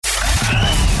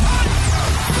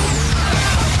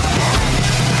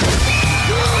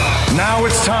Now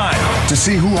it's time to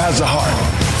see who has a heart.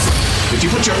 If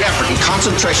you put your effort and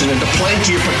concentration into playing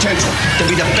to your potential, to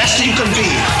be the best that you can be,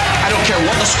 I don't care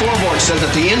what the scoreboard says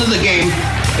at the end of the game,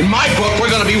 in my book,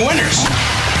 we're going to be winners.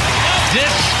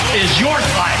 This is your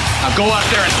fight. Now go out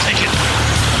there and take it.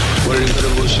 What an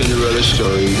incredible Cinderella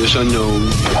story, this unknown.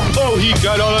 Oh, he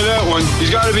got all of that one.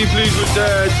 He's got to be pleased with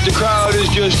that. The crowd is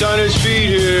just on its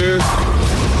feet here.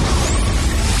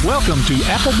 Welcome to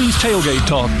Applebee's Tailgate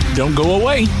Talk. Don't go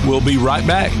away. We'll be right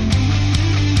back.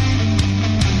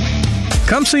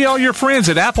 Come see all your friends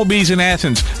at Applebee's in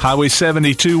Athens, Highway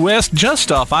 72 West,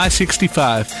 just off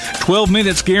I-65. 12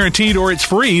 minutes guaranteed or it's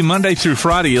free Monday through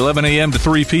Friday, 11 a.m. to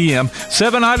 3 p.m.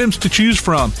 7 items to choose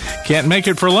from. Can't make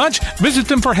it for lunch? Visit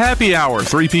them for happy hour,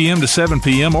 3 p.m. to 7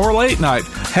 p.m. or late night.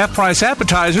 Half-price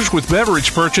appetizers with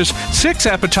beverage purchase, 6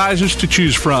 appetizers to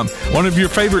choose from. One of your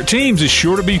favorite teams is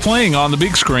sure to be playing on the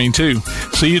big screen, too.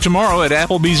 See you tomorrow at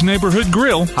Applebee's Neighborhood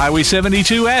Grill, Highway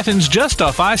 72 Athens, just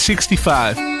off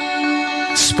I-65.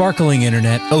 Sparkling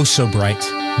internet, oh so bright.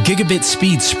 Gigabit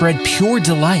speed spread pure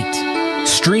delight.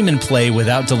 Stream and play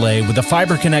without delay with a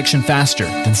fiber connection faster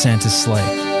than Santa's sleigh.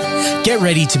 Get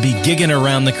ready to be gigging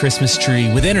around the Christmas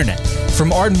tree with internet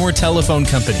from Ardmore Telephone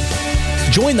Company.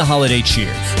 Join the holiday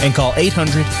cheer and call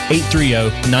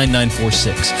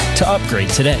 800-830-9946 to upgrade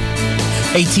today.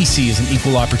 ATC is an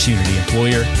equal opportunity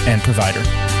employer and provider.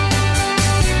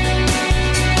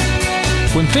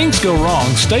 When things go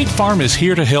wrong, State Farm is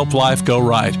here to help life go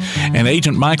right. And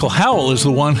Agent Michael Howell is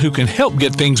the one who can help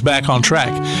get things back on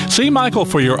track. See Michael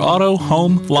for your auto,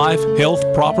 home, life, health,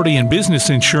 property, and business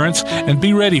insurance, and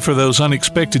be ready for those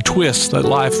unexpected twists that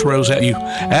life throws at you.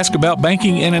 Ask about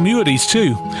banking and annuities,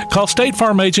 too. Call State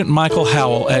Farm Agent Michael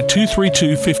Howell at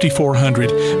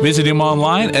 232-5400. Visit him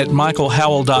online at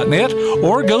michaelhowell.net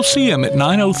or go see him at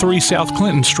 903 South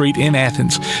Clinton Street in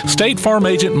Athens. State Farm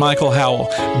Agent Michael Howell.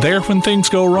 There when things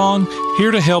go wrong,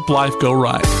 here to help life go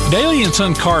right. Daly &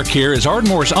 Son Car Care is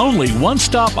Ardmore's only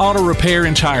one-stop auto repair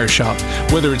and tire shop.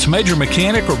 Whether it's major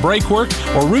mechanic or brake work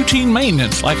or routine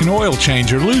maintenance like an oil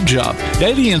change or lube job,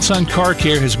 Daly & Son Car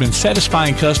Care has been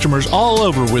satisfying customers all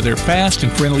over with their fast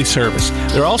and friendly service.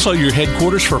 They're also your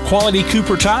headquarters for quality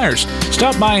Cooper tires.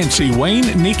 Stop by and see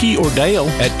Wayne, Nikki, or Dale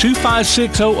at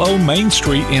 25600 Main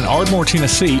Street in Ardmore,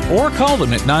 Tennessee, or call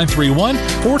them at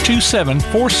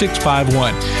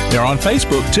 931-427-4651. They're on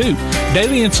Facebook, too.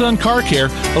 Daly & Son Car Care,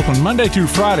 open Monday through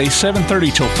Friday,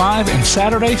 7:30 till 5, and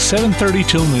Saturday, 7:30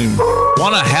 till noon.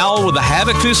 Want to howl with the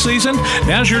Havoc this season?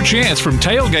 Now's your chance from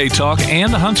Tailgate Talk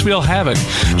and the Huntsville Havoc.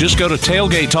 Just go to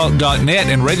tailgatetalk.net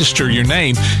and register your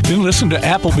name. Then listen to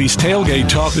Applebee's Tailgate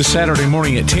Talk this Saturday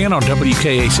morning at 10 on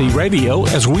WKAC Radio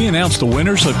as we announce the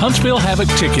winners of Huntsville Havoc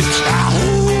tickets.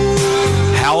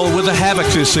 Howl with the Havoc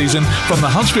this season from the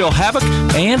Huntsville Havoc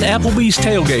and Applebee's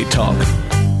Tailgate Talk.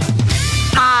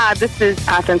 Hi, this is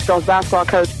Athens girls basketball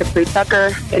coach Capri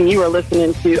Tucker, and you are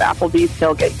listening to Applebee's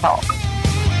Tailgate Talk.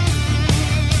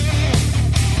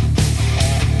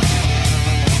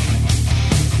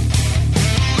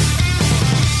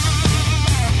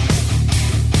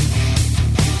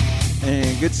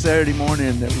 And good Saturday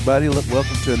morning, everybody.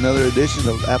 Welcome to another edition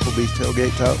of Applebee's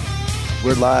Tailgate Talk.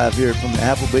 We're live here from the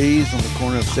Applebee's on the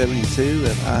corner of 72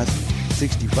 and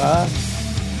I-65.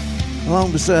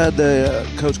 Along beside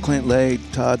Coach Clint Lake,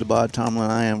 Todd DeBod Tomlin,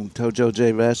 I am Tojo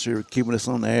J. Vassar. Keeping us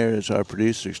on the air is our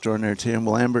producer extraordinaire, Tim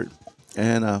Lambert.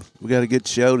 And we got a good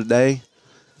show today.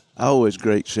 Always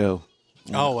great show.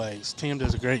 Always. Tim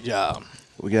does a great job.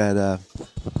 We got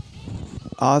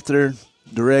author,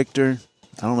 director.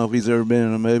 I don't know if he's ever been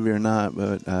in a movie or not,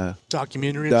 but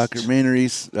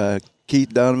documentaries.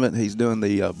 Keith Donovan, he's doing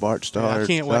the Bart Starr. Yeah, I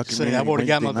can't wait to see. I've already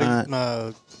got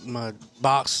my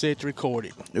box set to record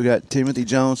it. We got Timothy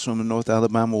Jones from the North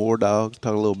Alabama War Dogs,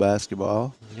 talk a little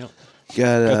basketball. Yep.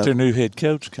 Got their new head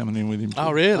coach coming in with him.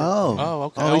 Oh, really? Oh,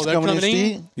 okay. Oh, he's coming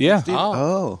in? Yeah.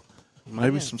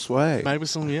 Maybe some swag. Maybe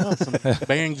some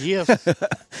bearing gifts.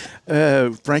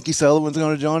 Frankie Sullivan's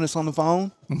going to join us on the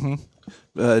phone. Mm-hmm.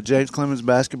 James Clemens,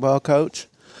 basketball coach.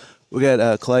 We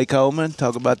got Clay Coleman,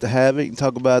 talk about the Havoc, and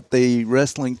talk about the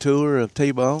wrestling tour of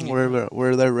T-Bone,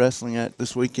 where they're wrestling at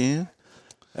this weekend.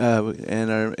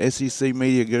 And our SEC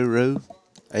media guru,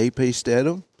 AP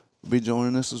Stedham, will be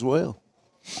joining us as well.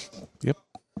 Yep.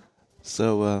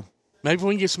 So maybe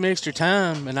we can get some extra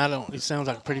time, and it sounds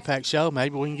like a pretty packed show.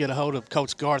 Maybe we can get a hold of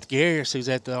Coach Garth Garris, who's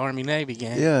at the Army-Navy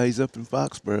game. Yeah, he's up in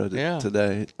Foxborough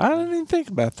today. I didn't even think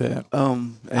about that.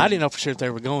 I didn't know for sure if they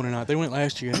were going or not. They went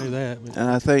last year, I knew that. But. And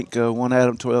I think one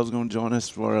Adam 12 is going to join us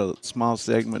for a small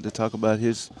segment to talk about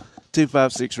his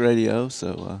 256 radio.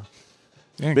 So,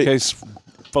 in case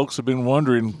folks have been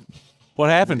wondering What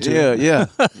happened to him?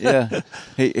 Yeah.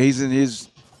 He's in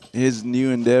his new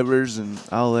endeavors and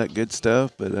all that good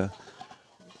stuff. But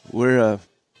we're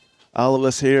all of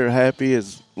us here are happy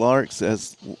as Larks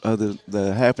as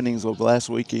the happenings of last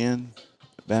weekend,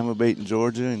 Bama beating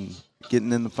Georgia and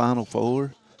getting in the Final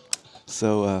Four.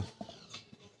 So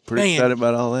pretty excited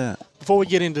about all that. Before we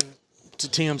get into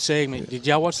Tim's segment, did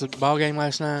y'all watch the ball game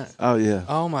last night? Oh, yeah.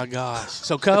 Oh, my gosh.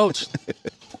 So, Coach,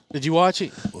 did you watch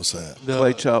it? What's that?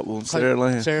 Clay Chopwell and Sarah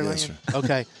Land. Yes, sir.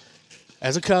 Okay.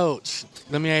 As a coach,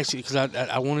 let me ask you, because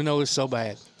I want to know this so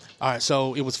bad. All right,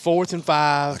 so it was 4th and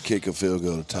 5. I kick a field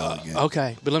goal to tie the game.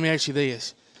 Okay, but let me ask you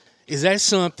this. Is that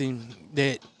something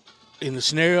that in the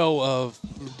scenario of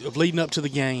leading up to the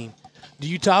game, do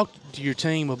you talk to your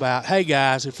team about, hey,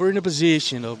 guys, if we're in a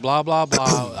position of blah, blah,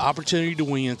 blah, opportunity to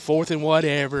win, 4th and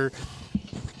whatever,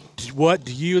 what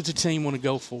do you as a team want to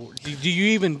go for? Do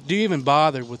you even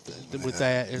bother with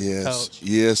that as a coach?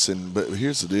 Yes, but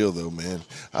here's the deal, though, man.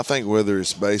 I think whether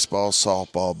it's baseball,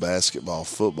 softball, basketball,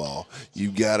 football,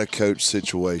 you got to coach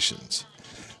situations.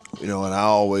 And I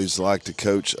always like to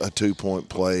coach a 2-point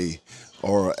play,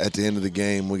 or at the end of the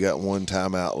game, we got one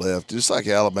timeout left. Just like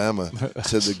Alabama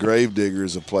said, the Gravedigger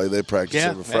is a play they practice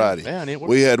every Friday. Yeah, and it worked.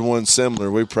 We had one similar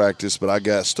we practiced, but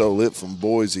I stole it from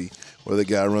Boise, where the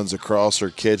guy runs across or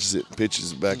catches it and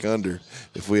pitches it back under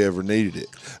if we ever needed it.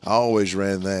 I always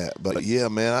ran that. But, yeah,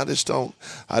 man,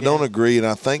 I don't agree, and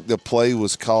I think the play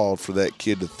was called for that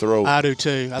kid to throw. I do,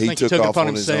 too. I think he took it upon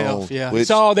himself. Yeah, he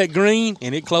saw that green,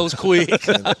 and it closed quick.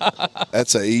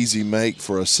 That's an easy make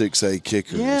for a 6A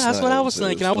kicker. Yeah, that's what I was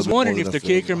thinking. I was wondering if the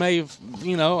kicker may have,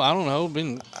 I don't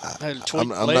know, had a tweak. I'm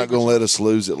not going to let us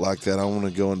lose it like that. I want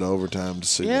to go into overtime to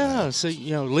see. Yeah,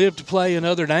 live to play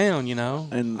another down,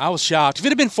 And I was shocked. If it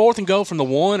had been 4th and goal from the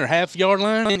 1 or half-yard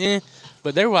line,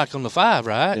 but they were like on the 5,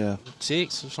 right? Yeah.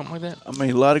 6 or something like that. I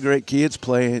mean, a lot of great kids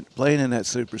playing in that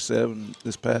Super 7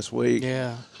 this past week.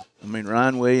 Yeah. I mean,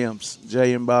 Ryan Williams,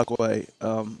 Jay Mbakwe,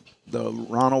 the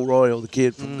Ronald Royal, the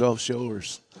kid from Gulf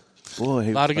Shores. Boy,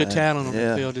 a lot of good talent on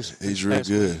the field. He's real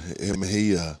good. I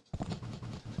mean,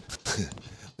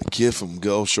 the kid from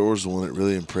Gulf Shores is the one that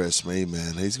really impressed me,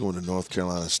 man. He's going to North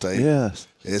Carolina State. Yes.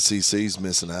 SEC's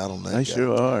missing out on that. They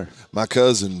sure are. My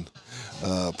cousin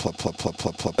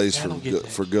plays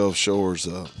for Gulf Shores.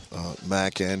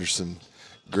 Mac Anderson,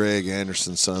 Greg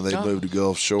Anderson's son. They moved to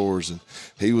Gulf Shores, and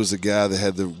he was the guy that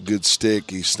had the good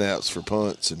stick. He snaps for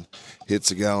punts and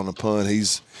hits a guy on the punt.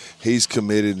 He's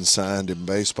committed and signed in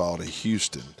baseball to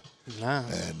Houston.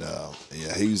 Nice. And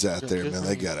he was out there, man.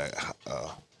 They got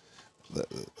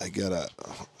a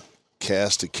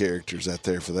cast of characters out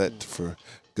there for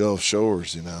Gulf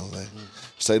Shores. They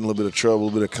stayed in a little bit of trouble, a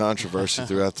little bit of controversy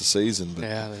throughout the season,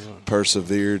 but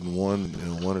persevered and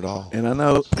won it all. And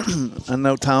I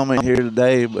know Tom ain't here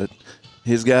today, but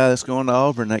his guy that's going to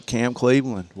Auburn, that Cam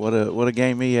Cleveland, what a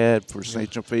game he had for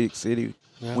Central Phoenix City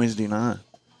Wednesday night.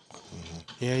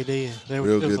 Yeah, he did. There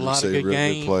was a lot of good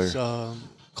games,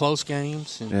 close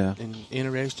games, and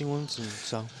interesting ones, and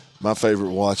so. My favorite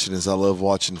watching is I love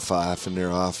watching Fife and their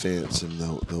offense and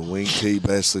the wing tee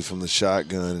basically from the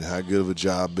shotgun and how good of a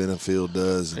job Benefield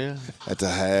does. At the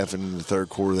half and in the third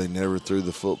quarter, they never threw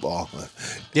the football.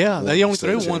 Yeah, they only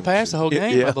threw one pass the whole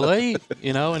game, I believe.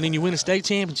 And then you win a state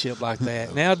championship like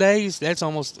that. Nowadays, that's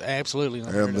almost absolutely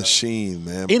unheard They're a of. machine,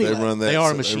 man. Anyway, They are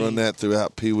a machine. They run that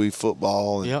throughout Pee Wee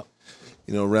football. And,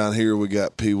 around here we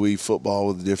got Pee Wee football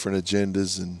with different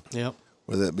agendas and.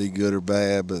 Whether that be good or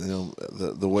bad, but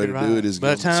the way to do it is.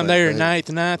 By the time they're in 9th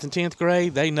and 10th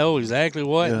grade, they know exactly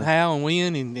what and how and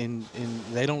when, and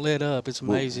they don't let up. It's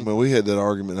amazing. Well, we had that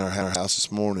argument in our house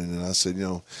this morning, and I said,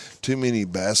 too many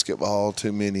basketball,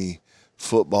 too many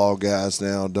football guys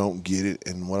now don't get it,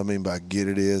 and what I mean by get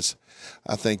it is,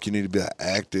 I think you need to be an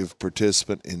active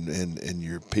participant in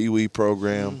your Pee Wee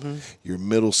program, your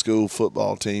middle school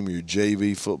football team, your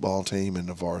JV football team, and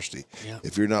the varsity.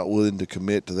 If you're not willing to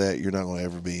commit to that, you're not going to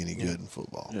ever be any good in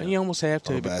football. And you almost have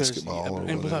to, because basketball.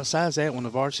 And besides that, when the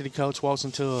varsity coach walks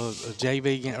into a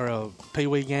JV game or a Pee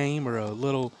Wee game or a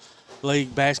little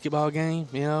league basketball game,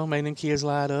 make them kids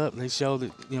light up and they show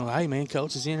that hey man,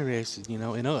 coach is interested,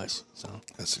 in us. So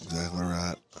that's exactly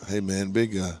right. Hey man,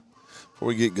 big. Before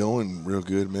we get going real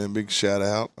good, man, big shout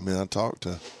out. I mean, I talked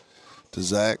to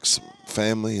Zach's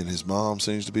family, and his mom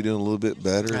seems to be doing a little bit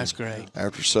better. That's great.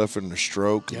 After suffering a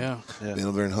stroke. Yeah. Being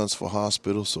over there in Huntsville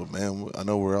Hospital. So, man, I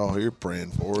know we're all here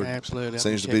praying for her. Absolutely.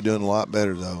 Seems to be doing a lot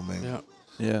better, though, man.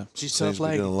 Yeah. She's seems tough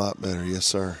lady. to be doing a lot better. Yes,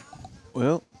 sir.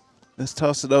 Well, let's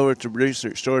toss it over to producer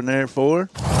extraordinaire for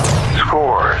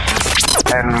Scores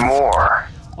and more.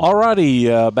 All righty,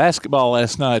 basketball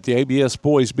last night. The ABS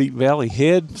boys beat Valley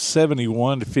Head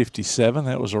 71-57.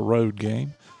 That was a road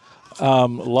game.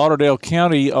 Lauderdale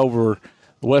County over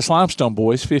the West Limestone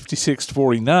boys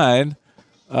 56-49.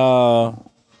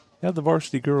 How'd the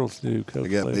varsity girls do, Coach? They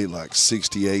got beat like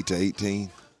 68-18.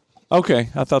 Okay,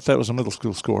 I thought that was a middle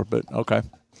school score, but okay.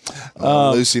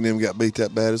 Lucy and them got beat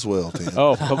that bad as well, Tim.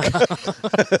 Oh, okay.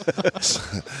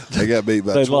 They got beat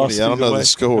by 20. I don't know the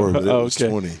score, but it was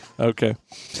 20. Okay.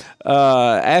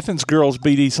 Athens girls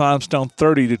beat East Limestone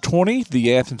 30-20.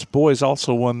 The Athens boys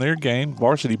also won their game.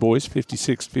 Varsity boys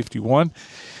 56-51.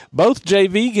 Both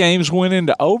JV games went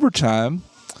into overtime.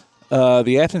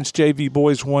 The Athens JV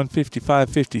boys won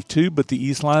 55-52, but the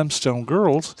East Limestone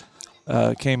girls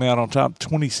came out on top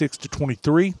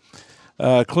 26-23.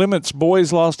 Clements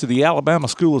boys lost to the Alabama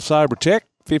School of Cyber Tech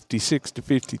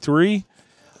 56-53.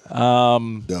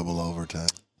 Double overtime.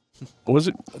 Was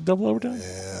it double overtime?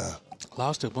 Yeah.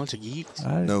 Lost to a bunch of geeks.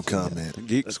 No comment.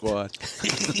 Geek Squad.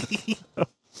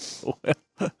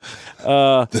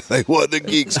 They wasn't a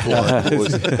geek squad.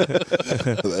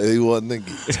 They wasn't a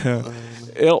geek.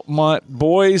 Elkmont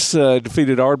boys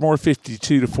defeated Ardmore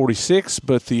 52-46,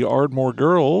 but the Ardmore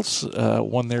girls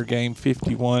won their game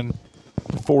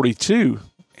 51-42.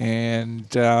 And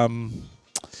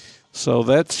so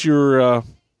that's your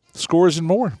scores and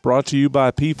more. Brought to you by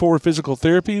P4 Physical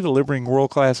Therapy, delivering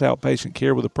world-class outpatient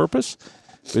care with a purpose.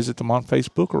 Visit them on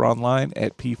Facebook or online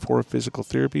at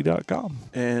p4physicaltherapy.com.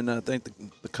 And I think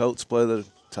the Colts play the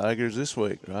Tigers this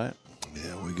week, right?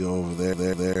 Yeah, we go over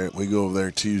there. We go over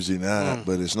there Tuesday night,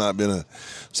 but it's not been a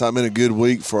good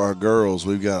week for our girls.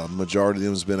 We've got a majority of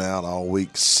them's been out all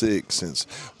week sick since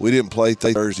we didn't play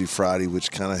Thursday, Friday,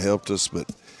 which kind of helped us. But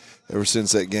ever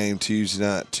since that game Tuesday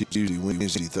night, Tuesday,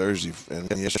 Wednesday, Thursday, and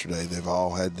yesterday, they've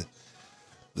all had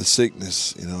the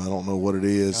sickness. I don't know what it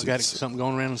is. Got something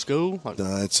going around in school?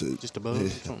 No, it's just a bug or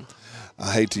something?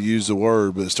 I hate to use the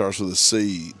word, but it starts with a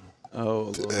C. Oh,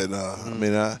 and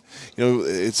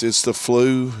it's the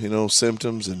flu,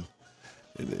 symptoms, and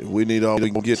we need all to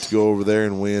get to go over there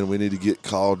and win. We need to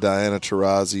call Diana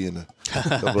Taurasi and a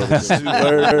couple of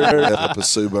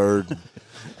Sue Bird,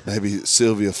 maybe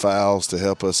Sylvia Fowles to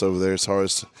help us over there. As far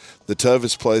as the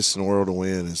toughest place in the world to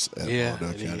win is at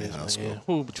Lauderdale County High School. Yeah.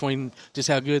 Well, between just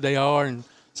how good they are and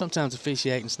sometimes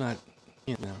officiating's not,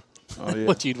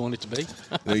 what you'd want it to be.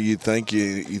 You think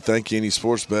any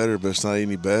sport's better, but it's not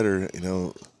any better.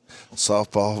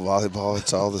 Softball, volleyball,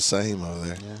 it's all the same over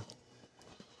there.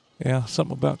 Yeah,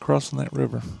 something about crossing that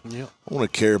river. Yep. I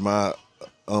want to carry my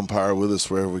umpire with us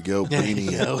wherever we go.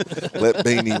 Beanie, let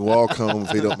Beanie walk home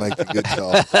if he don't make the good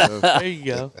call. There you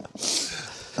go.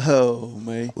 Oh,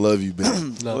 man. Love you,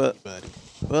 Ben. Love you, buddy.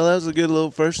 Well, that was a good little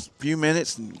first few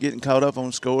minutes and getting caught up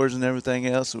on scores and everything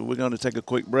else. So we're going to take a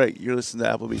quick break. You're listening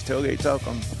to Applebee's Tailgate Talk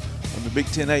on the Big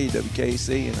 1080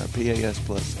 WKC and our PAS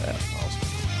Plus app. Awesome.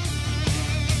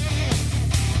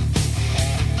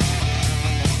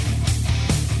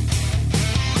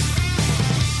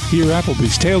 Hear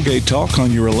Applebee's Tailgate Talk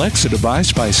on your Alexa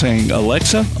device by saying,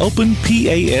 Alexa, open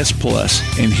PAS Plus,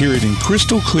 and hear it in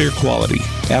crystal clear quality.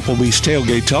 Applebee's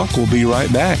Tailgate Talk will be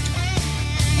right back.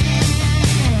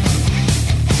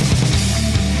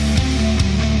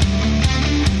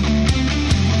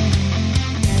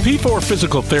 P4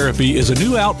 Physical Therapy is a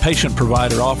new outpatient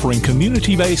provider offering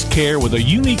community-based care with a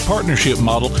unique partnership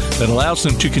model that allows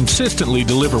them to consistently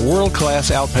deliver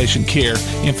world-class outpatient care,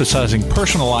 emphasizing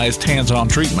personalized hands-on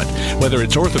treatment. Whether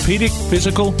it's orthopedic,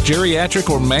 physical,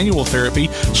 geriatric, or manual therapy,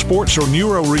 sports or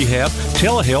neuro rehab,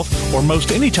 telehealth, or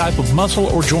most any type of muscle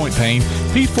or joint pain,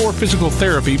 P4 Physical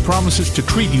Therapy promises to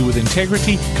treat you with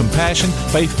integrity, compassion,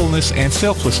 faithfulness, and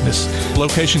selflessness.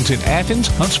 Locations in Athens,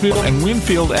 Huntsville, and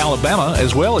Winfield, Alabama,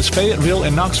 as well as Fayetteville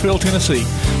and Knoxville, Tennessee.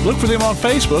 Look for them on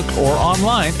Facebook or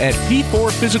online at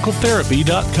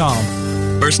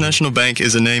p4physicaltherapy.com. First National Bank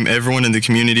is a name everyone in the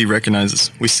community recognizes.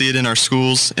 We see it in our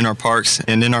schools, in our parks,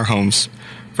 and in our homes.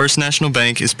 First National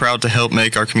Bank is proud to help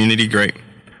make our community great.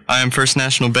 I am First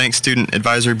National Bank Student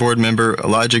Advisory Board member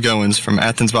Elijah Goins from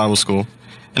Athens Bible School,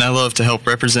 and I love to help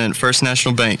represent First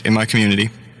National Bank in my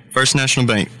community. First National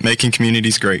Bank, making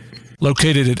communities great.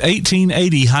 Located at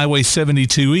 1880 Highway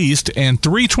 72 East and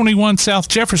 321 South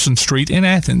Jefferson Street in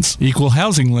Athens. Equal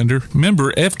housing lender,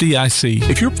 member FDIC.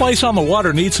 If your place on the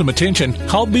water needs some attention,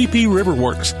 call BP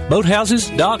Riverworks.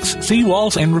 Boathouses, docks,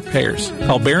 seawalls, and repairs.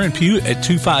 Call Barron Pugh at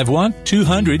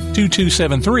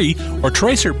 251-200-2273 or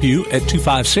Tracer Pugh at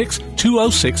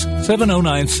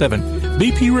 256-206-7097.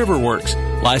 BP Riverworks.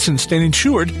 Licensed and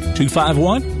insured,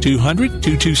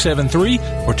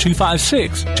 251-200-2273 or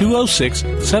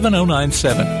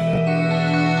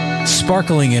 256-206-7097.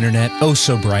 Sparkling internet, oh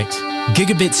so bright.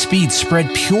 Gigabit speed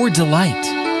spread pure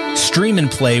delight. Stream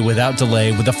and play without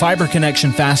delay with a fiber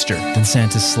connection faster than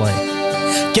Santa's sleigh.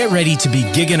 Get ready to be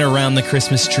gigging around the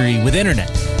Christmas tree with internet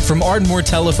from Ardmore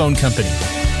Telephone Company.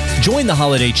 Join the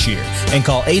holiday cheer and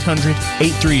call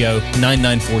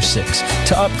 800-830-9946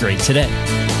 to upgrade today.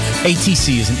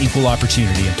 ATC is an equal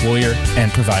opportunity employer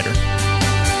and provider.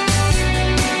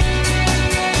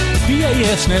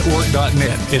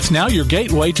 PASnetwork.net. It's now your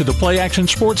gateway to the Play Action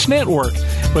Sports Network.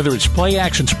 Whether it's Play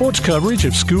Action Sports coverage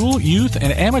of school, youth,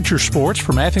 and amateur sports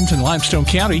from Athens and Limestone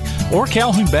County, or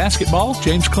Calhoun basketball,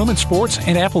 James Clemens Sports,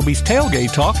 and Applebee's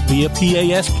Tailgate Talk via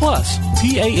PAS Plus.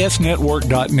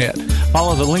 PASnetwork.net.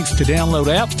 Follow the links to download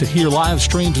apps to hear live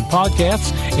streams and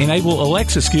podcasts, enable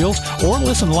Alexa skills, or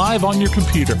listen live on your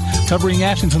computer. Covering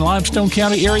Athens and Limestone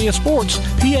County area sports,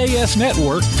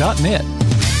 PASnetwork.net.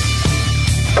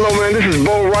 Hello, man. This is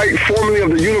Bo Wright, formerly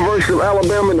of the University of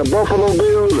Alabama and the Buffalo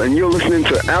Bills, and you're listening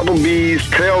to Applebee's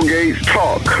Tailgate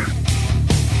Talk.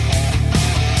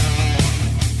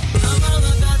 I'm all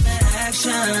about that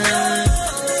action.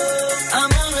 I'm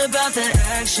all about that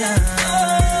action.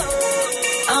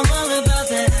 I'm all about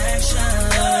that action.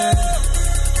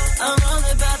 I'm all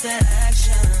about that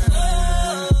action.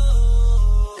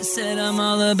 I said I'm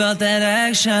all about that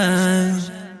action.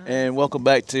 And welcome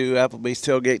back to Applebee's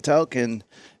Tailgate Talk. And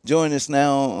join us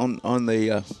now on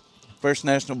the First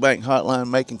National Bank hotline,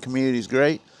 Making Communities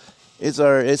Great. It's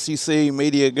our SEC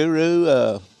media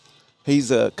guru.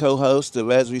 He's a co-host of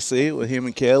As We See It with him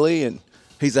and Kelly, and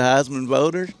he's a Heisman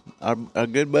voter, our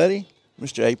good buddy,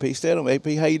 Mr. AP Stedham. AP,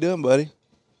 how you doing, buddy?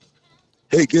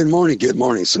 Hey, good morning. Good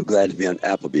morning. So glad to be on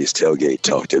Applebee's Tailgate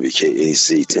Talk,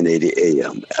 WKAC 1080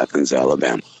 AM, Athens,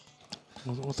 Alabama.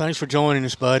 Well, thanks for joining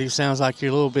us, buddy. Sounds like you're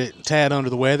a little bit tad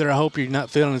under the weather. I hope you're not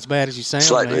feeling as bad as you sound,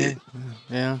 Slightly. man.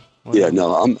 Yeah. Well, yeah,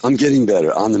 no, I'm getting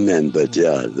better on the mend, but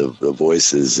yeah, the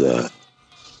voice is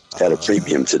at a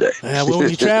premium today. Yeah, well, when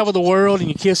you travel the world and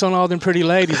you kiss on all them pretty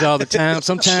ladies all the time,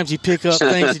 sometimes you pick up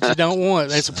things that you don't want.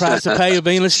 That's the price to pay of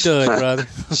being a stud, brother.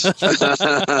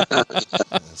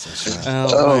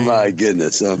 Oh my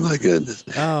goodness. Oh,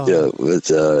 yeah, but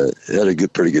had a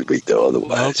pretty good week, though,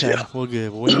 otherwise. Okay, yeah. well,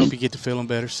 good. Well, we hope you get to feeling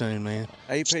better soon, man.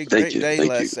 AP, great day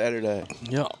last Saturday.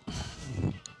 Yeah.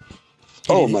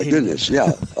 Oh, my goodness,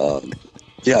 yeah.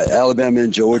 Yeah, Alabama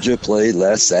and Georgia played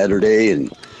last Saturday, and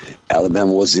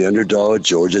Alabama was the underdog.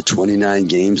 Georgia, 29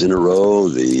 games in a row.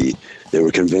 They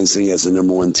were convincing as the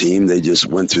number one team. They just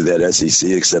went through that SEC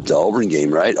except the Auburn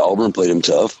game, right? Auburn played them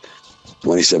tough,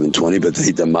 27-20, but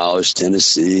they demolished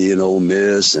Tennessee and Ole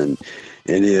Miss and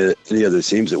any other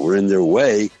teams that were in their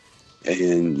way.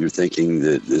 And you're thinking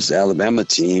that this Alabama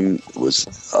team was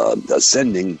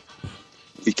ascending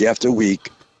week after week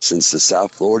since the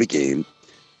South Florida game,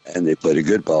 and they played a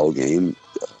good ball game.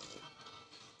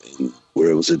 Where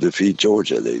it was to defeat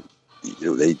Georgia.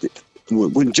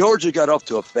 When Georgia got off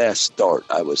to a fast start,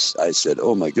 I said,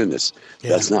 "Oh my goodness,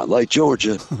 that's not like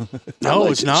Georgia." No,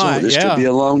 it's not. So this could be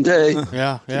a long day.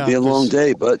 Yeah. Could be a long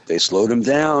day, but they slowed him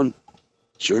down.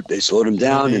 Sure, they slowed him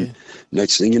down, and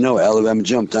next thing you know, Alabama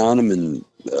jumped on him, and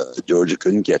Georgia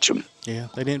couldn't catch him. Yeah,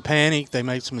 they didn't panic. They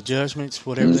made some adjustments,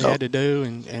 whatever they had to do,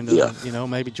 and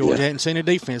maybe Georgia hadn't seen a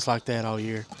defense like that all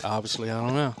year. Obviously, I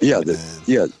don't know.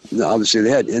 Obviously they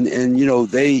had, and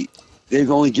they've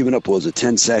only given up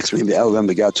 10 sacks. Maybe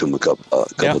Alabama got to them a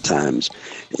couple times,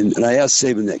 and I asked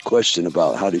Saban that question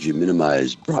about how did you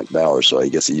minimize Brock Bowers. So I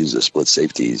guess he used the split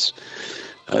safeties.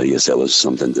 I guess that was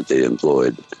something that they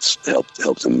employed. It's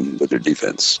helped them with their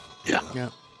defense. Yeah.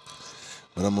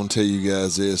 But I'm going to tell you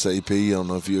guys this, AP, I don't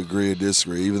know if you agree or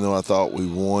disagree, even though I thought we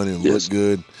won and looked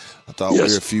good, I thought we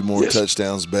were a few more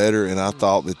touchdowns better, and I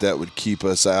thought that would keep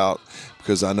us out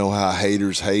because I know how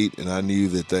haters hate, and I knew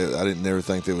that I didn't never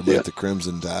think they would let the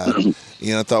Crimson die.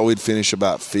 I thought we'd finish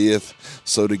about 5th,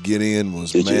 so to get in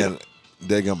was,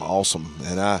 daggum awesome.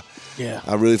 And I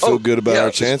really feel good about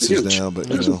our chances now, but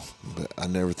but I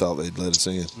never thought they'd let us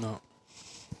in. No.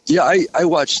 Yeah, I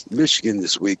watched Michigan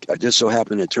this week. I just so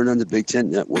happened to turn on the Big Ten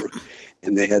Network,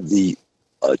 and they had the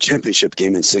championship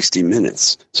game in 60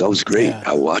 minutes. So it was great. Yeah.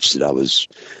 I watched it.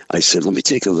 I said, let me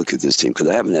take a look at this team because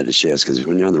I haven't had a chance because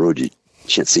when you're on the road, you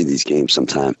can't see these games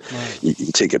sometime. Right.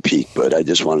 You take a peek, but I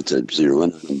just wanted to zero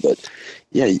in on them. But,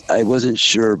 yeah, I wasn't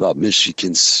sure about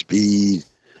Michigan's speed.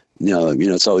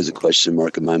 It's always a question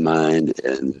mark in my mind,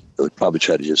 and they'll probably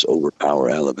try to just overpower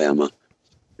Alabama.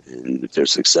 And if they're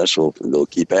successful, they'll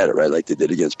keep at it, right? Like they did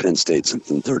against Penn State,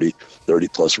 something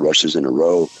 30-plus rushes in a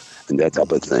row and that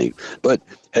type of thing. But,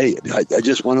 hey, I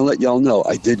just want to let y'all know,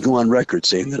 I did go on record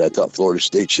saying that I thought Florida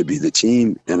State should be the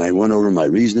team, and I went over my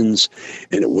reasons,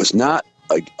 and it was not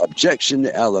an objection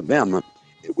to Alabama.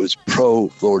 it was pro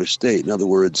Florida State. In other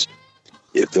words,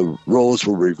 if the roles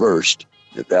were reversed,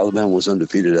 if Alabama was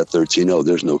undefeated at 13-0,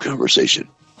 there's no conversation.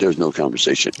 There's no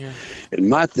conversation. Yeah. And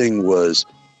my thing was,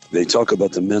 they talk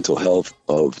about the mental health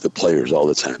of the players all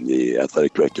the time, the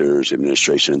athletic directors,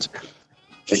 administrations.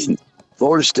 And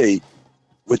Florida State,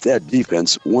 with that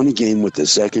defense, won a game with the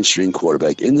second-string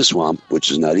quarterback in the swamp,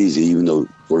 which is not easy, even though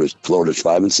Florida's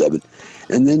 5-7.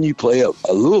 And then you play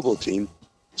a Louisville team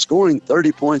scoring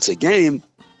 30 points a game.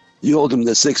 You hold them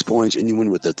to 6 points, and you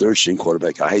win with the third-string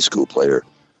quarterback, a high school player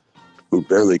who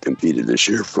barely competed this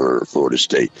year for Florida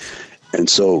State. And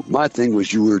so my thing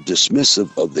was, you were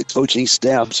dismissive of the coaching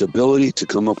staff's ability to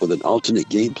come up with an alternate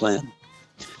game plan.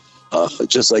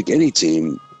 Just like any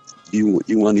team, you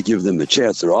want to give them a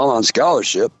chance. They're all on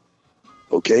scholarship.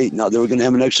 Okay, now they were going to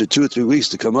have an extra 2 or 3 weeks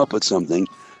to come up with something.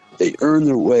 They earn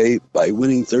their way by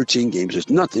winning 13 games. There's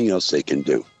nothing else they can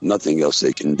do. Nothing else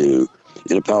they can do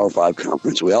in a Power 5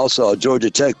 conference. We all saw Georgia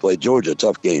Tech play Georgia,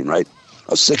 tough game, right?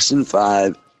 A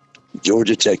 6-5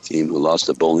 Georgia Tech team who lost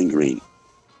to Bowling Green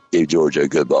gave Georgia a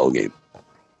good ball game.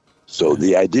 So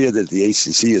the idea that the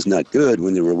ACC is not good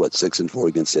when they were, 6-4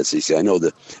 against SEC. I know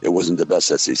that it wasn't the best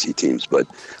SEC teams, but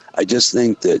I just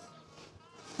think that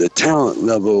the talent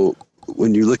level,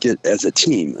 when you look at as a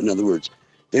team, in other words,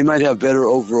 they might have better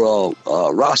overall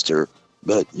roster,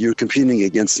 but you're competing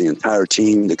against the entire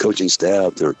team, the coaching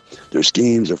staff, their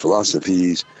schemes, their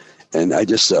philosophies. And I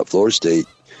just thought Florida State,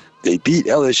 they beat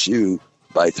LSU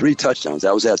by 3 touchdowns.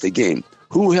 That was at the game.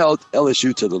 Who held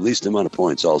LSU to the least amount of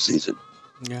points all season?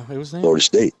 Yeah, it was them. Florida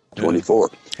State, 24.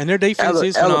 And their defense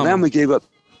is phenomenal. Alabama gave up.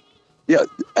 Yeah,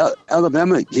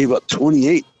 Alabama gave up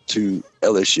 28 to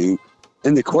LSU,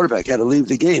 and the quarterback had to leave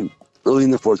the game early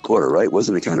in the fourth quarter, right?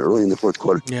 Wasn't it kind of early in the fourth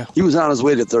quarter? Yeah. He was on his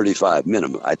way to 35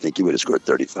 minimum. I think he would have scored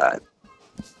 35.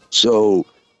 So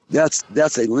that's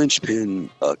a linchpin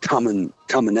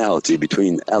commonality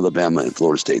between Alabama and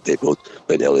Florida State. They both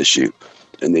played LSU,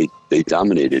 and they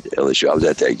dominated LSU. I was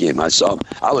at that game. I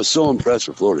was so impressed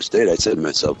with Florida State. I said to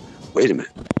myself, wait a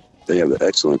minute. They have an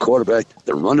excellent quarterback.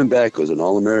 The running back was an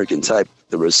All-American type.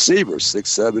 The receiver,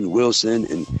 6'7", Wilson,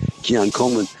 and Keon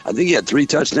Coleman. I think he had 3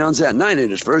 touchdowns that night in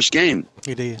his first game.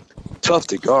 He did. Tough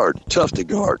to guard.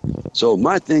 So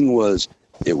my thing was,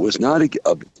 it was not an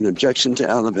objection to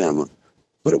Alabama,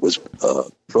 but it was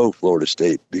pro-Florida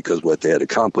State because what they had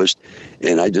accomplished.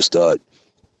 And I just thought,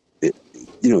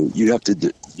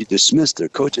 you dismiss their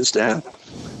coaching staff,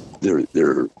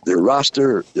 their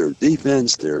roster, their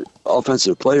defense, their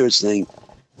offensive players, saying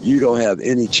you don't have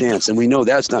any chance. And we know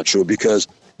that's not true because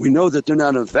we know that they're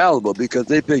not infallible because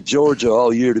they picked Georgia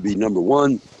all year to be number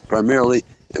 1 primarily,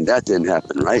 and that didn't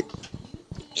happen, right?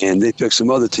 And they picked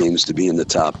some other teams to be in the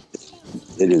top.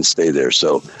 They didn't stay there.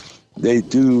 So they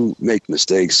do make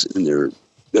mistakes in their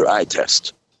eye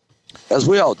test, as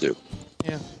we all do.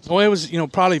 Yeah. Well, it was,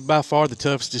 probably by far the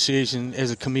toughest decision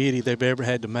as a committee they've ever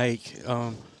had to make.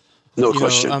 No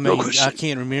question. I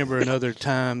can't remember another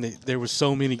time that there was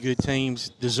so many good teams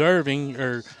deserving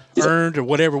or earned or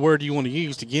whatever word you want to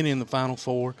use to get in the Final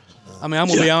Four. I mean, I'm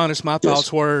going to be honest. My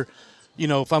thoughts were,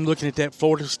 if I'm looking at that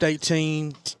Florida State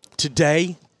team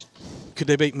today, could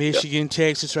they beat Michigan,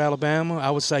 Texas, or Alabama?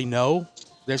 I would say no.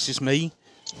 That's just me.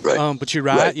 Right. But you're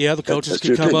right. Right. Yeah, the coaches That's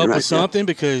could come up with something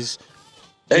because –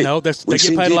 they get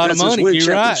paid a lot of money.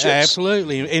 You're right,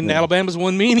 absolutely. And Alabama's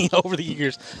won many over the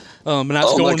years, not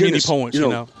scoring many points.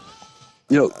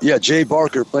 Jay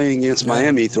Barker playing against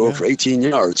Miami, throwing for 18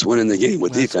 yards, winning the game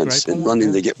with defense and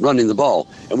running the ball.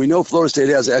 And we know Florida State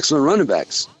has excellent running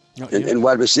backs and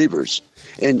wide receivers.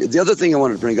 And the other thing I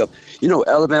wanted to bring up,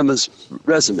 Alabama's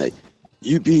resume.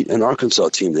 You beat an Arkansas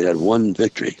team that had 1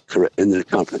 victory in the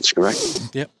conference, correct?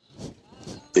 Yep.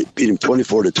 They beat them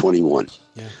 24-21.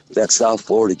 Yeah. That South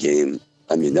Florida game,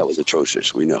 that was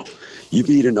atrocious. We know. You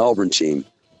beat an Auburn team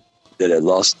that had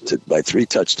lost by 3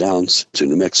 touchdowns to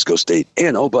New Mexico State.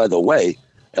 And, oh, by the way,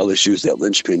 LSU's that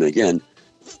linchpin again,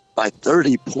 by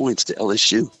 30 points to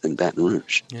LSU in Baton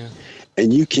Rouge. Yeah.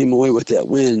 And you came away with that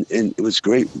win, and it was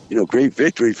great, great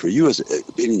victory for you as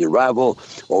beating your rival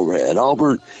over at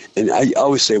Auburn. And I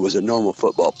always say it was a normal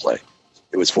football play.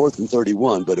 It was 4th and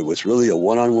 31, but it was really a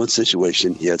one-on-one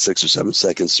situation. He had 6 or 7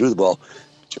 seconds, threw the ball.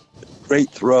 Great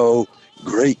throw,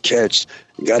 great catch,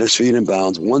 got his feet in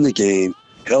bounds, won the game,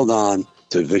 held on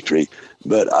to victory.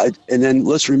 And then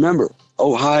let's remember,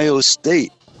 Ohio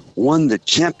State won the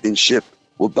championship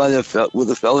with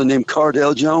a fellow named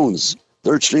Cardale Jones,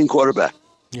 3rd-string quarterback.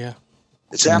 Yeah.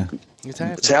 It's happened.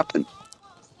 It's happened.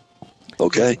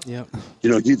 Okay? Yeah.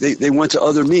 They went to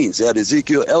other means. They had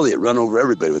Ezekiel Elliott run over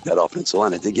everybody with that offensive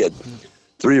line. I think he had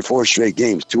 3 or 4 straight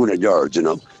games, 200 yards.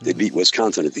 They beat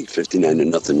Wisconsin, I think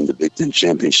 59-0 in the Big Ten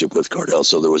championship with Cardell.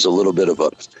 So there was a little bit of a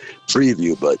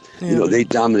preview, but they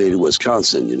dominated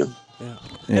Wisconsin.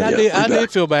 And I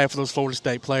did feel bad for those Florida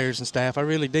State players and staff. I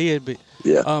really did, but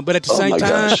but at the same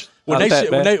time, when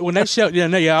they showed,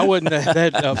 I wasn't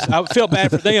that I felt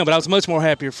bad for them, but I was much more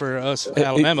happier for us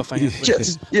Alabama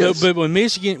fans. But when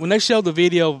Michigan, when they showed the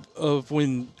video of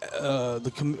when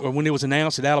when it was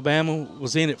announced that Alabama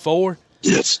was in at 4,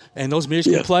 and those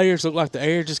Michigan players looked like the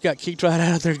air just got kicked right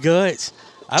out of their guts.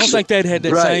 I don't think they'd had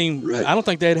that same. I don't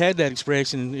think they'd had that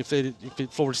expression if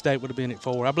Florida State would have been at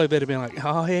 4. I believe they'd have been like,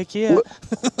 "Oh heck yeah!"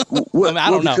 I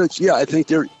don't know. Because, I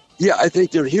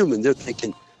think they're human. They're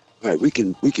thinking, all right, we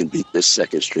can beat this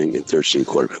second string and third string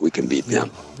quarterback. We can beat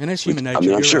them. And that's human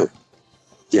nature. I'm sure.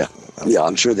 Right. Yeah,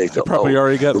 I'm sure they felt. Probably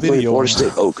already got video. Florida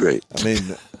State. Oh, great. I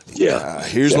mean,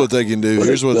 here's what they can do.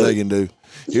 Here's what they can do.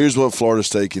 Here's what Florida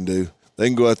State can do. They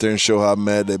can go out there and show how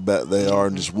mad they are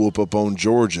and just whoop up on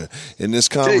Georgia. In this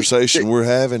conversation we're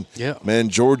having, man,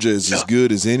 Georgia is as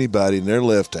good as anybody, and they're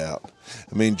left out.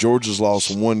 I mean, Georgia's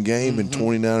lost 1 game in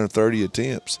 29 or 30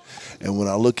 attempts. And when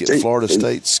I look at Florida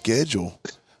State's schedule,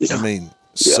 I mean,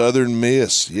 Southern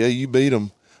Miss, you beat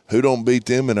them. Who don't beat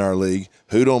them in our league?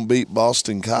 Who don't beat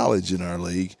Boston College in our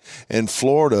league? And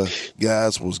Florida,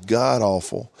 guys, was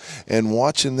god-awful. And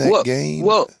watching that game –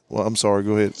 well, I'm sorry.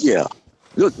 Go ahead. Yeah.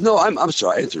 No, I'm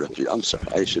sorry. I interrupted you. I'm sorry.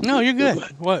 I should. No, you're good.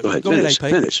 Go ahead.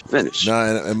 Finish.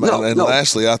 No, and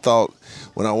lastly, I thought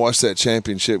when I watched that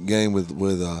championship game with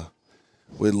Louisville,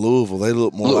 they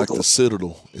looked more like the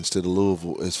Citadel instead of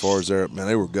Louisville as far as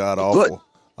they were god awful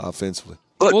offensively.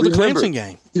 But the Clemson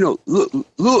game.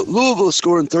 Louisville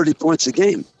scoring 30 points a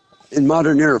game in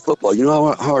modern era football. You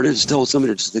know how hard it is to tell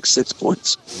somebody to stick 6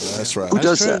 points. Yeah, that's right. Who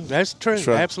does that? That's true.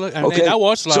 Absolutely. I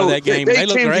watched a lot of that game. They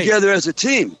looked came great together as a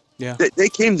team. Yeah. They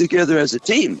came together as a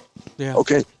team. Yeah.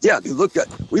 Okay. Yeah.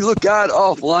 We look god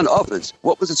awful on offense.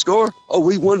 What was the score? Oh,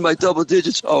 we won by double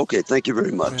digits. Oh, okay. Thank you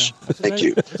very much. Yeah. Thank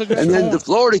you. And then the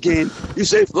Florida game, you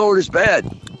say Florida's bad,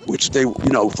 which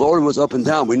Florida was up and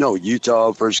down. We know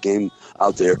Utah first game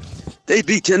out there. They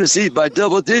beat Tennessee by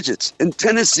double digits, and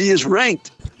Tennessee is ranked.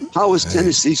 How is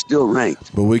Tennessee still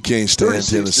ranked? But we can't stand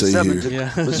Tennessee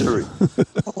here. Missouri.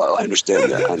 Well, I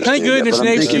understand that. Thank goodness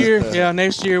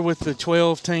next year with the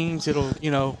 12 teams, it'll,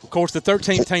 of course, the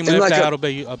 13th team left out will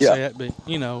be upset, but,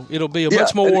 it'll be a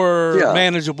much more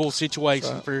manageable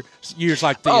situation for years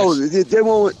like this. Oh,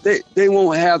 they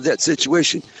won't have that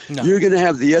situation. No. You're going to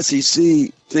have the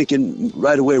SEC thinking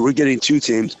right away, we're getting 2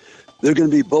 teams. They're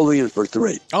going to be bullying for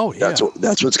 3. Oh, yeah.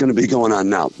 That's what's going to be going on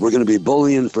now. We're going to be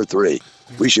bullying for 3.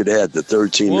 We should add the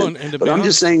 3rd team in. But I'm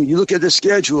just saying, you look at the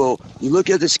schedule,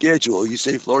 you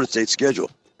say Florida State's schedule.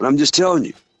 But I'm just telling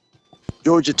you,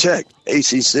 Georgia Tech,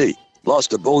 ACC, lost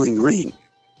to Bowling Green.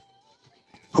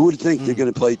 Who would think they're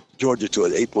going to play Georgia to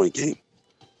an 8-point game?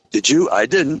 Did you? I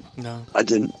didn't. No. I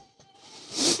didn't.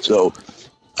 So,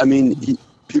 I mean,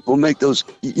 people make those,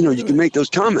 you can make those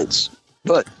comments.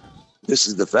 But this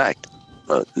is the fact.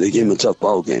 They gave them a tough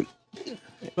ball game.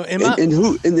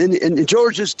 And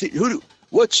Georgia's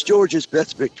what's Georgia's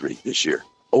best victory this year?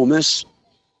 Ole Miss.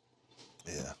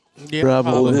 Yeah,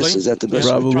 probably. Ole Miss, is that the best?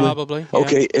 Probably. Yeah.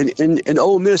 Okay, and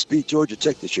Ole Miss beat Georgia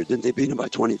Tech this year. Didn't they beat them by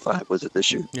 25? Was it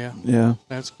this year? Yeah.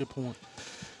 That's a good point.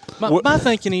 My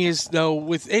thinking is, though,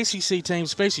 with ACC teams,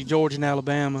 especially Georgia and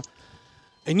Alabama,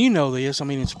 and you know this, I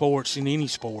mean, in sports, in any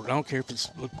sport, I don't care if it's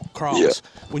lacrosse,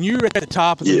 when you're at the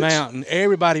top of the mountain,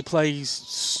 everybody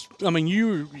plays. I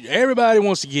mean, everybody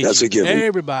wants to get That's you. A given.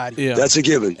 Everybody. Yeah. That's a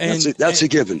given. That's a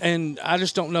given. And I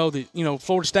just don't know that,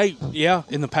 Florida State,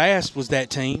 in the past was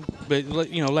that team. But,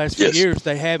 last few years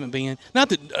they haven't been. Not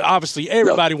that, obviously,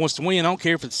 everybody wants to win. I don't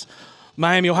care if it's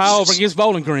Miami, Ohio against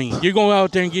Bowling Green. You're going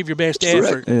out there and give your best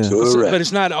effort. Yeah. But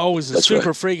it's not always a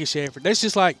super freakish effort. That's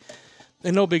just like,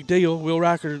 and no big deal. Will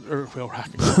Riker.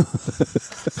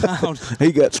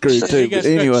 He got screwed too. But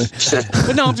anyway.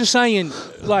 But no, I'm just saying,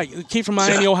 like, the kid from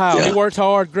Miami, Ohio, he worked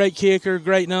hard, great kicker,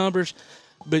 great numbers.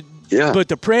 But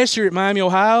the pressure at Miami,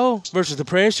 Ohio versus the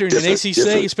pressure in an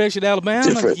ACC, especially at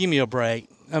Alabama, give me a break.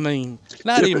 I mean,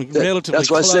 not even relatively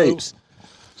That's what close.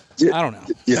 I say. I don't know.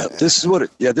 Yeah, this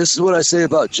is what I say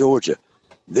about Georgia.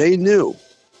 They knew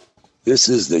this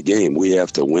is the game we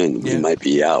have to win. We might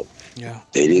be out. Yeah.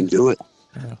 They didn't do it.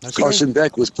 Yeah, Carson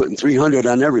Beck was putting 300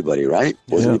 on everybody, right?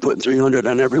 Wasn't he putting 300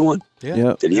 on everyone?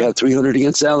 Yeah. Did he have 300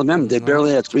 against Alabama? They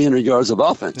barely had 300 yards of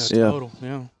offense. Total,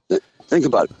 Think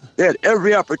about it. They had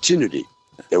every opportunity.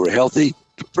 They were healthy,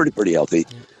 pretty healthy.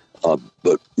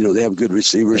 But, they have good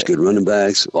receivers, good running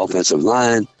backs, offensive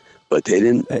line. But they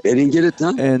didn't get it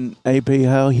done. And AP,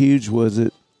 how huge was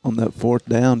it on that fourth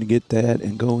down to get that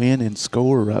and go in and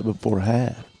score right before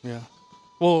half. Yeah.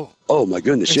 Well. Oh my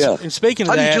goodness, yeah. And speaking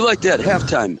of how that, did you like that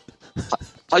halftime?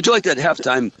 How'd you like that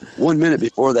halftime 1 minute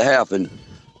before the half, and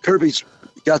Kirby's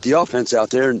got the offense out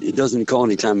there and he doesn't call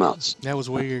any timeouts? That was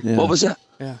weird. Yeah. What was that?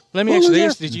 Yeah. Let me ask you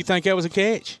this: did you think that was a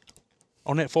catch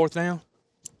on that fourth down?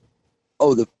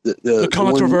 Oh, the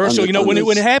controversial.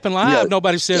 When it happened live,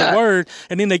 nobody said a word,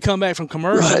 and then they come back from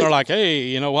commercial. Right. They're like,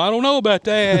 "Hey, I don't know about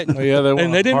that," and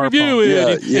they didn't review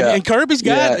it. And Kirby's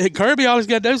Kirby always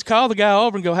got to do is call the guy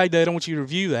over and go, "Hey, Dad, I want you to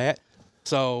review that."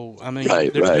 So I mean,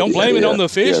 don't blame it on the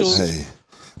officials. Yes. Hey,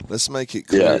 let's make it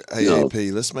clear.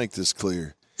 AP, let's make this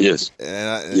clear. Yes.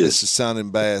 And this is sounding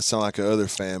bad. Sound like another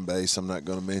fan base I'm not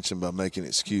going to mention by making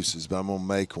excuses, but I'm going to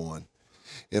make one.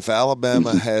 If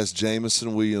Alabama has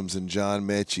Jamison Williams and John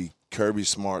Mechie, Kirby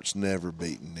Smart's never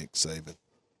beaten Nick Saban.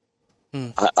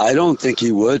 I don't think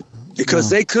he would, because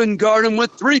they couldn't guard him with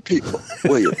 3 people,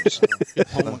 Williams.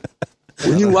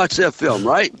 When you watch that film,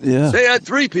 right? Yeah. They had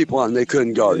 3 people on, they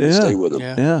couldn't guard him and stay with him.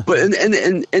 Yeah. But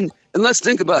and let's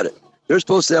think about it. They're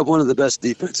supposed to have one of the best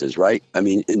defenses, right? I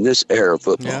mean, in this era of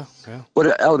football. Yeah.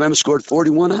 But Alabama scored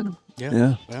 41 on them.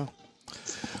 Yeah.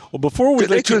 Well, before we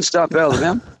they couldn't stop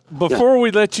Alabama. Before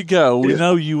we let you go, we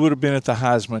know you would have been at the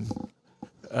Heisman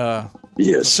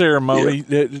ceremony.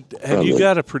 Have you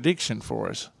got a prediction for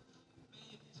us?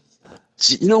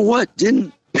 You know what?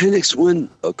 Didn't Penix win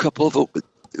a couple of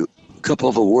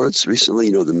awards recently?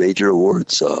 The major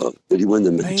awards. Did he win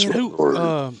the major? He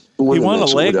won a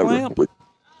leg lamp.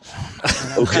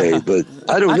 Okay, but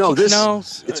I don't know.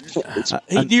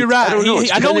 You're right.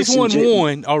 I know he's won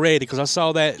one already because I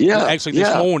saw that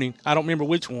this morning. I don't remember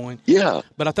which one. Yeah.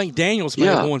 But I think Daniels may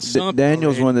have won something.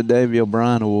 Daniels won the Davey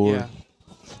O'Brien Award. Yeah.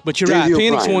 But you're right.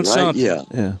 Penix won something.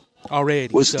 Yeah.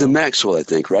 Already. Was the Maxwell, I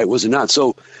think, right? Was it not?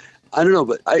 So, I don't know,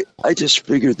 but I just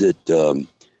figured that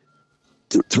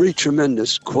 3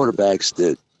 tremendous quarterbacks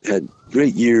that had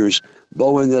great years,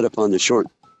 Bo ended up on the short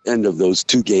end of those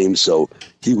 2 games, so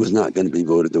he was not going to be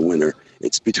voted the winner.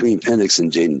 It's between Penix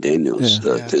and Jaden Daniels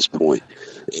at this point.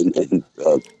 And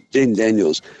Jaden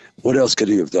Daniels, what else could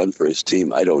he have done for his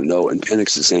team? I don't know. And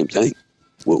Penix, the same thing.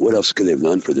 What else could they have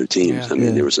done for their teams? Yeah. I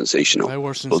mean, they were sensational. They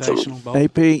were sensational.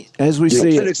 AP, as we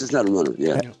see it. Penix is not a runner,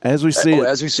 As we see it.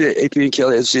 As we see it, AP and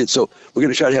Kelly, as we see it. So we're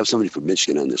going to try to have somebody from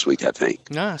Michigan on this week, I think.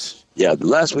 Nice. Yeah, the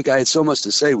last week I had so much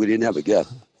to say, we didn't have a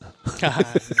guest.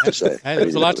 There's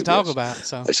a lot to talk about.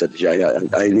 So I said,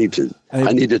 I need to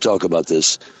talk about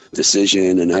this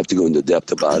decision, and I have to go into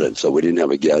depth about it. So we didn't have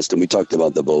a guest, and we talked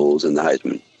about the Bowls and the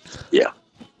Heisman. Yeah.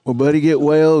 Well, buddy, get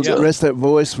well. Rest that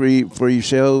voice for your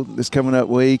show this coming up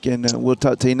week, and we'll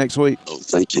talk to you next week. Oh,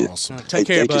 thank you. Awesome. Take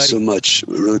care, buddy. Thank you so much.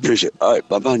 We really appreciate it. All right,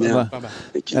 bye-bye now. Bye-bye.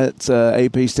 Thank you. That's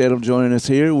AP Stedham joining us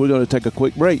here. We're going to take a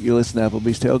quick break. You're listening to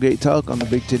Applebee's Tailgate Talk on the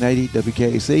Big 1080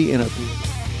 WKAC and up.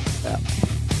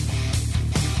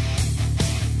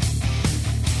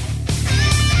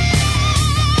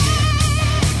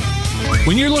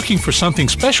 When you're looking for something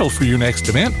special for your next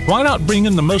event, why not bring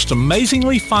in the most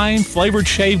amazingly fine flavored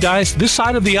shaved ice this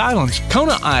side of the islands,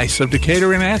 Kona Ice of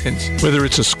Decatur and Athens. Whether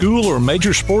it's a school or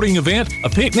major sporting event, a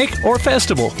picnic, or a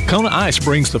festival, Kona Ice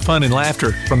brings the fun and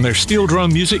laughter. From their steel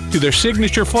drum music to their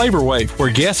signature flavor wave,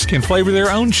 where guests can flavor their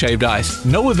own shaved ice.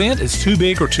 No event is too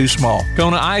big or too small.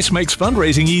 Kona Ice makes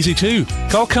fundraising easy too.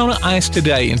 Call Kona Ice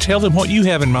today and tell them what you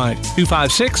have in mind.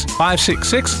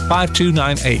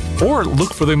 256-566-5298. Or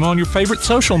look for them on your favorite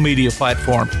social media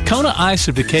platform. Kona Ice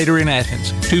of Decatur in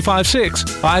Athens.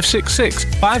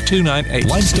 256-566-5298.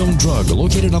 Limestone Drug,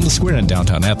 located on the square in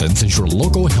downtown Athens, is your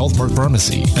local Health Mart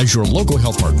pharmacy. As your local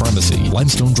Health Mart pharmacy,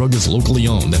 Limestone Drug is locally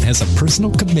owned and has a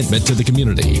personal commitment to the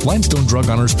community. Limestone Drug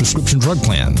honors prescription drug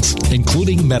plans,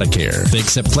 including Medicare. They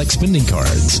accept flex spending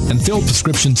cards and fill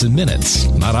prescriptions in minutes,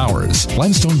 not hours.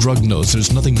 Limestone Drug knows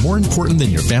there's nothing more important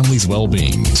than your family's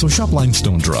well-being. So shop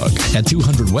Limestone Drug at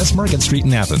 200 West Market Street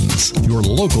in Athens. Your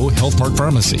local Health Mart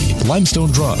pharmacy.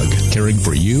 Limestone Drug, caring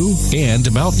for you and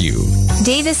about you.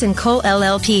 Davis & Cole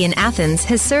LLP in Athens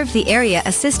has served the area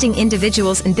assisting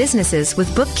individuals and businesses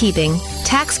with bookkeeping,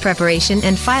 tax preparation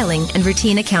and filing, and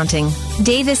routine accounting.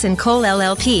 Davis & Cole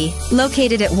LLP,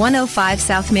 located at 105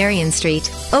 South Marion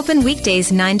Street. Open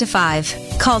weekdays 9 to 5.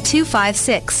 Call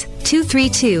 256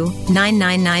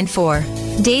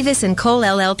 888-232-9994. Davis & Cole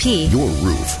LLP. Your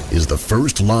roof is the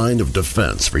first line of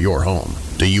defense for your home.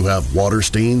 Do you have water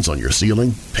stains on your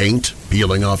ceiling? Paint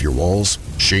peeling off your walls?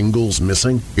 Shingles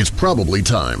missing? It's probably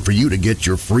time for you to get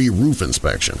your free roof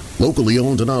inspection. Locally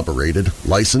owned and operated,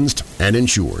 licensed, and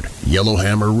insured.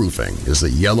 Yellowhammer Roofing is the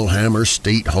Yellowhammer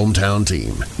State hometown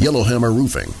team. Yellowhammer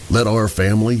Roofing. Let our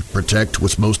family protect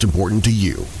what's most important to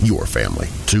you, your family.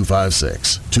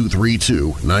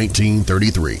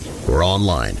 256-232-1933 or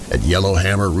online at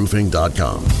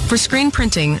yellowhammerroofing.com. For screen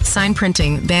printing, sign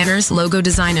printing, banners, logo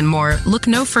design, and more, look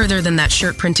no further than That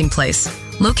Shirt Printing Place.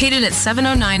 Located at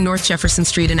 709 North Jefferson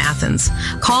Street in Athens.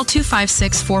 Call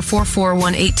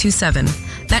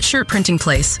 256-444-1827. That Shirt Printing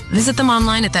Place. Visit them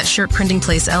online at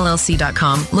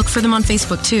thatshirtprintingplacellc.com. Look for them on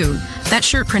Facebook too. That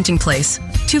Shirt Printing Place.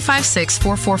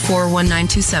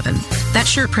 256-444-1927. That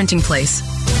Shirt Printing Place.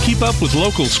 Keep up with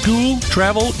local school,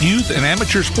 travel, youth, and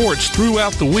amateur sports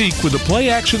throughout the week with the Play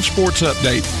Action Sports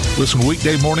Update. Listen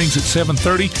weekday mornings at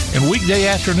 7:30 and weekday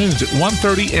afternoons at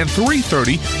 1:30 and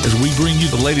 3:30 as we bring you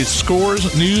the latest scores,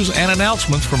 news, and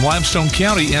announcements from Limestone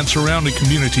County and surrounding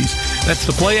communities. That's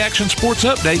the Play Action Sports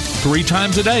Update 3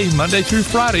 times a day, Monday through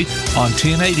Friday on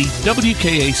 1080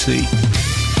 WKAC.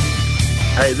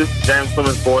 Hey, this is James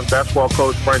Clemens boys basketball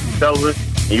coach Francis Sullivan,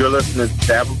 and you're listening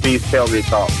to Applebee's Tailgate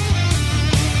Talk.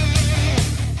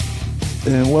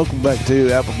 And welcome back to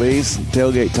Applebee's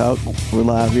Tailgate Talk. We're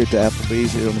live here at the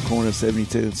Applebee's here on the corner of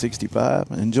 72 and 65.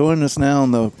 And joining us now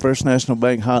on the First National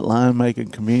Bank hotline, making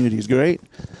communities great,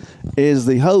 is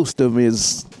the host of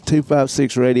his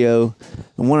 256 Radio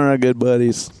and one of our good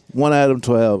buddies, one Adam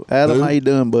 12. Adam, how you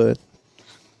doing, bud?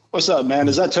 What's up, man?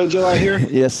 Is that Tojo out here?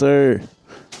 Yes, sir.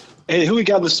 Hey, who we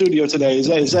got in the studio today?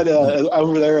 Is that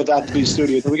over there at the Applebee's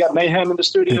studio? Do we got Mayhem in the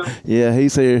studio? Yeah,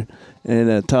 he's here,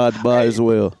 and Todd's by as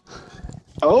well.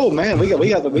 Oh man, we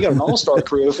got an all-star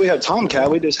crew. If we had Tomcat,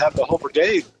 we just have the whole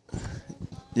brigade.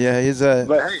 Yeah, he's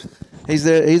But hey, he's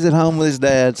there. He's at home with his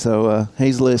dad, so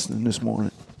he's listening this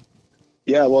morning.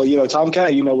 yeah, well,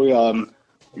 Tomcat, we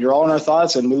you're all in our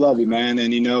thoughts, and we love you, man.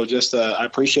 And just I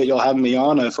appreciate y'all having me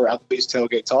on for Applebee's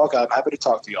Tailgate Talk. I'm happy to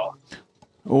talk to y'all.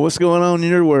 Well, what's going on in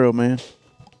your world, man?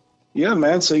 Yeah,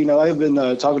 man. So, I've been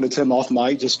talking to Tim off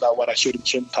mic just about what I should and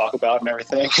shouldn't talk about and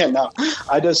everything. And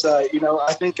I just, I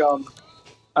think one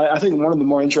of the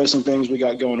more interesting things we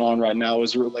got going on right now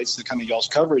as it relates to kind of y'all's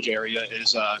coverage area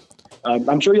is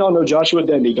I'm sure y'all know Joshua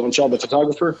Dendy, don't y'all, the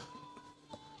photographer?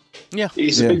 Yeah.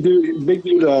 He's a big dude,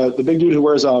 the big dude who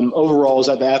wears overalls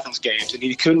at the Athens games, and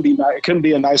he couldn't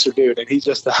be a nicer dude. And he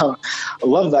just, I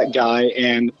love that guy.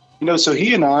 And, so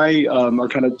he and I are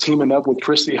kind of teaming up with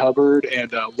Christy Hubbard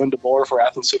and Linda Moore for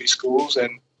Athens City Schools.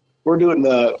 And we're doing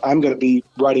I'm going to be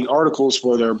writing articles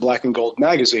for their Black and Gold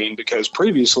magazine because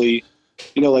previously,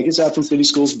 it's Athens City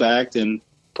Schools backed, and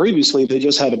previously they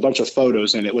just had a bunch of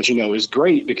photos in it, which, is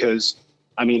great because,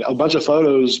 a bunch of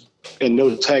photos and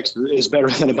no text is better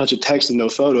than a bunch of text and no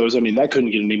photos. That couldn't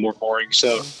get any more boring.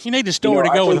 So you need a story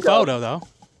to go with a photo, though.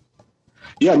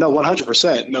 Yeah, no,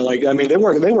 100%. No, they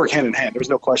work hand in hand. There's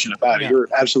no question about it. You're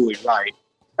absolutely right.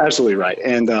 Absolutely right.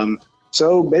 And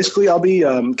so basically I'll be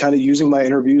kind of using my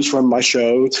interviews from my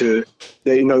show to,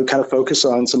 kind of focus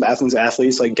on some Athens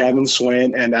athletes like Gavin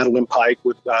Swint and Adeline Pike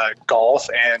with golf.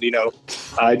 And,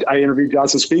 I interviewed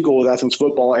Johnson Spiegel with Athens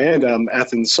football and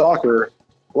Athens soccer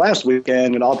last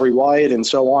weekend, and Aubrey White and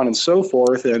so on and so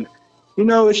forth. And,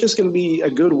 it's just going to be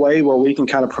a good way where we can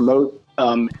kind of promote,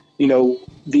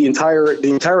 the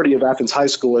entirety of Athens High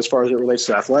School as far as it relates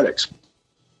to athletics.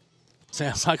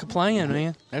 Sounds like a plan,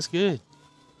 man. That's good.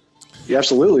 Yeah,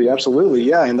 absolutely.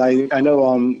 Yeah. And I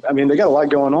know, they got a lot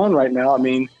going on right now.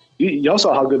 Y'all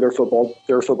saw how good their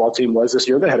football team was this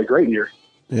year. They had a great year.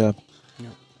 Yeah.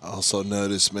 I also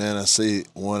noticed, man, I see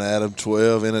one Adam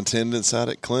 12 in attendance out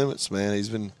at Clements, man. He's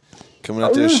been coming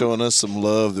out there showing us some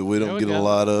love that we don't get a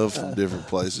lot of from different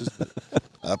places.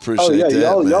 I appreciate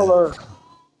that,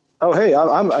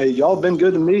 man. Y'all been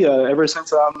good to me ever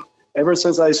since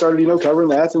I started, covering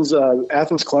the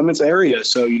Athens Clements area.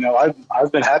 So,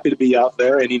 I've been happy to be out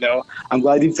there, and, I'm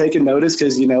glad you've taken notice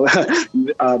because,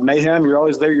 Mayhem, you're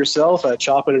always there yourself,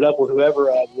 chopping it up with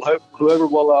whoever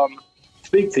will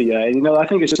speak to you. And, I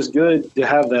think it's just good to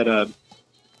have that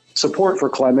support for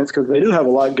Clements because they do have a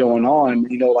lot going on,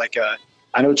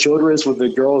 I know Childress with the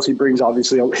girls, he brings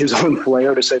obviously his own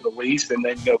flair to say the least. And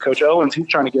then, Coach Owens, he's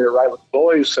trying to get it right with the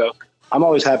boys. So I'm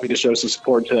always happy to show some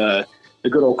support to the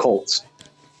good old Colts.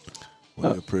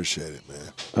 Well, I appreciate it,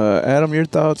 man. Adam, your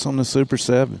thoughts on the Super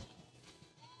 7?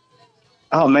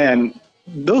 Oh, man,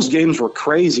 those games were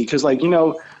crazy because, I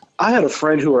had a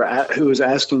friend who was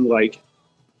asking,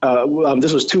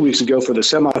 this was 2 weeks ago for the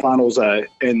semifinals,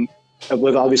 and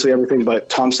with obviously everything but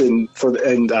Thompson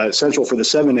and Central for the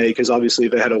 7A, because obviously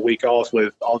they had a week off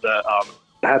with all the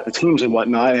half the teams and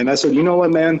whatnot. And I said, you know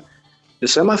what, man, the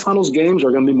semifinals games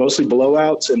are going to be mostly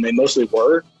blowouts, and they mostly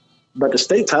were, but the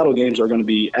state title games are going to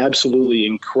be absolutely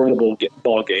incredible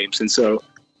ball games. And so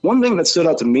one thing that stood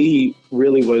out to me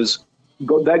really was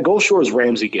that Gulf Shores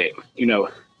Ramsey game. You know,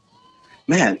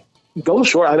 man, Gulf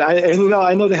Shore.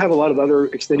 I know they have a lot of other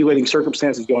extenuating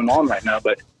circumstances going on right now,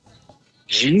 but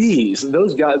geez,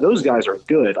 those guys are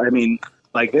good. I mean,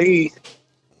 like they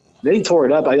tore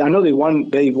it up. I know they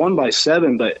won by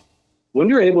 7, but when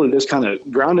you're able to just kind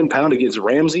of ground and pound against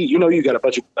Ramsey, you know you got a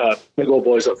bunch of big old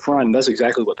boys up front, and that's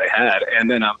exactly what they had. And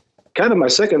then kind of my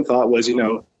second thought was, you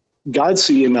know,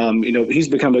 Godsey, and he's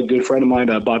become a good friend of mine,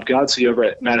 Bob Godsey over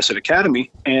at Madison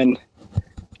Academy, and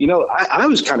you know, I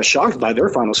was kind of shocked by their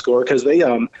final score because they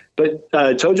but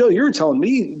Tojo, you were telling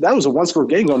me that was a one-score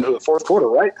game going to the fourth quarter,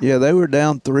 right? Yeah, they were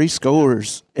down 3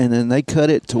 scores, and then they cut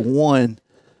it to one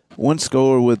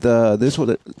score with this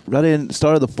was right in the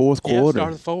start of the fourth quarter.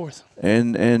 Start of the fourth.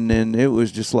 And then it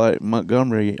was just like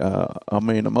Montgomery,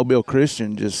 Mobile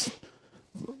Christian just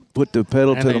put the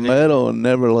pedal to the metal and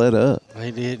never let up. They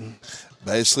didn't.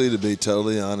 Basically, to be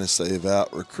totally honest, they've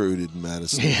out-recruited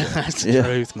Madison. Yeah, that's the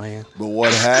truth, man. But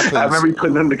what happens? I remember you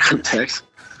putting in the group text.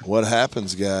 What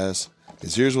happens, guys,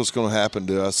 is here's what's going to happen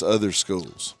to us other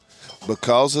schools.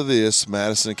 Because of this,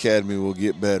 Madison Academy will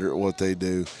get better at what they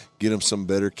do, get them some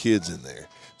better kids in there.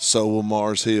 So will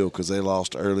Mars Hill because they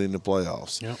lost early in the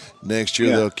playoffs. Yep. Next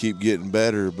year they'll keep getting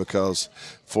better because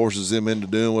forces them into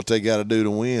doing what they got to do to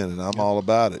win, and I'm all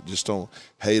about it. Just don't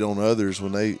hate on others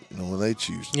when they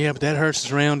choose. Yeah, but that hurts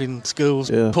surrounding schools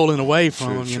pulling away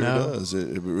from them. Sure does.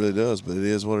 It really does, but it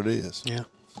is what it is. Yeah.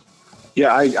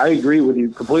 Yeah, I agree with you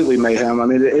completely, Mayhem. I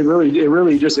mean, it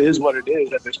really just is what it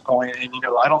is at this point. And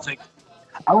I don't think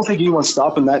anyone's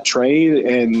stopping that trade.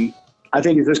 And I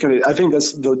think that's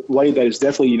the way that it's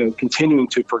definitely continuing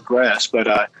to progress.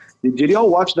 But did y'all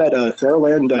watch that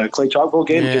Fairland Clay Chalkville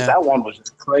game? Yeah. Because that one was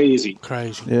just crazy.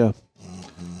 Yeah.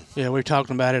 Yeah, we were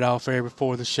talking about it off air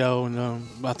before the show, and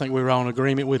I think we were on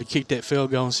agreement with to kick that field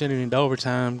goal and send it into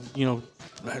overtime.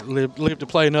 Live to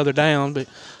play another down, but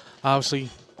obviously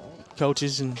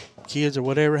coaches and kids or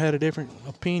whatever had a different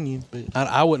opinion. But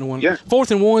I wouldn't want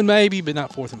 4th and 1 maybe, but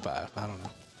not 4th and 5. I don't know.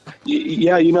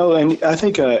 Yeah, and I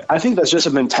think that's just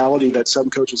a mentality that some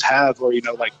coaches have, where and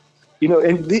you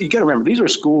got to remember these are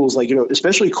schools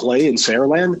especially Clay and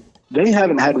Saraland. They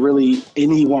haven't had really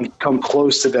anyone come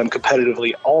close to them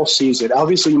competitively all season.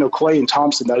 Obviously, Clay and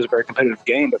Thompson, that was a very competitive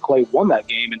game, but Clay won that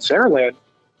game. And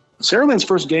Saraland's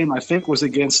first game, I think, was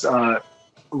against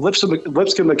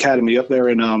Lipscomb Academy up there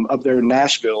in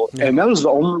Nashville, and that was the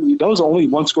only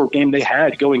one-score game they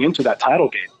had going into that title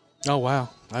game. Oh wow,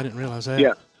 I didn't realize that.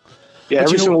 Yeah. Yeah,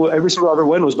 every single other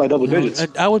win was by double digits.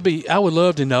 I would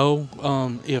love to know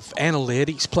if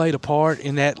analytics played a part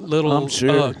in that little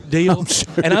deal.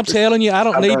 And I'm telling you, I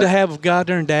don't need to have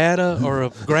goddamn data or a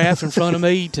graph in front of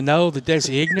me to know that that's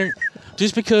ignorant.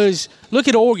 Just because, look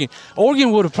at Oregon.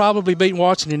 Oregon would have probably beaten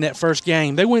Washington in that first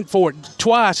game. They went for it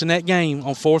twice in that game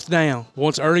on 4th down.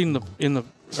 Once early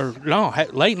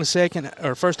late in the second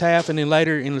or first half, and then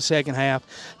later in the second half.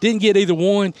 Didn't get either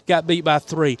one. Got beat by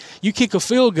 3. You kick a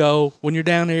field goal when you're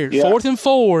down there 4th and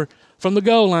 4 from the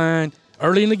goal line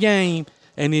early in the game,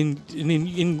 and then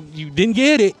you didn't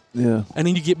get it. Yeah. And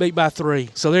then you get beat by 3.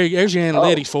 So there's your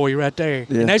analytics for you right there.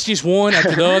 Yeah. And that's just one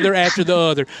after the other after the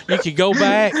other. You could go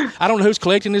back. I don't know who's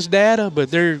collecting this data,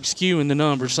 but they're skewing the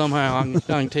numbers somehow. I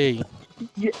can tell you.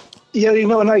 Yeah,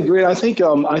 and I agree. I think the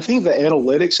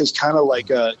analytics has kind of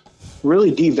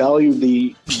really devalued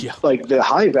the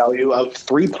high value of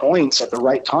 3 points at the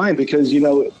right time, because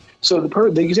so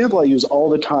the example I use all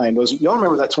the time was, y'all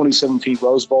remember that 2017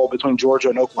 Rose Bowl between Georgia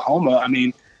and Oklahoma? I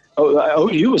mean,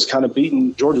 OU was kind of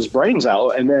beating Georgia's brains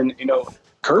out, and then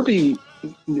Kirby,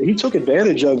 he took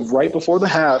advantage of right before the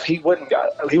half. He went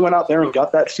out there and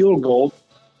got that field goal.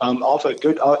 Off a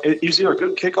good, either a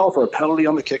good kickoff or a penalty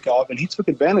on the kickoff, and he took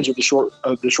advantage of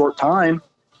the short time.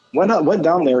 Went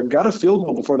down there, got a field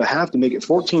goal before the half to make it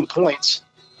 14 points.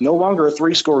 No longer a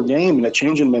 3-score game, and a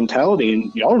change in mentality.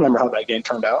 And y'all remember how that game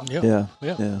turned out? Yeah.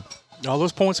 All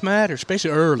those points matter,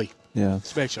 especially early. Yeah,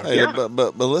 especially. Hey,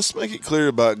 but let's make it clear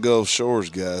about Gulf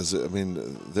Shores, guys. I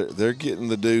mean, they're getting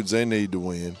the dudes they need to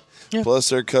win. Yeah. Plus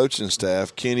their coaching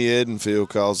staff. Kenny Edenfield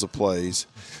calls the plays.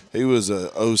 He was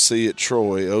a OC at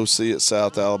Troy, OC at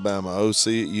South Alabama, OC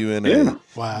at UNA. Yeah.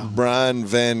 Wow. Brian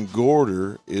Van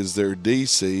Gorder is their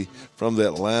DC from the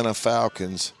Atlanta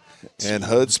Falcons. And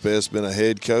Hudspeth's been a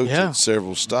head coach at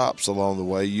several stops along the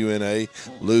way. UNA,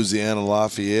 Louisiana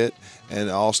Lafayette, and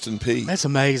Austin Peay. That's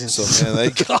amazing. So, man,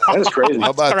 that's crazy. How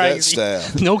about crazy. that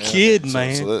staff? No kidding,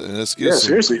 man.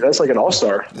 Seriously, that's like an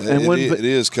all-star. It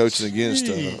is coaching against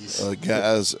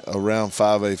guys around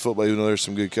 5A football, even though there's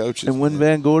some good coaches. And when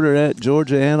Van Gorder at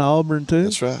Georgia and Auburn, too.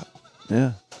 That's right.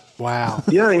 Yeah. Wow.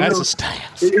 Yeah, that's a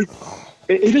staff.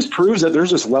 It just proves that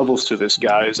there's just levels to this,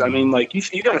 guys. I mean, like,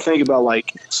 you got to think about,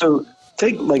 like, so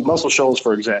take, like, Muscle Shoals,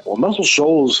 for example. Muscle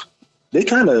Shoals, they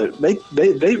kind of they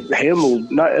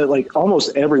handled not like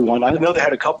almost everyone. I know they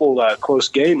had a couple close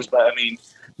games, but I mean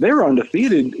they were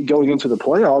undefeated going into the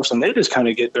playoffs, and they just kind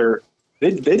of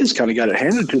they just kind of got it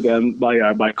handed to them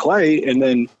by Clay. And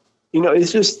then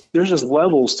it's just there's just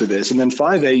levels to this. And then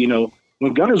 5A,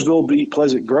 when Guntersville beat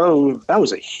Pleasant Grove, that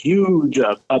was a huge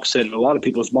upset in a lot of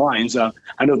people's minds. I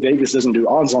know Vegas doesn't do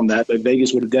odds on that, but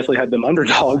Vegas would have definitely had them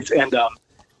underdogs. And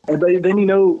then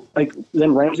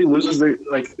then Ramsey loses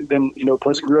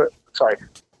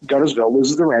Guntersville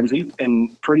loses to Ramsey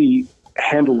in pretty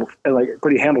handled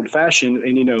fashion,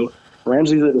 and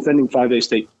Ramsey's the defending 5A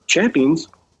state champions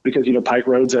because Pike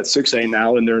Road's at 6A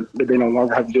now, and they no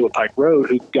longer have to deal with Pike Road,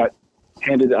 who got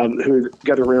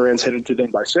their rear ends handed to them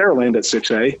by Saraland at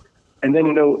 6A, and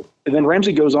then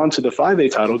Ramsey goes on to the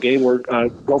 5A title game where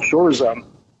Gulf Shores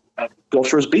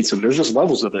beats them. There's just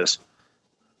levels of this.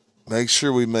 Make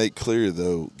sure we make clear,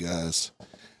 though, guys,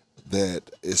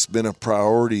 that it's been a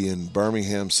priority in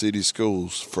Birmingham City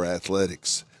schools for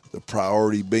athletics. The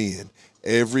priority being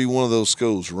every one of those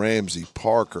schools, Ramsey,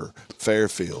 Parker,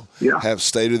 Fairfield, have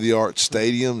state-of-the-art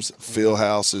stadiums, field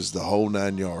houses, the whole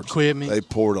 9 yards. Equipment. They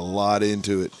poured a lot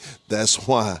into it. That's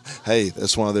why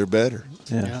they're better.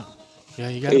 Yeah,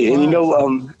 you got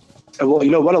to well,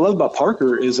 what I love about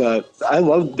Parker is I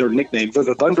love their nickname. They're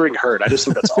the Thundering Herd. I just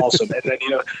think that's awesome. And then,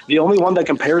 the only one that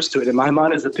compares to it in my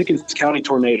mind is the Pickens County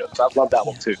Tornadoes. I love that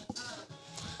one too.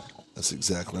 That's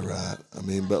exactly right. I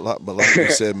mean, but like you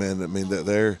said, man, I mean that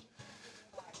they're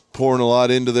pouring a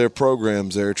lot into their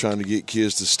programs. They're trying to get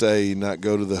kids to stay, not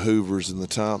go to the Hoovers and the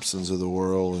Thompsons of the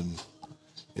world. And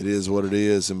it is what it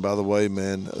is. And by the way,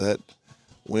 man, that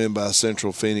win by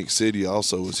Central Phoenix City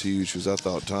also was huge because I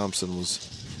thought Thompson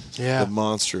was the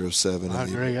monster of 7. I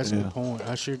agree. That's a good point.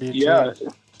 I sure did. Yeah.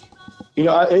 Too.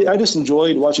 I just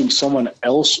enjoyed watching someone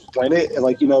else win it.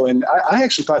 And I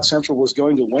actually thought Central was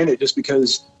going to win it just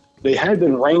because they had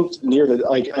been ranked near at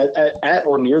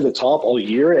or near the top all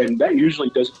year, and that usually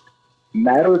doesn't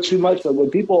matter too much. But when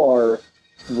people are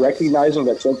recognizing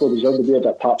that Central deserved to be at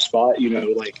that top spot,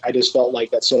 I just felt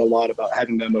like that said a lot about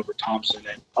having them over Thompson.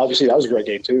 And obviously that was a great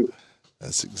game too.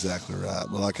 That's exactly right.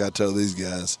 But like I told these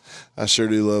guys, I sure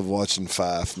do love watching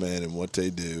Fife, man, and what they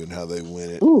do and how they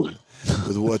win it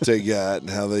with what they got and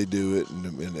how they do it. And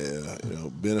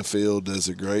Benefield does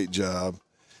a great job.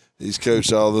 He's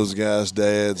coached all those guys'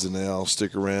 dads, and they all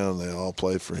stick around. They all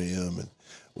play for him. And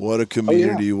what a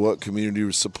community, what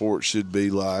community support should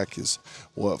be like is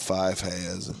what Fife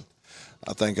has. And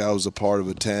I think I was a part of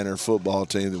a Tanner football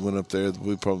team that went up there.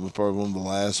 We probably one of the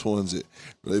last ones that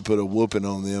really put a whooping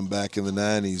on them back in the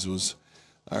 90s was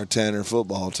our Tanner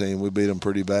football team. We beat them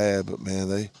pretty bad, but,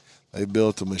 man, they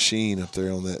built a machine up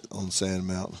there on Sand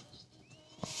Mountain.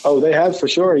 Oh, they have for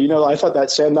sure. I thought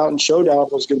that Sand Mountain Showdown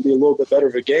was going to be a little bit better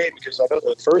of a game because I know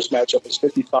the first matchup was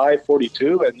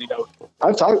 55-42, and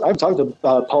I've talked to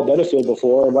Paul Benefield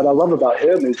before, and what I love about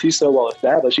him is he's so well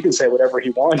established. He can say whatever he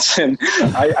wants, and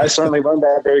I certainly learned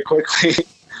that very quickly.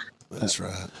 That's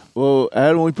right. Well,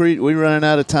 Adam, we're running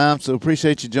out of time, so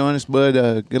appreciate you joining us, bud.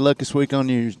 Good luck this week on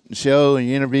your show and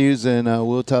your interviews, and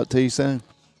we'll talk to you soon.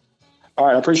 All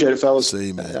right, I appreciate it, fellas. See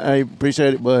you, man. I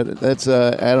appreciate it, bud. That's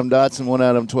Adam Dotson, 1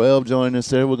 Adam 12, joining us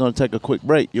there. We're going to take a quick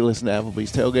break. You listen to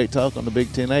Applebee's Tailgate Talk on the Big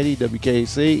 1080,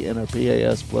 WKAC, and our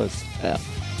PAS Plus app.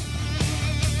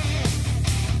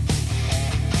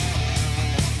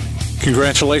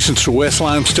 Congratulations to West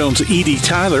Limestone's Edie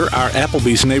Tyler, our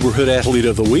Applebee's Neighborhood Athlete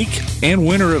of the Week, and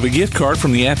winner of a gift card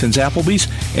from the Athens Applebee's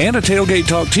and a Tailgate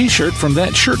Talk t-shirt from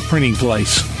that shirt printing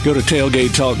place. Go to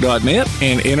tailgatetalk.net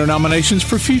and enter nominations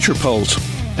for future polls.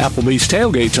 Applebee's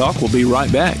Tailgate Talk will be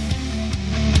right back.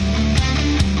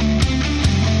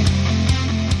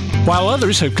 While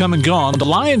others have come and gone, the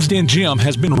Lion's Den Gym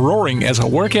has been roaring as a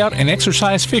workout and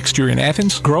exercise fixture in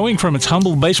Athens, growing from its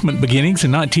humble basement beginnings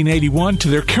in 1981 to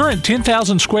their current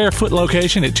 10,000 square foot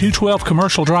location at 212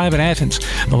 Commercial Drive in Athens.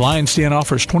 The Lion's Den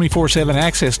offers 24/7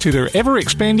 access to their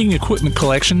ever-expanding equipment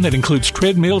collection that includes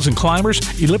treadmills and climbers,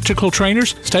 elliptical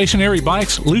trainers, stationary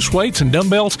bikes, loose weights and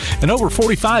dumbbells, and over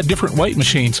 45 different weight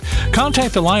machines.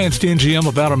 Contact the Lion's Den Gym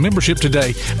about a membership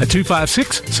today at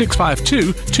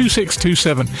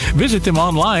 256-652-2627. Visit them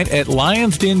online at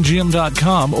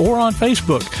lionsdengym.com or on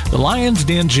Facebook. The Lions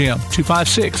Den Gym,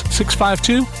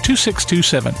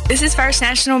 256-652-2627. This is First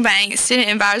National Bank Student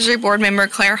Advisory Board member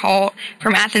Claire Holt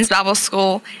from Athens Bible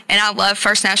School, and I love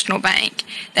First National Bank.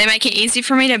 They make it easy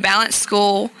for me to balance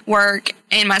school, work,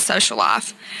 and my social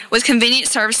life. With convenient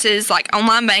services like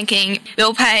online banking,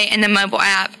 bill pay, and the mobile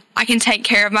app, I can take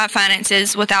care of my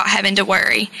finances without having to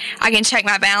worry. I can check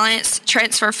my balance,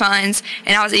 transfer funds,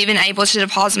 and I was even able to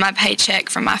deposit my paycheck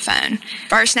from my phone.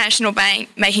 First National Bank,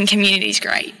 making communities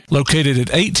great. Located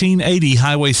at 1880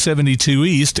 Highway 72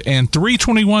 East and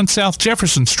 321 South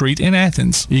Jefferson Street in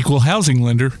Athens. Equal housing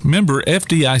lender, member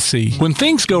FDIC. When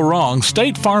things go wrong,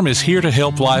 State Farm is here to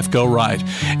help life go right.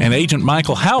 And Agent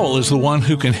Michael Howell is the one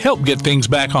who can help get things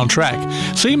back on track.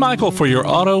 See Michael for your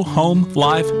auto, home,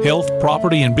 life, health,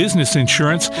 property, and business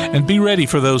insurance, and be ready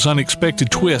for those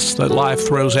unexpected twists that life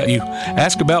throws at you.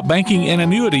 Ask about banking and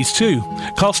annuities too.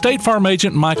 Call State Farm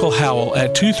Agent Michael Howell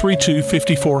at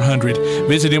 232-5400.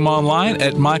 Visit him online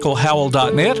at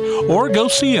michaelhowell.net or go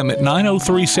see him at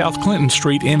 903 South Clinton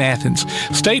Street in Athens.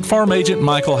 State Farm Agent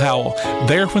Michael Howell.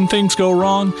 There when things go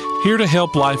wrong, here to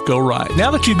help life go right. Now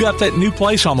that you've got that new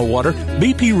place on the water,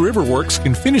 BP Riverworks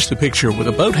can finish the picture with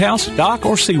a boathouse, dock,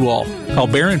 or seawall. Call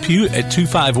Barron Pugh at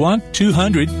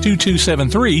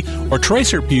 251-200-2273 or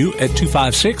Tracer Pugh at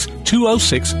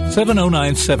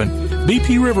 256-206-7097.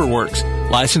 BP Riverworks.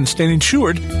 Licensed and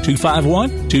insured,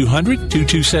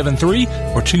 251-200-2273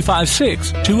 or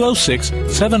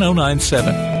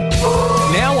 256-206-7097.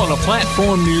 Now on a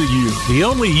platform near you, the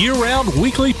only year-round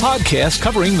weekly podcast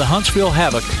covering the Huntsville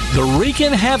Havoc, the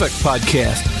Wreakin' Havoc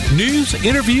Podcast. News,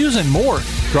 interviews, and more.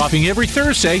 Dropping every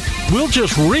Thursday, we'll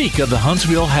just reek of the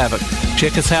Huntsville Havoc.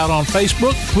 Check us out on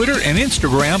Facebook, Twitter, and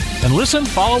Instagram, and listen,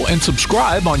 follow, and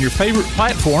subscribe on your favorite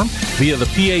platform via the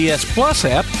PAS Plus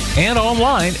app and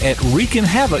online at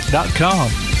wreakinhavoc.com.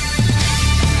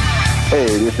 Hey,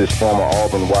 this is former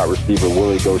Auburn wide receiver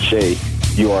Willie Gaucher.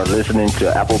 You are listening to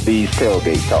Applebee's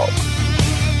Tailgate Talk.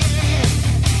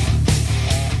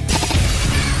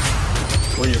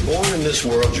 When you're born in this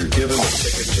world, you're given a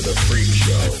ticket to the freak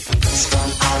show.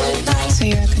 So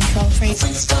you're a control freak?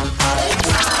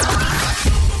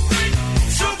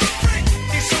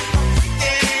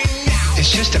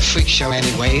 It's just a freak show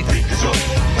anyway.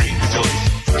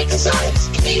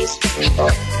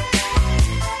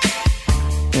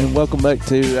 And welcome back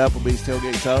to Applebee's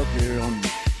Tailgate Talk here on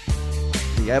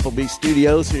the Applebee's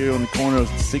Studios here on the corner of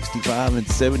 65 and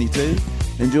 72.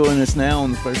 And joining us now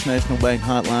on the First National Bank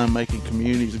hotline, making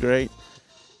communities great,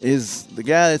 is the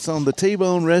guy that's on the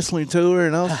T-Bone Wrestling Tour,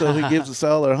 and also he gives us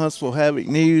all our Huntsville Havoc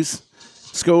news,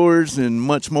 scores, and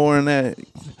much more in that.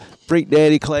 Freak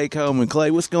Daddy Clay Coleman.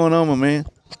 Clay, what's going on, my man?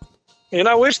 And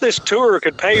I wish this tour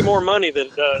could pay more money than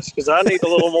it does, because I need a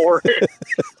little more.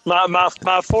 my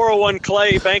 401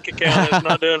 Clay bank account is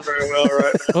not doing very well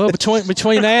right now. Well,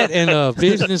 between that and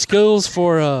visiting schools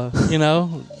for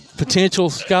potential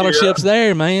scholarships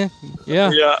there, man.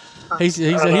 Yeah. He's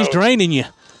draining you.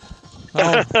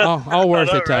 All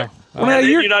worth it, though. Well,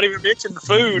 you're not even mentioning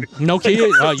food. No kid.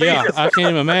 Oh yeah, I can't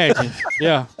even imagine.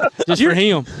 Yeah, just for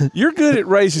him. You're good at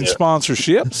raising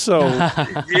sponsorships, so.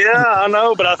 Yeah, I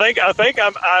know, but I think I've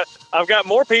got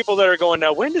more people that are going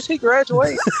now. When does he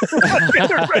graduate? Ready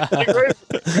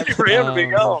for him to be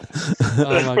gone.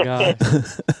 Oh my God.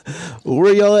 Well,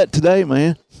 where y'all at today,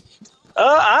 man?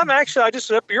 I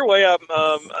just up your way.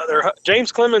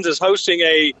 James Clemens is hosting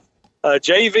a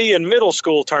JV and middle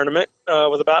school tournament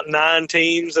with about 9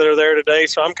 teams that are there today.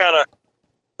 So I'm kind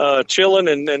of chilling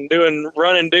and doing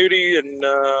running duty and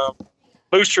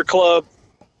booster club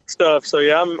stuff. So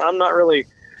yeah,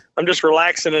 I'm just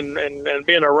relaxing and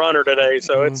being a runner today.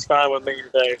 So it's fine with me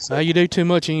today. So. You do too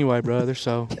much anyway, brother.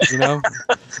 So, Well,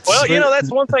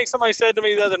 that's one thing somebody said to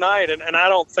me the other night, and I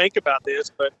don't think about this,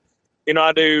 but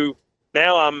I do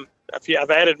now. I've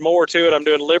added more to it. I'm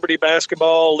doing Liberty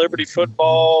basketball, Liberty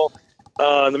football.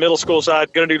 On the middle school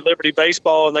side, going to do Liberty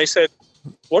baseball, and they said,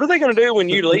 "What are they going to do when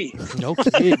you leave?" No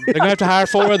kidding. They're going to have to hire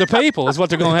 4 other people. Is what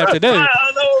they're going to have to do. I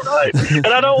know, right? And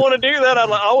I don't want to do that. I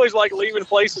always like leaving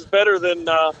places better than.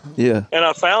 Yeah. And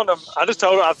I found them. I just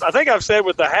told them. I think I've said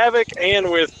with the Havoc and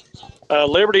with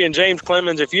Liberty and James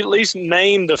Clemens, if you at least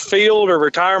name the field or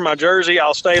retire my jersey,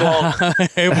 I'll stay long.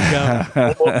 Here we go.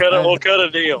 We'll cut a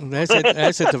deal.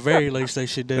 That's at the very least they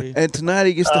should do. And tonight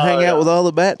he gets to hang out with all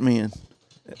the Batmen.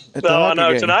 I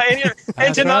know game. tonight,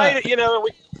 and tonight, right.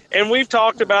 And we've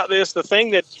talked about this. The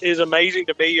thing that is amazing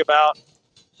to me about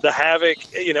the Havoc,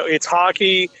 it's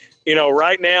hockey.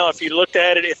 Right now, if you looked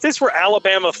at it, if this were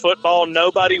Alabama football,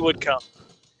 nobody would come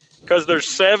because there's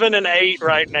 7 and 8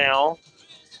 right now.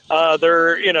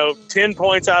 They're 10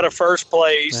 points out of first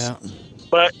place,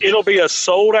 but it'll be a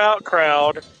sold out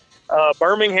crowd.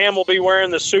 Birmingham will be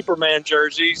wearing the Superman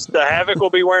jerseys. The Havoc will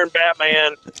be wearing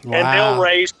Batman, and they'll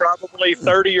raise probably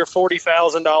 $30,000 or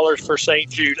 $40,000 for St.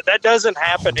 Jude. That doesn't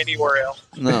happen anywhere else.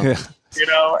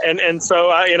 No. And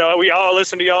so we all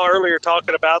listened to y'all earlier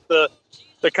talking about the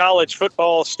college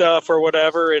football stuff or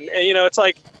whatever, and it's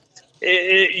like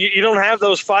you don't have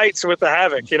those fights with the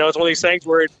Havoc. It's one of these things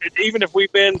where even if we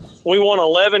won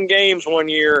 11 games one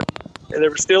year, and there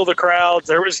were still the crowds,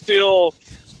 there was still.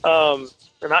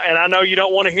 And I know you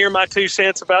don't want to hear my 2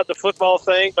 cents about the football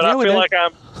thing, but I feel like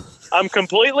I'm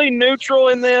completely neutral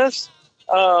in this.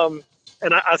 And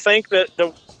I think that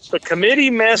the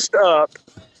committee messed up.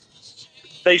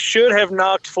 They should have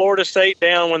knocked Florida State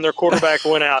down when their quarterback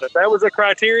went out. If that was a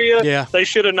criteria, they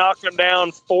should have knocked them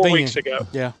down 4 weeks ago.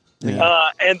 Yeah.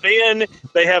 And then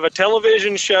they have a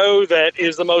television show that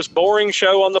is the most boring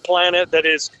show on the planet that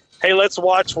is, hey, let's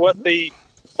watch what the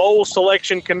bowl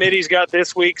selection committee's got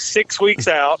this week, 6 weeks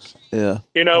out. Yeah.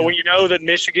 When you know that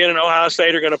Michigan and Ohio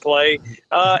State are going to play.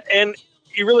 And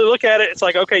you really look at it, it's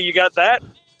like, okay, you got that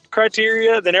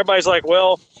criteria. Then everybody's like,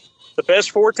 well, the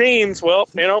best 4 teams. Well,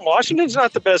 Washington's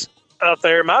not the best out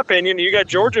there, in my opinion. You got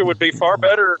Georgia would be far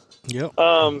better. Yep.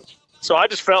 So I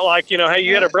just felt like, hey,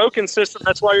 you had a broken system.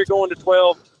 That's why you're going to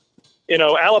 12.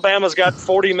 Alabama's got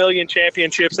 40 million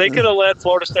championships. They could have let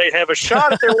Florida State have a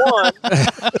shot if they won.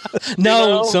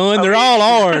 No, son, they're all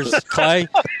ours, Clay.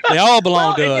 They all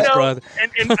belong to us, brother.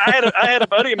 And I had a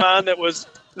buddy of mine that was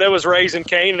raising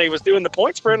Cane, and he was doing the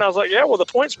point spread, and I was like, yeah, well, the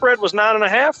point spread was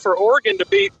 9.5 for Oregon to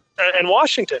beat and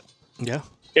Washington. Yeah.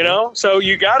 So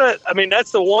you got to – I mean,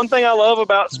 that's the one thing I love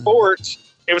about sports.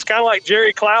 It was kind of like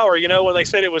Jerry Clower, when they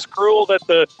said it was cruel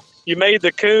that you made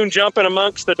the coon jumping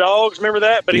amongst the dogs. Remember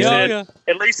that? But he said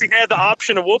at least he had the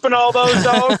option of whooping all those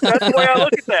dogs. That's the way I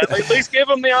look at that. They at least give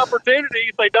them the opportunity.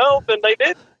 If they don't, then they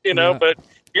didn't, but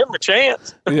give them a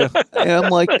chance. Yeah. And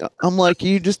I'm like,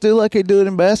 you just do like they do it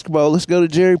in basketball. Let's go to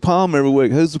Jerry Palm every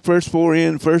week. Who's the first 4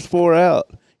 in, first 4 out?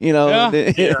 And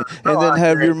then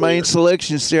have your main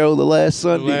selection show the last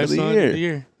Sunday of the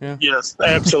year. Yeah. Yes,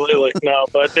 absolutely. No,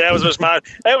 but that was just I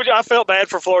felt bad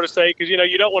for Florida State because,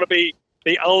 you don't want to be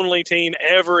the only team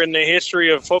ever in the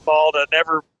history of football to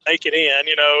never make it in.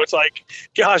 It's like,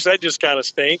 gosh, that just kind of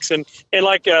stinks. And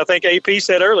like I think AP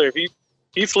said earlier, if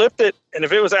you flipped it, and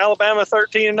if it was Alabama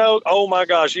 13-0, oh my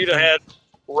gosh, you'd have had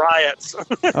riots.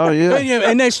 Oh yeah,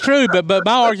 and that's true. But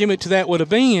my argument to that would have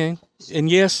been, and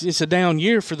yes, it's a down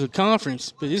year for the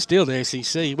conference, but it's still the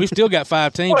SEC. We've still got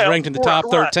 5 teams ranked in the top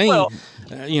 13. Well,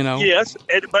 Yes,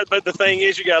 but the thing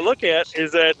is, you got to look at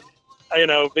is that.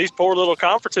 These poor little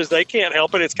conferences, they can't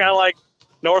help it. It's kind of like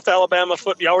North Alabama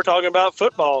football. Y'all were talking about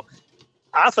football.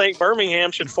 I think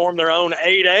Birmingham should form their own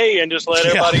 8A and just let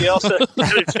everybody else get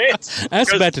a chance.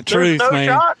 That's about the truth, man.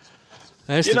 Shot.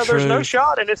 That's the truth. There's no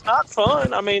shot, and it's not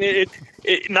fun. I mean,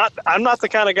 I'm not the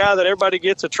kind of guy that everybody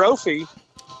gets a trophy,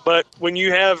 but when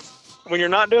you're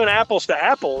not doing apples to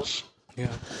apples,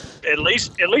 at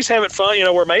least have it fun,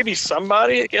 where maybe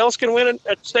somebody else can win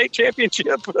a state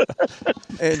championship.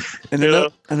 and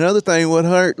another thing would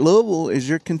hurt Louisville is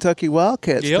your Kentucky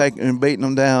Wildcats taking and beating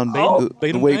them down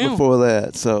the week before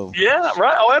that. So yeah,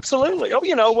 right. Oh, absolutely.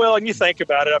 Oh, well, and you think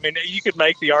about it. I mean, you could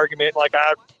make the argument like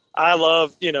I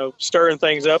love stirring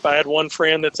things up. I had one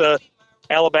friend that's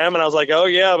Alabama, and I was like, oh,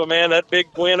 yeah, but, man, that big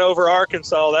win over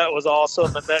Arkansas, that was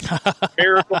awesome. And that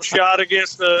miracle shot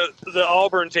against the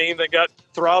Auburn team that got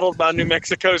throttled by New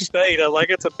Mexico State. I was like,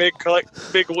 it's a big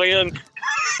win.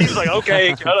 He's like,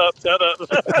 okay, shut up.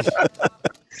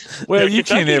 Well, you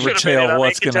can't ever tell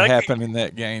what's going to happen in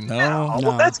that game. No.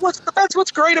 Well, that's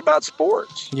what's great about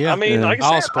sports. Yeah. I mean, like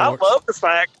I said, I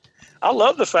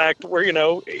love the fact where,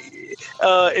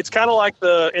 it's kind of like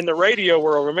in the radio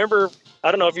world. Remember, I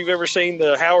don't know if you've ever seen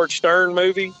the Howard Stern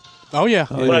movie. Oh yeah.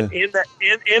 But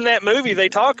in that movie, they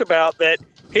talk about that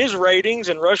his ratings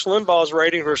and Rush Limbaugh's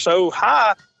ratings were so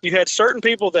high. You had certain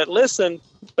people that listened,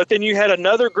 but then you had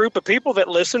another group of people that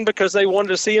listened because they wanted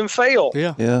to see him fail.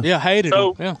 Yeah. Hated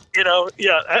him. Yeah.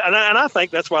 And I think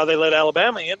that's why they let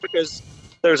Alabama in, because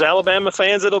there's Alabama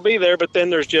fans that'll be there, but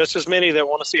then there's just as many that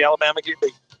want to see Alabama get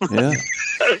beat.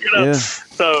 Yeah.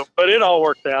 So, but it all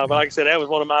worked out. But like I said, that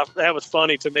was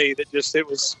funny to me. That just it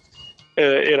was,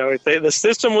 the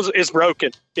system is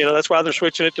broken. That's why they're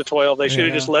switching it to 12. They should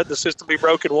have just let the system be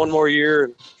broken one more year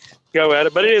and go at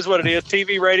it. But it is what it is.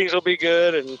 TV ratings will be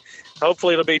good, and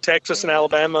hopefully it'll be Texas and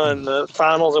Alabama in the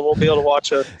finals, and we'll be able to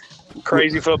watch a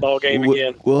crazy football game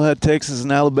again. We'll have Texas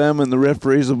and Alabama, and the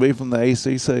referees will be from the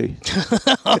ACC.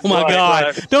 Oh, my God.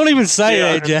 Right. Don't even say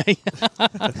that, Jay.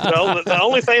 The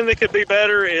only thing that could be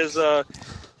better is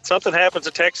something happens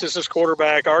to Texas's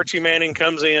quarterback. Archie Manning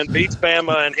comes in, beats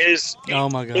Bama, and his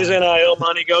NIL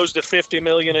money goes to $50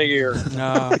 million a year.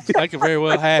 No, that could very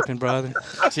well happen, brother.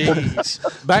 Jeez.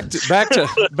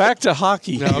 Back to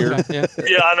hockey here. Okay,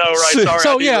 yeah, I know, right?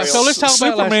 Sorry. So let's talk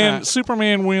about last night.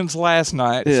 Superman wins last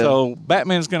night, so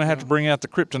Batman's going to have to bring out the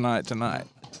kryptonite tonight.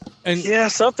 And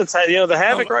something's the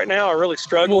Havoc right now are really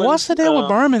struggling. Well, what's the deal with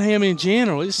Birmingham in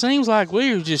general? It seems like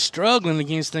we're just struggling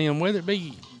against them, whether it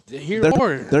be here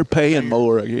or they're paying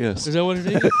more, I guess. Is that what it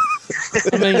is?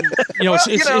 I mean,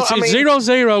 it's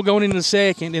 0-0 going into the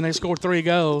second, and they score 3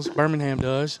 goals. Birmingham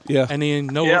does, and then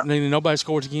nobody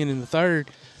scores again in the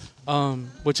third.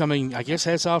 Which I mean, I guess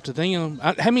hats off to them.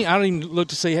 I don't even look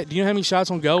to see. Do you know how many shots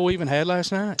on goal we even had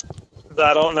last night?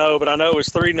 I don't know, but I know it was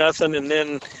 3-0, and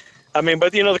then. I mean,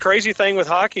 but, the crazy thing with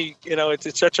hockey,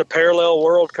 it's such a parallel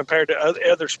world compared to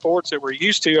other sports that we're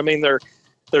used to. I mean,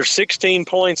 they're 16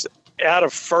 points out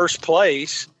of first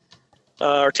place,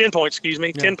 or 10 points,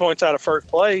 10 points out of first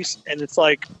place. And it's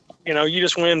like, you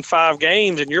just win 5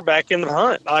 games and you're back in the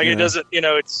hunt. Like it doesn't,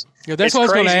 it's. Yeah, that's what I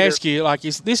was going to ask you. Like,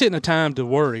 this isn't a time to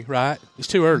worry, right? It's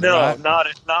too early, right? No,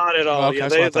 not at all.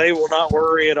 Okay, they will not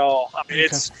worry at all. I mean,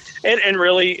 it's and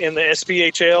really in the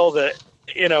SPHL that.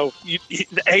 8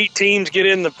 teams get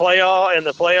in the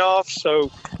playoffs,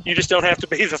 so you just don't have to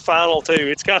be the final 2.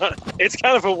 It's kind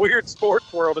of a weird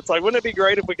sports world. It's like, wouldn't it be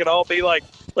great if we could all be like,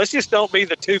 let's just don't be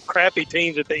the 2 crappy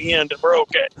teams at the end, and we're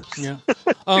okay. Yeah.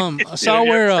 I saw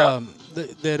where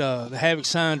the Havoc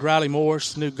signed Riley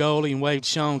Morris, new goalie, and waived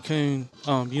Sean Kuhn.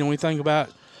 You know anything about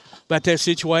that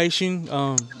situation,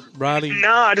 Riley?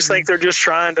 No, I just think they're just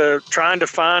trying to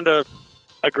find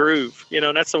a groove,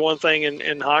 and that's the one thing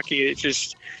in hockey. It's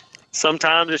just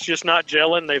sometimes it's just not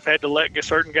gelling. They've had to let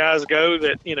certain guys go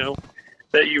that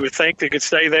that you would think they could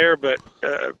stay there, but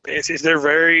they're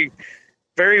very,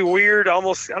 very weird.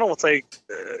 Almost, I don't want to say,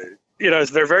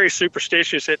 they're very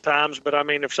superstitious at times. But I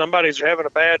mean, if somebody's having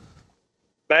a bad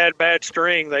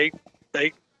string, they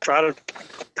try to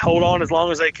hold on as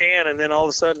long as they can, and then all of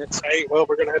a sudden it's, hey, well,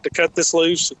 we're going to have to cut this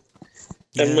loose.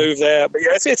 And move that. But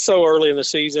yeah, it's so early in the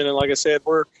season, and like I said,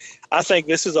 I think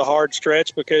this is a hard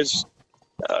stretch because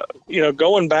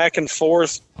going back and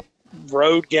forth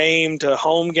road game to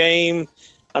home game.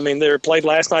 I mean, they were played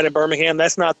last night in Birmingham.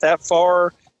 That's not that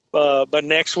far, but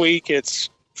next week it's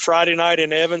Friday night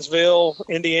in Evansville,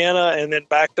 Indiana, and then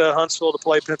back to Huntsville to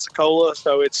play Pensacola.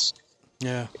 So it's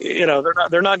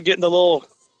they're not getting the little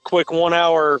quick 1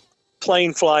 hour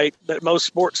plane flight that most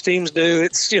sports teams do.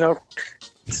 It's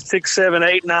 6, 7,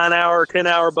 8, 9 hour, 10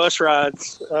 hour bus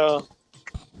rides. And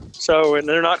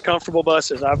they're not comfortable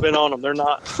buses. I've been on them. They're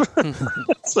not. So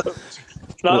it's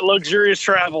not luxurious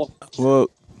travel. Well,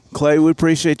 Clay, we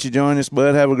appreciate you joining us,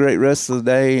 bud. Have a great rest of the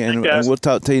day, and we'll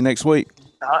talk to you next week.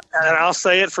 And I'll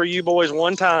say it for you boys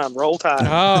one time. Roll Tide.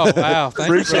 Oh, wow.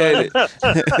 Appreciate it.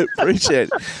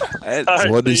 Appreciate it. Right,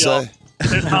 what did he say?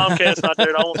 There's Tomcats out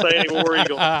there. I won't say any more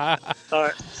Eagle. All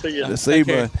right. See ya. See,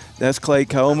 bud. That's Clay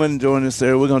Coleman joining us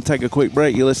there. We're going to take a quick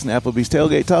break. You listen to Applebee's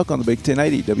Tailgate Talk on the Big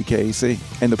 1080 WKAC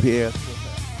and the PF.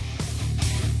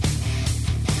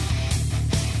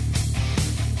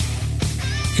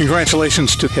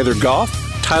 Congratulations to Heather Goff,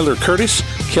 Tyler Curtis,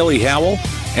 Kelly Howell,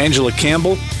 Angela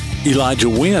Campbell, Elijah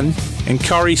Wynn, and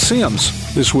Kari Sims.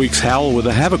 This week's Howl with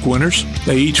the Havoc winners.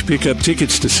 They each pick up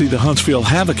tickets to see the Huntsville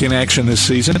Havoc in action this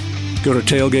season. Go to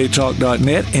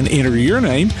tailgatetalk.net and enter your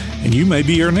name, and you may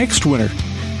be your next winner.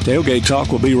 Tailgate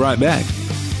Talk will be right back.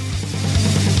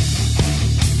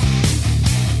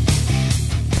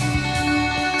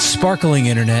 Sparkling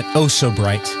internet, oh so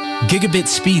bright. Gigabit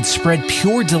speed spread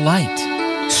pure delight.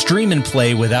 Stream and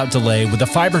play without delay with a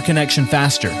fiber connection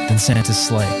faster than Santa's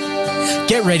sleigh.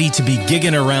 Get ready to be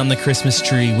gigging around the Christmas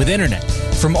tree with internet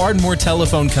from Ardmore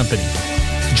Telephone Company.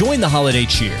 Join the holiday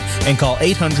cheer and call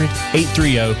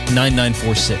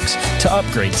 800-830-9946 to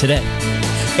upgrade today.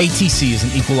 ATC is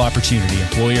an equal opportunity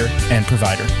employer and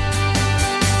provider.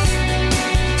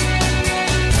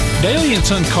 Daly &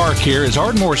 Son Car Care is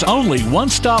Ardmore's only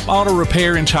one-stop auto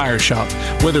repair and tire shop.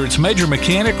 Whether it's major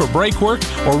mechanic or brake work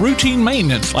or routine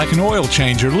maintenance like an oil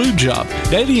change or lube job,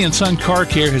 Daly & Son Car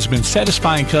Care has been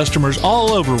satisfying customers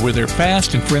all over with their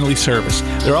fast and friendly service.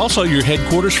 They're also your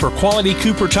headquarters for quality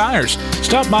Cooper tires.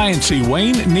 Stop by and see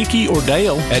Wayne, Nikki, or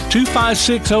Dale at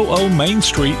 25600 Main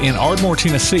Street in Ardmore,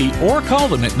 Tennessee, or call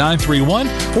them at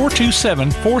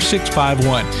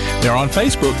 931-427-4651. They're on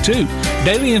Facebook, too.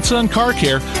 Daly & Son Car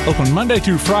Care, Open Monday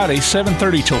through Friday,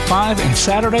 7:30 till 5, and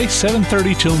Saturday,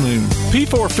 7:30 till noon.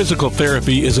 P4 Physical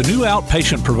Therapy is a new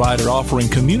outpatient provider offering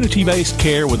community-based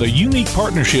care with a unique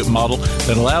partnership model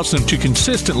that allows them to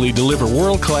consistently deliver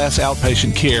world-class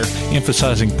outpatient care,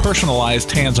 emphasizing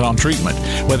personalized hands-on treatment.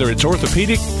 Whether it's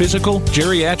orthopedic, physical,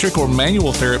 geriatric, or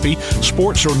manual therapy,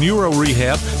 sports or neuro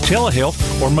rehab, telehealth,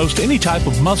 or most any type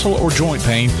of muscle or joint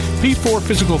pain, P4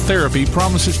 Physical Therapy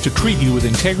promises to treat you with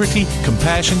integrity,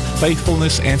 compassion,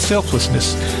 faithfulness, and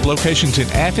selflessness. Locations in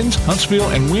Athens, Huntsville,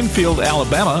 and Winfield,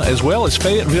 Alabama, as well as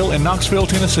Fayetteville and Knoxville,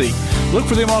 Tennessee. Look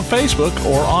for them on Facebook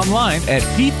or online at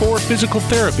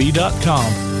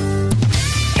p4physicaltherapy.com.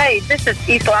 Hey, this is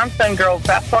East Limestone Girls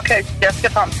basketball coach Jessica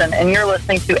Thompson, and you're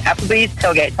listening to Applebee's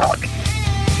Tailgate Talk.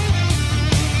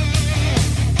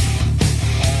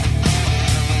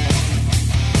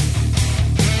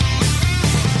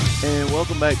 And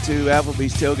welcome back to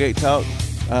Applebee's Tailgate Talk.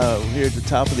 We're here at the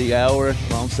top of the hour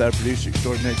alongside producer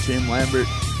extraordinaire Tim Lambert,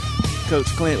 Coach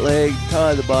Clint Legg,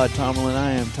 Todd the Bod Tomlin.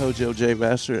 I am Tojo J.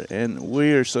 Vassar, and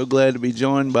we are so glad to be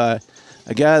joined by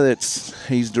a guy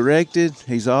he's directed,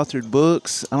 he's authored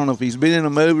books. I don't know if he's been in a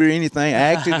movie or anything,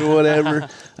 acted or whatever,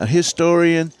 a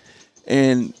historian,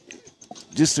 and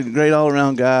just a great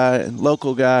all-around guy and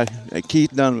local guy,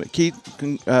 Keith Donovan. Keith,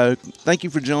 thank you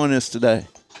for joining us today.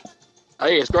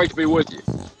 Hey, it's great to be with you.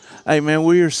 Hey, man,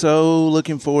 we are so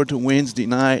looking forward to Wednesday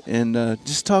night, and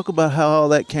just talk about how all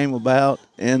that came about,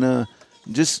 and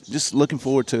just looking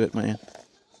forward to it, man.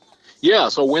 Yeah,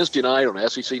 so Wednesday night on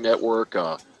SEC Network,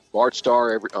 Bart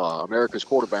Starr, America's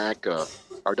Quarterback,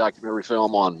 our documentary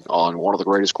film on one of the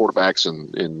greatest quarterbacks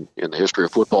in the history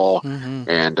of football,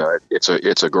 and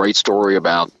it's a great story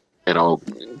about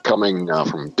coming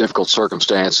from difficult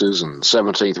circumstances and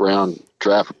 17th round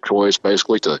draft choice,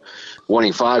 basically, to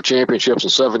winning 5 championships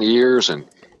in 7 years and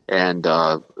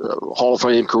Hall of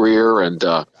Fame career. And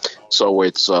so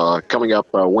it's coming up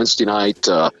Wednesday night,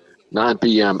 9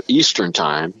 p.m. Eastern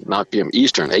time, 9 p.m.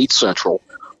 Eastern, 8 Central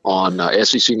on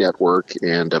SEC Network.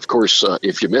 And of course,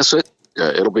 if you miss it,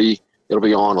 it'll be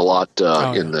on a lot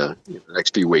in the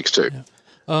next few weeks too. Yeah.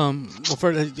 Well,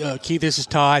 first, Keith, this is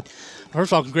Todd.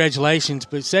 First of all, congratulations,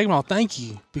 but second of all, thank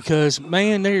you, because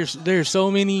man, there's so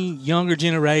many younger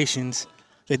generations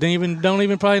that don't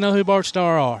even probably know who Bart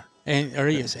Starr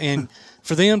is, and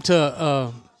for them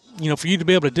to for you to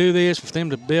be able to do this, for them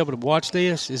to be able to watch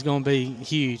this is going to be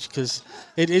huge, because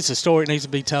it's a story that needs to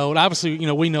be told. Obviously,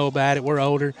 we know about it, we're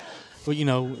older, but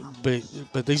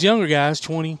but these younger guys,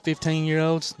 20,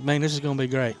 15-year-olds, man, this is going to be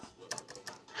great.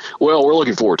 Well, we're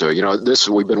looking forward to it.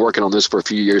 We've been working on this for a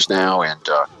few years now, and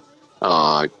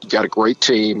got a great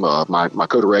team. My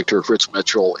co-director Fritz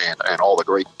Mitchell and all the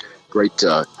great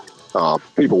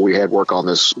people we had work on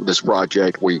this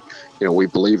project. We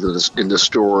believe in this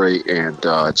story, and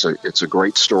it's a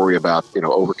great story about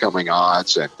overcoming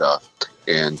odds and the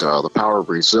power of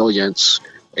resilience,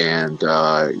 and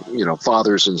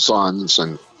fathers and sons,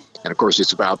 and of course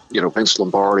it's about Vince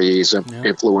Lombardi's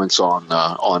influence on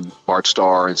Bart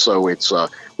Starr, and so we're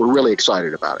really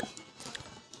excited about it.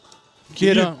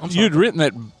 You'd written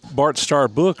that Bart Starr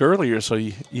book earlier, so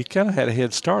you kind of had a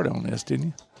head start on this, didn't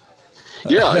you?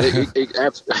 Yeah,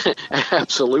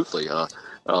 absolutely. You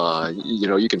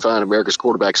can find America's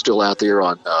Quarterback still out there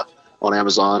on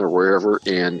Amazon or wherever,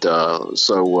 and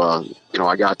so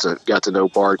I got to know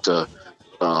Bart for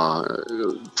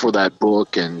that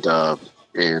book, and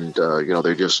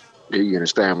they're just, he and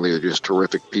his family are just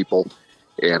terrific people,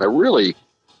 and I really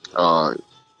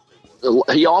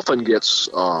he often gets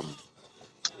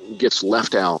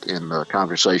left out in the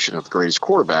conversation of the greatest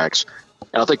quarterbacks.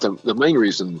 And I think the main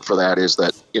reason for that is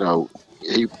that,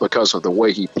 because of the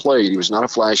way he played, he was not a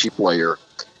flashy player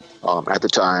at the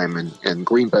time, and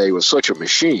Green Bay was such a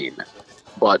machine.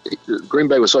 But Green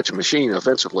Bay was such a machine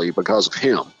offensively because of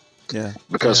him. Yeah.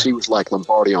 Because he was like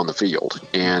Lombardi on the field.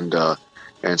 And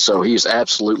so he's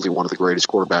absolutely one of the greatest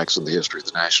quarterbacks in the history of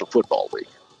the National Football League.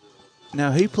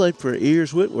 Now, he played for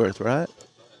Ears Whitworth, right?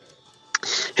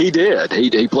 He did.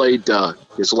 He played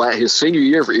his senior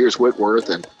year for Ears Whitworth,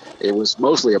 and it was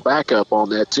mostly a backup on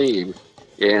that team.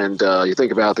 And you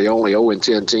think about the only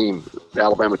 0-10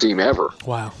 Alabama team ever.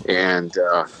 Wow. And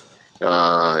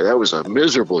that was a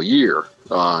miserable year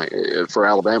for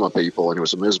Alabama people, and it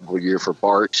was a miserable year for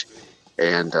Bart.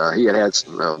 And he had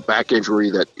some back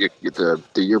injury that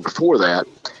the year before that.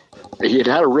 He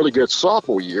had a really good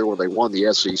sophomore year when they won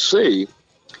the SEC.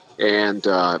 And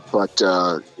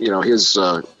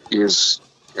his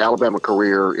Alabama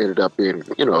career ended up being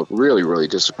really, really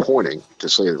disappointing, to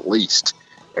say the least.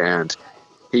 And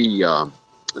he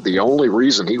the only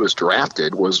reason he was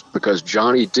drafted was because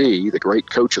Johnny D, the great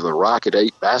coach of the Rocket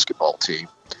 8 basketball team,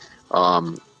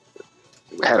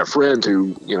 had a friend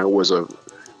who was a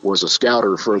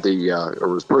scouter for the or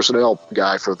was personnel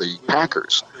guy for the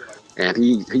Packers, and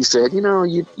he said,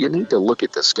 you need to look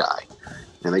at this guy,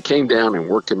 and they came down and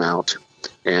worked him out,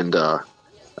 and they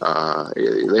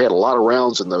had a lot of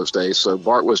rounds in those days. So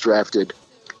Bart was drafted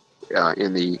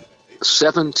in the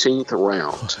 17th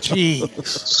round.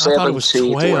 Jeez, I thought it was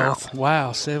 12th.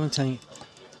 Wow, 17th.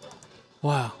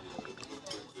 Wow.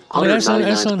 I mean, that's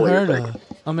unheard of.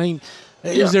 I mean,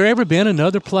 has there ever been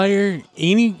another player,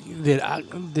 that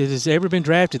has ever been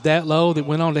drafted that low that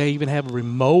went on to even have a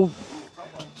remote,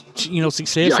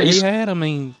 success that he had? I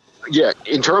mean, yeah.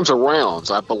 In terms of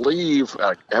rounds, I believe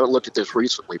I haven't looked at this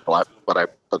recently, but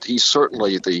he's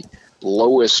certainly the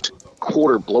lowest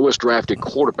drafted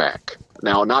quarterback.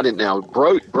 Now,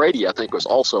 Brady, I think, was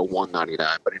also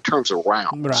 199, but in terms of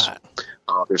rounds, right.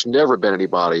 There's never been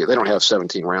anybody. They don't have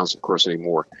 17 rounds, of course,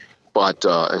 anymore. But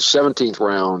a 17th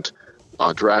round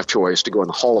draft choice to go in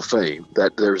the Hall of Fame,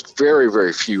 that there's very,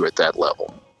 very few at that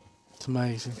level. It's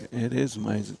amazing. It is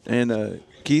amazing. And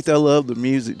Keith, I love the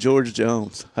music. George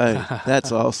Jones. Hey,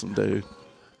 that's awesome, dude.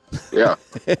 Yeah.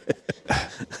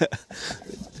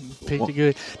 Picked it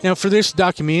good. Now, for this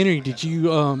documentary, did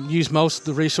you use most of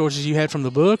the resources you had from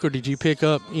the book, or did you pick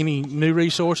up any new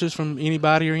resources from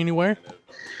anybody or anywhere?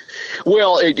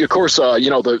 Well, of course,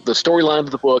 the storyline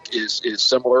of the book is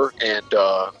similar, and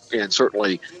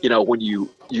certainly, when you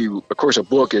of course, a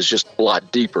book is just a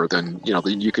lot deeper than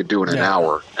you could do in an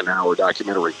hour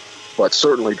documentary, but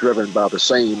certainly driven by the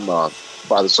same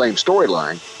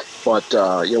storyline. But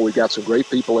we've got some great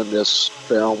people in this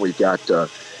film. We've got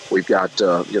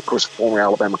of course, former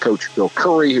Alabama coach Bill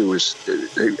Curry, who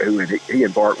he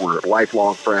and Bart were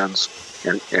lifelong friends,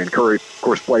 and Curry, of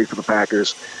course, played for the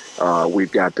Packers.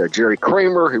 We've got Jerry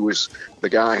Kramer, who was the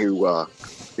guy who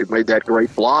made that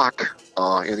great block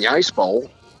in the Ice Bowl.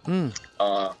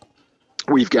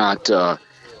 We've got,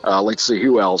 let's see,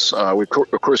 who else? We've,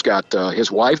 of course, got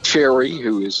his wife, Cherry,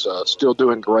 who is still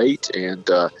doing great. And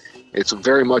it's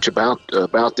very much about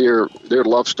their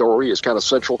love story is kind of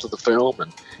central to the film.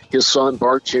 And his son,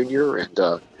 Bart Jr., and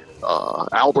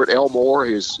Albert Elmore,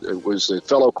 who was a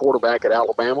fellow quarterback at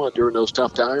Alabama during those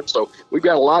tough times. So we've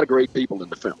got a lot of great people in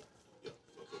the film.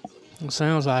 It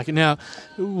sounds like it. Now,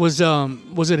 was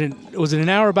it an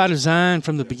hour by design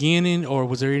from the beginning, or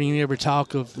was there any ever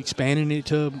talk of expanding it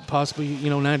to possibly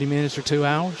 90 minutes or 2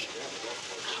 hours?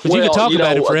 Because you could talk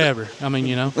about it forever. I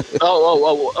mean,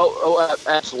 Oh,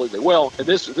 absolutely. Well, and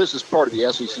this is part of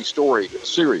the SEC story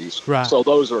series, right? So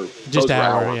those are just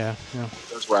hour, yeah.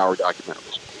 Those were hour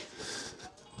documentaries.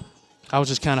 I was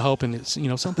just kind of hoping that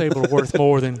some people are worth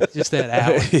more than just that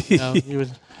hour.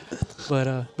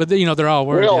 But they're all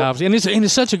worthy, obviously, and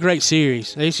it's such a great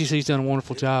series. The ACC's done a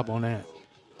wonderful job on that.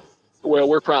 Well,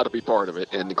 we're proud to be part of it,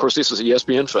 and of course, this is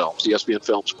ESPN Films. ESPN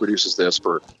Films produces this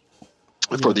for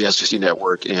the SEC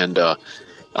network, and we're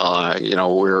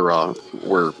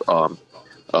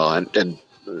and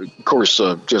of course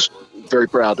just very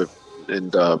proud to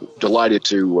and delighted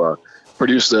to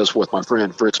produce this with my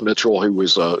friend Fritz Mitchell,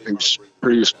 who's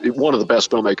produced one of the best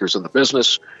filmmakers in the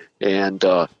business, and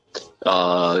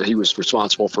he was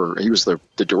responsible he was the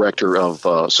director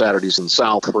of Saturdays in the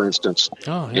South, for instance,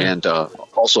 and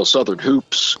also Southern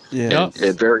Hoops,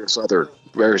 and various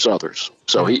others.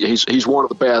 So he's one of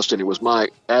the best, and it was my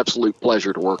absolute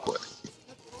pleasure to work with.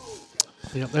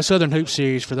 Yeah, that Southern Hoops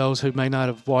series, for those who may not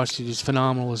have watched it, is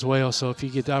phenomenal as well. So if you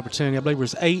get the opportunity, I believe it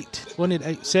was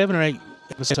 7 or 8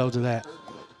 episodes of that.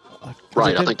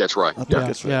 Right, I think that's right. I think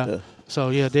that's right. Yeah.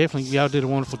 So definitely, y'all did a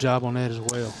wonderful job on that as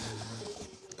well.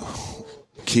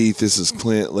 Keith, this is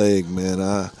Clint Legg, man.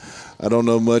 I don't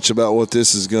know much about what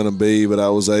this is going to be, but I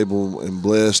was able and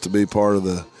blessed to be part of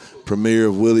the premiere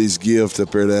of Willie's Gift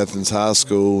up there at Athens High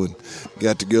School, and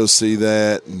got to go see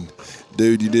that. And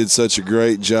dude, you did such a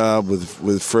great job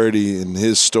with Freddie and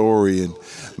his story. And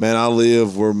man, I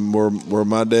live where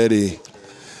my daddy.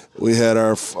 We had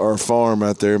our farm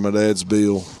out there, my dad's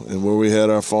Bill, and where we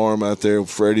had our farm out there,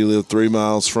 Freddie lived 3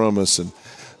 miles from us, and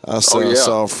I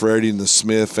saw Freddie and the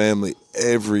Smith family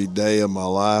every day of my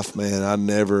life, man. I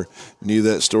never knew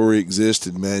that story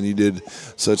existed, man. You did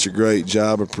such a great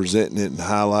job of presenting it and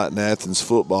highlighting Athens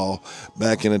football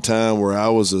back in a time where I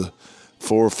was a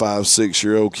 4, 5,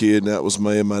 6-year-old kid, and that was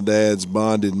me and my dad's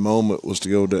bonded moment, was to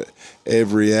go to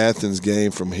every Athens game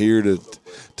from here to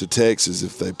Texas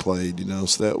if they played,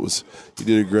 So you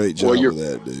did a great job with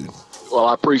that, dude. Well,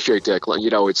 I appreciate that, Clint.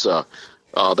 It's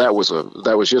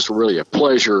that was just really a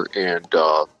pleasure, and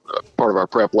part of our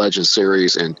Prep Legends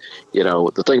series. And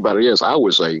the thing about it is, I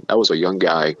was a young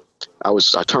guy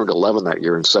I turned 11 that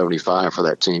year in '75 for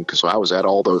that team, because I was at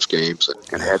all those games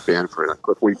and had been for.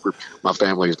 My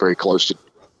family is very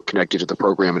connected to the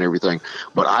program and everything,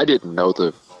 but I didn't know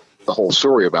the whole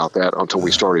story about that until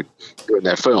we started doing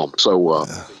that film. So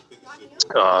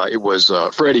it was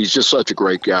Freddie's just such a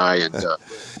great guy, and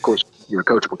of course,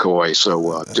 Coach McCoy.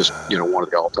 So just one of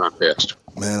the all-time best.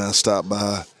 Man, I stopped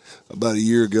by about a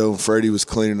year ago, and Freddie was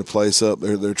cleaning the place up.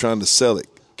 They're trying to sell it,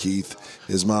 Keith,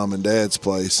 his mom and dad's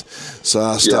place. So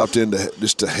I stopped in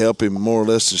just to help him more or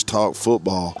less just talk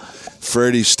football.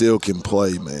 Freddie still can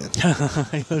play, man.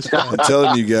 I'm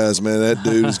telling you guys, man, that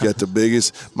dude has got the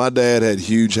biggest. My dad had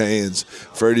huge hands.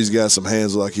 Freddie's got some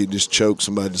hands like he'd just choke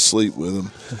somebody to sleep with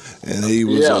him. And he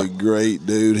was a great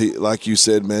dude. He, like you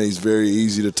said, man, he's very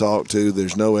easy to talk to.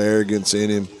 There's no arrogance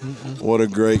in him. What a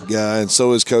great guy. And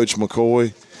so is Coach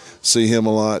McCoy. See him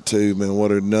a lot too, man.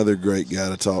 What another great guy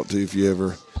to talk to if you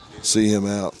ever see him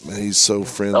out. Man, he's so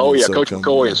friendly. Oh, yeah, so Coach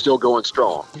McCoy is still going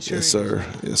strong. Yes, sir.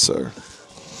 Yes, sir.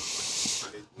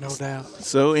 No doubt.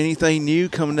 So anything new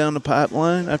coming down the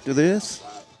pipeline after this?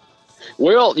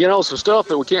 Well, some stuff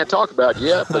that we can't talk about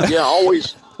yet, but yeah,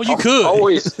 always. Well, you could.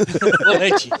 Always. We'll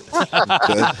let you.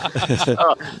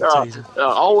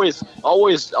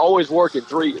 Always working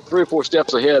three or four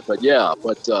steps ahead, but yeah,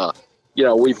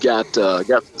 we've got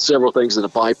several things in the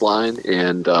pipeline,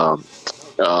 and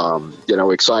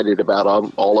excited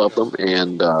about all of them,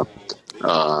 and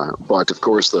but of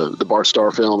course the Bart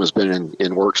Starr film has been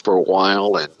in works for a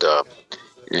while,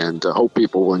 and hope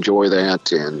people will enjoy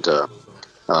that, and of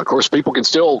course people can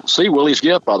still see Willie's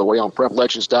Gift, by the way, on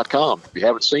preplegends.com if you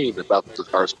haven't seen about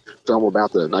our film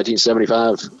about the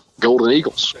 1975 Golden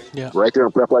Eagles. Right there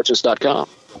on preplegends.com.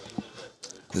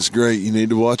 It's great. You need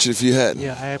to watch it if you hadn't.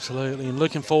 Yeah, absolutely. And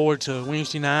looking forward to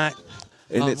Wednesday night.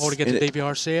 And to get the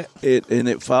DVR set.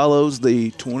 It follows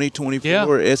the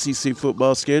 2024 SEC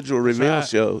football schedule reveal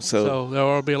show. So there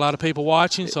will be a lot of people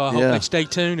watching. So I hope they stay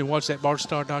tuned and watch that Bart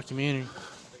Starr documentary.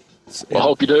 Well,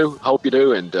 hope you do,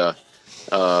 and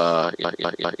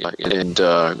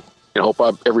hope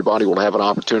everybody will have an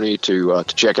opportunity to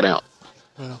check it out.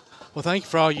 Well, thank you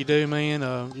for all you do, man.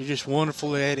 You're just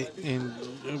wonderful at it, and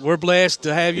we're blessed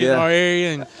to have you in our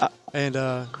area. And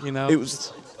it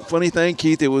was funny thing,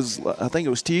 Keith. I think it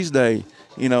was Tuesday.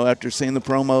 After seeing the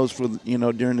promos for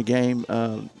during the game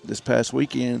this past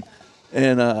weekend,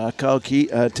 and I called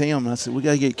Tim. And I said, we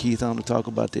got to get Keith on to talk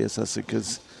about this. I said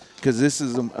because this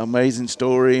is an amazing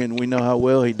story, and we know how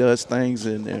well he does things,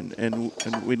 and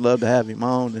we'd love to have him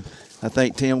on. And I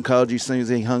think Tim called you as soon as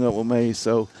he hung up with me.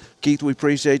 So, Keith, we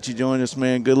appreciate you joining us,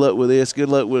 man. Good luck with this. Good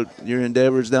luck with your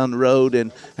endeavors down the road.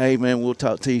 And, hey, man, we'll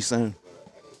talk to you soon.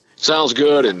 Sounds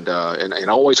good, and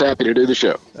always happy to do the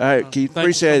show. All right, Keith,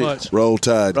 appreciate it. Roll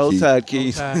Tide, Roll Keith. Tide,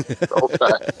 Keith. Roll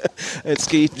Tide. It's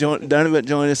Keith Donovan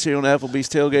joining us here on Applebee's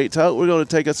Tailgate Talk. We're going to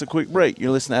take us a quick break.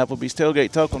 You're listening to Applebee's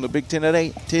Tailgate Talk on the Big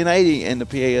 1080 and the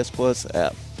PAS Plus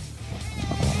app.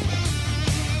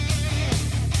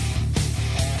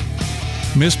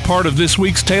 Missed part of this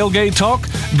week's Tailgate Talk?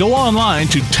 Go online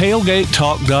to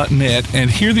tailgatetalk.net and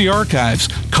hear the archives.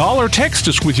 Call or text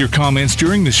us with your comments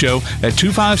during the show at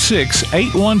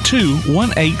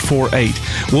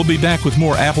 256-812-1848. We'll be back with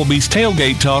more Applebee's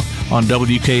Tailgate Talk on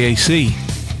WKAC.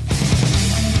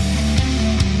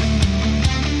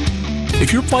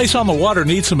 If your place on the water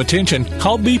needs some attention,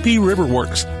 call BP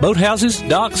Riverworks. Boathouses,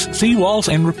 docks,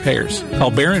 seawalls, and repairs. Call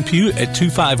Barron Pugh at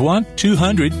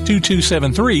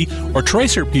 251-200-2273 or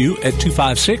Tracer Pugh at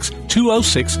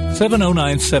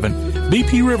 256-206-7097.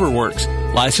 BP Riverworks.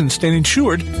 Licensed and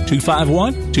insured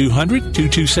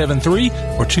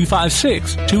 251-200-2273 or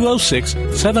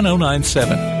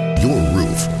 256-206-7097. Your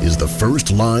roof is the first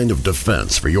line of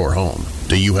defense for your home.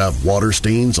 Do you have water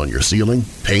stains on your ceiling,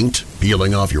 paint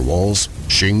peeling off your walls,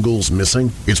 shingles missing?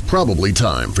 It's probably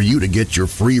time for you to get your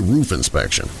free roof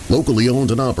inspection. Locally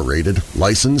owned and operated,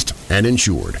 licensed and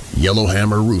insured.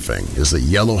 Yellowhammer Roofing is the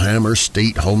Yellowhammer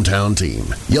State hometown team.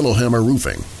 Yellowhammer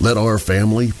Roofing. Let our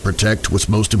family protect what's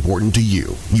most important to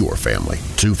you, your family.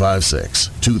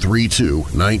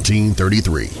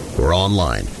 256-232-1933 or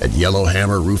online at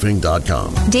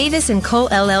yellowhammerroofing.com. Davis & Cole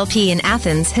LLP in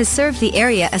Athens has served the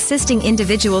area assisting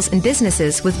individuals and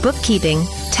businesses with bookkeeping,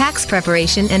 tax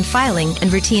preparation and filing,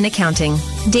 and routine accounting.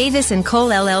 Davis & Cole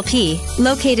LLP,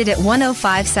 located at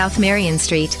 105 South Marion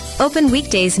Street. Open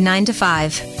weekdays 9 to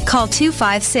 5. Call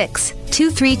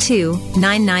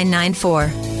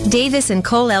 256-232-9994. Davis &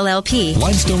 Cole LLP.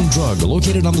 Limestone Drug,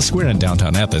 located on the square in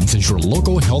downtown Athens, is your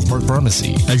local Health Mart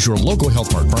pharmacy. As your local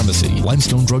Health Mart pharmacy,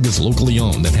 Limestone Drug is locally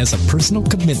owned and has a personal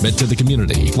commitment to the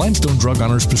community. Limestone Drug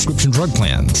honors prescription drug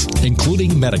plans,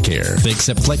 including Medicare. They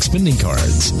accept flex spending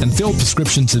cards and fill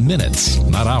prescriptions in minutes,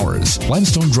 not hours.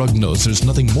 Limestone Drug knows there's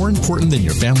nothing more important than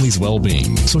your family's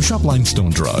well-being. So shop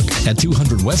Limestone Drug at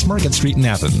 200 West Market Street in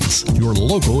Athens, your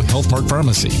local Health Mart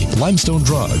pharmacy. Limestone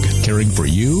Drug, caring for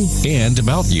you and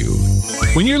about you.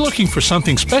 When you're looking for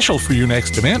something special for your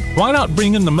next event, why not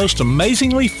bring in the most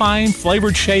amazingly fine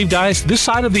flavored shaved ice this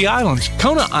side of the islands,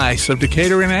 Kona Ice of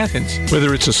Decatur and Athens.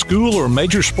 Whether it's a school or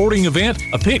major sporting event,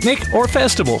 a picnic, or a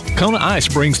festival, Kona Ice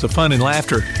brings the fun and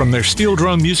laughter from their steel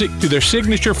drum music to their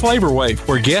signature flavor wave,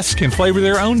 where guests can flavor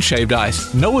their own shaved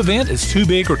ice. No event is too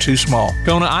big or too small.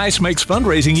 Kona Ice makes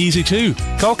fundraising easy too.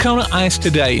 Call Kona Ice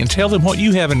today and tell them what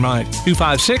you have in mind.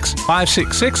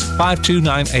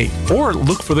 256-566-5298. Or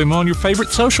look for them on your favorite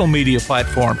social media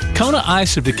platform. Kona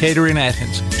Ice of Decatur in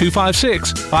Athens.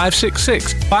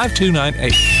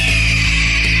 256-566-5298.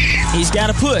 He's got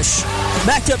a push.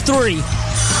 Backed up three. In! He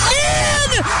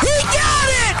got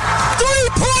it!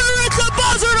 Three-pointer at the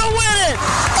buzzer to win it!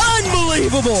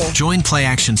 Unbelievable! Join Play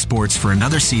Action Sports for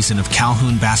another season of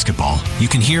Calhoun basketball. You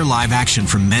can hear live action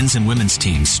from men's and women's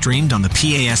teams streamed on the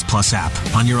PAS Plus app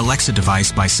on your Alexa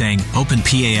device by saying Open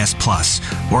PAS Plus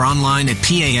or online at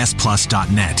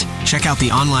pasplus.net. Check out the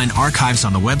online archives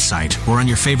on the website or on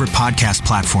your favorite podcast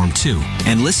platform too.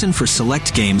 And listen for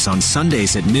select games on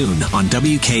Sundays at noon on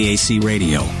WKAC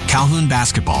Radio. Calhoun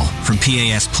basketball from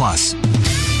PAS Plus.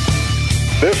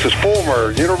 This is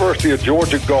former University of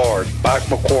Georgia guard Mike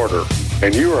McWhorter,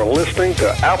 and you are listening to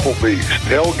Applebee's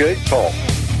Tailgate Talk.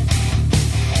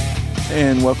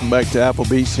 And welcome back to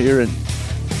Applebee's here in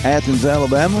Athens,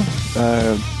 Alabama.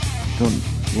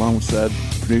 Alongside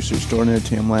producer extraordinaire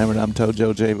Tim Lambert, I'm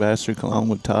Tojo J. Vassar, along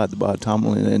with Todd the Bod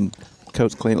Tomlin and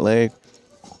Coach Clint Legg.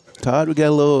 Todd, we got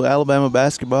a little Alabama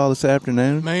basketball this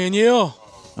afternoon. Man, yeah.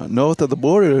 North of the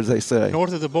border, as they say.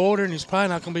 North of the border, and it's probably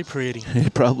not going to be pretty.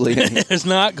 It probably ain't. It's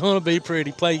not going to be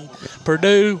pretty. Play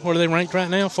Purdue. What are they ranked right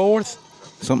now? 4th?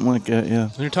 Something like that, yeah.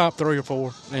 They're top 3 or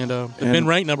 4, and they've been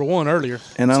ranked number 1 earlier.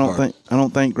 And I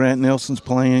don't think Grant Nelson's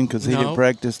playing because he didn't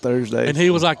practice Thursday. And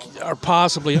he was like our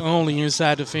possibly only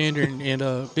inside defender,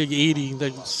 and Big Edie,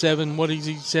 the 7. What is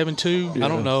he? 7'2"? Yeah, I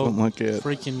don't know. Something like that.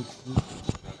 Freaking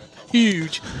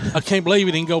huge. I can't believe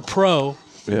he didn't go pro.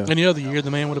 Yeah. Any other year, the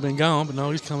man would have been gone, but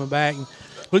no, he's coming back. And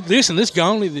look, listen, this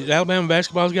gauntlet that Alabama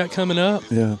basketball's got coming up,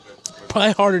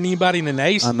 probably harder than anybody in the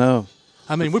nation. I know.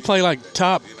 I mean, we play like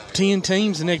top 10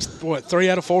 teams the next,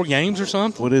 3 out of 4 games or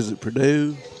something? What is it,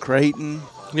 Purdue, Creighton?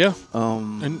 Yeah.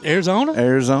 And Arizona?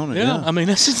 Arizona, yeah. I mean,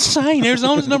 that's insane.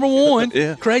 Arizona's number 1.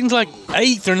 Yeah. Creighton's like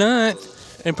 8th or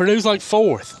 9th, and Purdue's like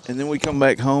 4th. And then we come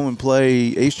back home and play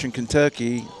Eastern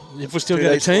Kentucky. If we still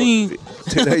got a team.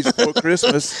 2 days before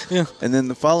Christmas. Yeah. And then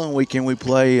the following weekend we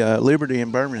play Liberty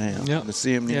in Birmingham. Yep. The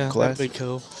CMU Yeah, Classic. that'd be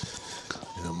cool.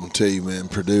 I'm going to tell you, man,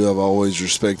 Purdue, I've always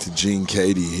respected Gene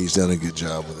Cady. He's done a good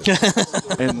job with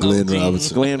it. And Glenn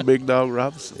Robinson. Glenn Big Dog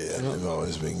Robinson. Yeah, they've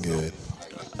always been good.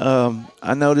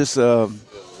 I noticed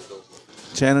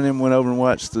Shannon and them went over and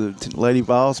watched the Lady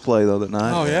Vols play the other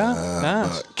night. Oh, yeah?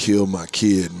 Nice. Killed my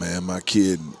kid, man. My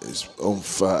kid is on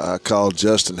fire. I called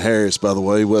Justin Harris, by the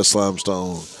way, West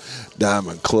Limestone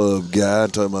Diamond Club guy. I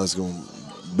told him I was going to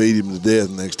beat him to death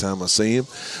next time I see him.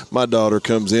 My daughter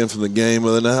comes in from the game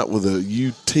of the night with a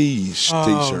UT T-shirt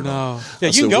on. No. Yeah,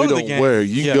 I said, go we to don't the game. wear.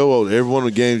 You can go to every one of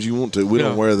the games you want to. We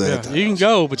don't wear that. Yeah. You can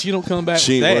go, but you don't come back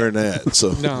She with ain't that. wearing that.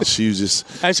 So she was just.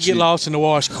 I have to get lost in the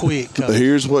wash quick. But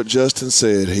here's what Justin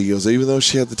said. He goes, even though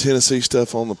she had the Tennessee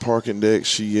stuff on the parking deck,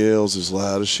 she yells as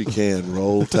loud as she can,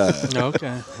 Roll Tide.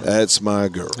 Okay. That's my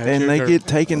girl. And they get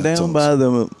taken down by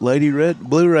the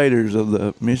Blue Raiders of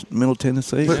the Middle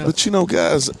Tennessee. But you know,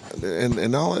 guys,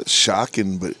 and all that's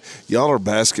shocking, but y'all are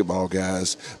basketball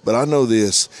guys. But I know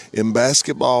this. In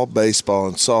basketball, baseball,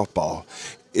 and softball,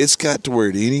 it's got to where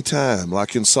at any time,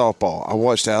 like in softball, I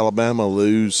watched Alabama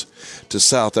lose to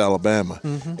South Alabama.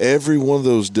 Mm-hmm. Every one of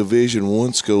those Division I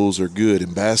schools are good.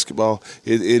 In basketball,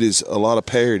 it is a lot of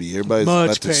parity. Everybody's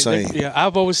about the same. Yeah,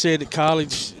 I've always said that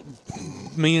college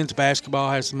men's basketball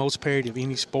has the most parity of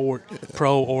any sport,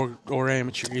 pro or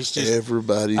amateur. It's just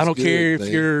everybody's I don't good, care if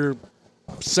man. you're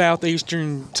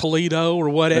Southeastern Toledo or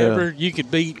whatever, you could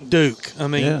beat Duke. I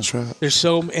mean, that's right. There's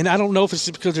so, and I don't know if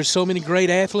it's because there's so many great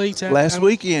athletes. Last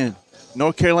weekend,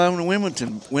 North Carolina and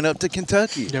Wilmington went up to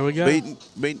Kentucky. There we go.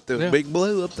 Beat the Big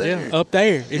Blue up there. Yeah, up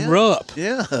there in Rupp.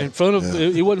 Yeah. In front of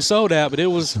it wasn't sold out, but it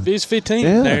was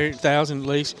 15 there, 1,000 at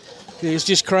least. It's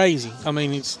just crazy. I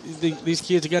mean, these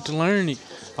kids have got to learn it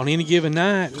on any given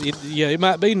night. It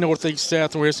might be northeast,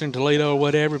 southwestern, Toledo, or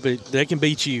whatever, but they can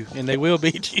beat you, and they will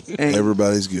beat you. And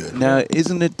everybody's good. Now, is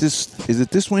it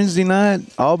this Wednesday night?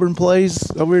 Auburn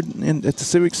plays over at the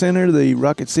Civic Center, the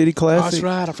Rocket City Classic. Oh, that's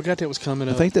right. I forgot that was coming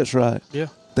up. I think that's right. Yeah.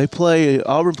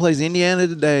 Auburn plays Indiana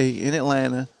today in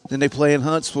Atlanta. Then they play in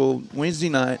Huntsville Wednesday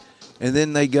night. And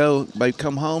then they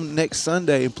come home next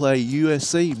Sunday and play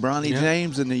USC, Bronny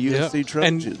James and the USC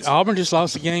Trojans. And Auburn just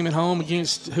lost a game at home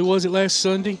against, who was it last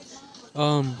Sunday?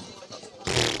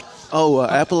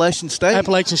 Appalachian State.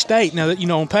 Appalachian State. Now,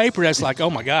 on paper, that's like,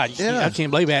 oh, my God, I can't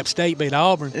believe App State beat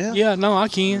Auburn. Yeah, no, I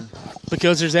can.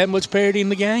 Because there's that much parity in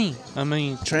the game. I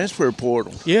mean. Transfer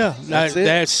portal. Yeah.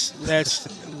 That's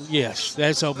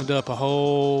that's opened up a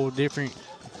whole different.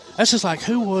 That's just like,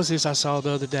 who was this I saw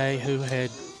the other day who had.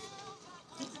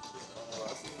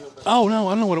 Oh, no,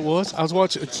 I know what it was. I was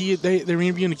watching a kid. They were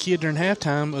interviewing a kid during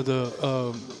halftime of the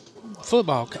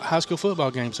high school football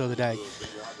games the other day.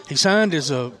 He signed as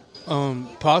a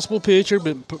possible pitcher,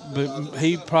 but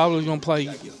he probably going to play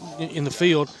in the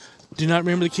field. Do not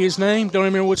remember the kid's name. Don't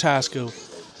remember which high school.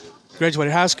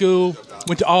 Graduated high school,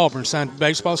 went to Auburn, signed a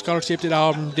baseball scholarship at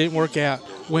Auburn, didn't work out,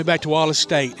 went back to Wallace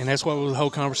State, and that's what the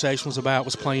whole conversation was about,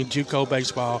 was playing JUCO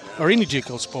baseball or any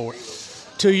JUCO sport.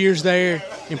 2 years there,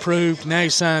 improved. Now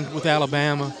he's signed with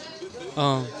Alabama,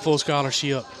 full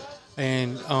scholarship.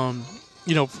 And,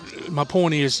 my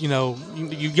point is, you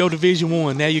go Division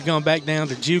I. Now you've gone back down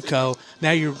to JUCO.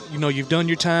 Now you've done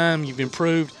your time. You've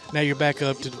improved. Now you're back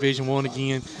up to Division I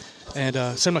again.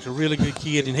 And seemed like a really good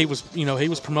kid. And he was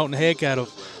promoting the heck out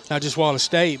of not just Wallace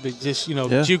State, but just,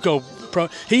 JUCO pro.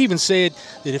 He even said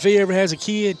that if he ever has a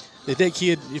kid, that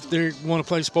kid, if they want to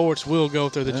play sports, will go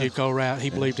through the JUCO route.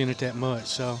 He believed in it that much.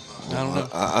 So, I don't know.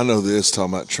 I know this,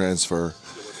 talking about transfer.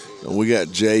 We got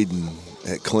Jaden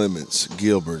at Clements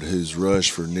Gilbert, who's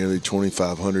rushed for nearly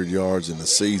 2,500 yards in a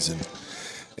season.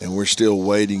 And we're still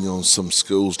waiting on some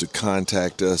schools to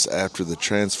contact us after the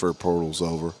transfer portal's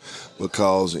over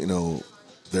because,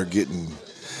 they're getting –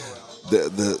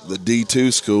 the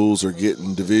D2 schools are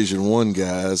getting Division I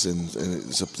guys, and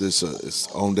it's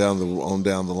on down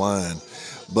the line.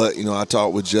 But I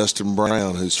talked with Justin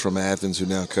Brown, who's from Athens, who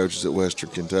now coaches at Western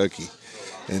Kentucky,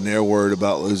 and they're worried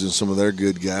about losing some of their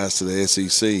good guys to the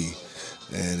SEC.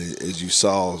 And as you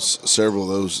saw, several of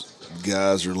those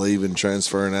guys are leaving,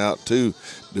 transferring out to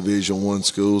Division I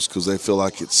schools because they feel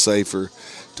like it's safer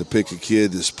to pick a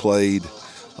kid that's played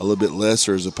a little bit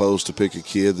lesser as opposed to pick a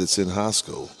kid that's in high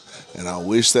school. And I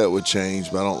wish that would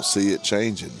change, but I don't see it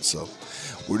changing. So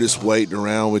we're just waiting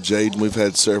around with Jaden. We've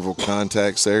had several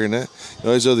contacts there. And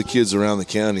there's other kids around the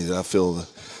county that I feel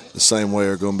the same way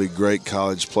are going to be great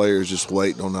college players just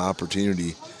waiting on the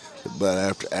opportunity.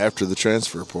 But after the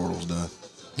transfer portal's done.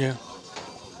 Yeah.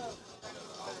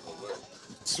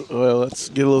 Well, let's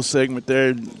get a little segment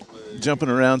there, jumping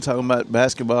around talking about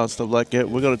basketball and stuff like that.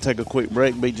 We're going to take a quick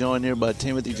break and be joined here by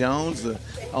Timothy Jones, the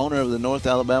owner of the North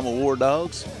Alabama War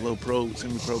Dogs, a little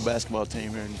semi-pro basketball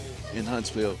team here in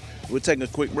Huntsville. We're taking a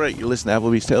quick break. You're listening to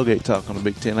Applebee's Tailgate Talk on the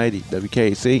Big 1080,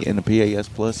 WKAC, and the PAS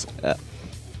Plus app.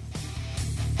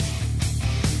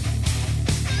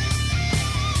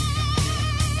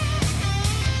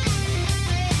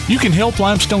 You can help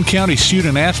Limestone County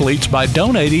student athletes by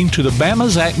donating to the Bama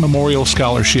Zach Memorial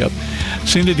Scholarship.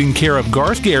 Send it in care of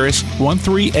Garth Garris,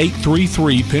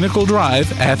 13833 Pinnacle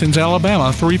Drive, Athens,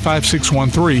 Alabama,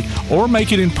 35613, or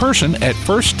make it in person at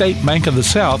First State Bank of the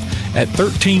South at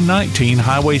 1319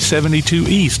 Highway 72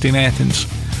 East in Athens.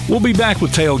 We'll be back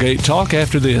with Tailgate Talk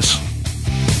after this.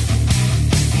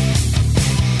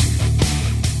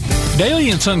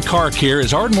 Daly & Son Car Care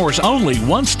is Ardmore's only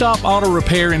one-stop auto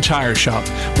repair and tire shop.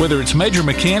 Whether it's major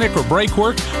mechanic or brake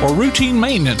work or routine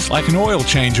maintenance like an oil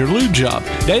change or lube job,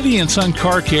 Daly & Son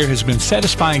Car Care has been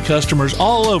satisfying customers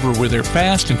all over with their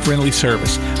fast and friendly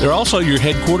service. They're also your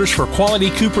headquarters for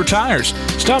quality Cooper tires.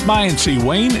 Stop by and see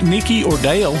Wayne, Nikki, or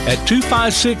Dale at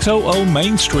 25600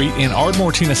 Main Street in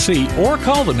Ardmore, Tennessee, or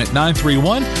call them at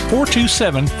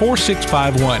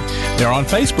 931-427-4651. They're on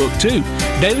Facebook, too.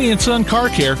 Daly & Son Car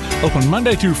Care, open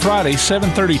Monday through Friday,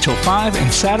 7:30 till 5,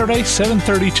 and Saturday,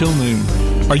 7:30 till noon.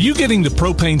 Are you getting the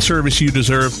propane service you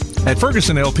deserve? At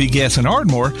Ferguson LP Gas in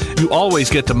Ardmore, you always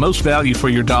get the most value for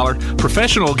your dollar,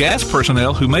 professional gas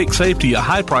personnel who make safety a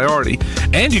high priority,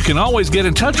 and you can always get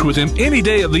in touch with them any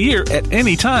day of the year at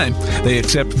any time. They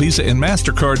accept Visa and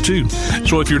MasterCard too.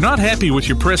 So if you're not happy with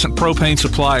your present propane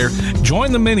supplier,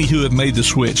 join the many who have made the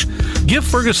switch. Give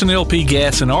Ferguson LP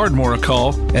Gas in Ardmore a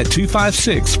call at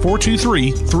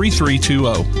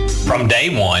 256-423-3320. From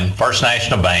day one, First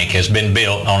National Bank has been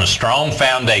built on a strong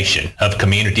foundation of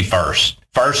community first.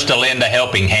 First to lend a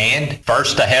helping hand,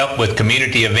 first to help with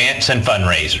community events and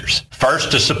fundraisers, first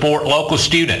to support local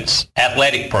students,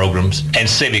 athletic programs, and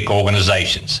civic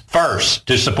organizations, first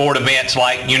to support events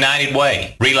like United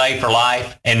Way, Relay for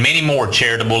Life, and many more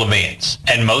charitable events,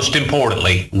 and most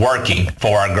importantly, working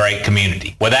for our great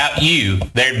community. Without you,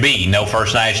 there'd be no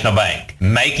First National Bank.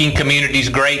 Making communities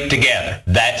great together,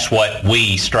 that's what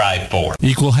we strive for.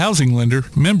 Equal housing lender,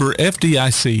 member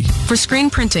FDIC. For screen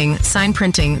printing, sign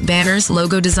printing, banners,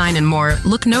 logo design, and more,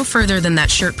 look no further than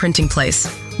That Shirt Printing Place.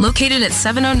 Located at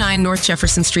 709 North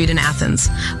Jefferson Street in Athens.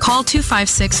 Call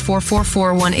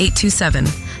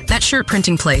 256-444-1827. That Shirt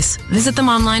Printing Place. Visit them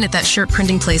online at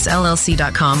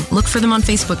thatshirtprintingplacellc.com. Look for them on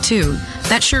Facebook too.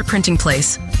 That Shirt Printing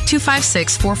Place.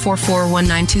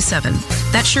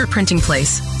 256-444-1927. That Shirt Printing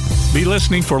Place. Be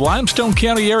listening for Limestone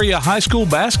County Area High School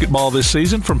basketball this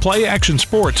season from Play Action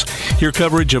Sports. Hear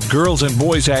coverage of girls and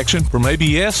boys action from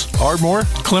ABS, Ardmore,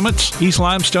 Clements, East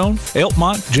Limestone,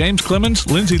 Elkmont, James Clemens,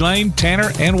 Lindsay Lane,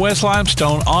 Tanner, and West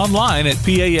Limestone online at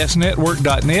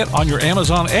pasnetwork.net on your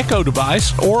Amazon Echo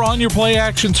device or on your Play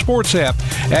Action Sports app.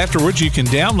 Afterwards, you can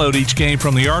download each game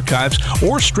from the archives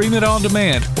or stream it on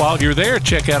demand. While you're there,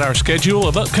 check out our schedule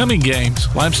of upcoming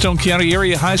games. Limestone County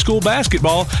Area High School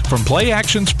basketball from Play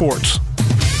Action Sports.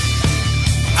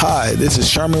 Hi, this is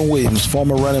Sherman Williams,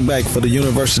 former running back for the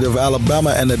University of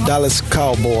Alabama and the Dallas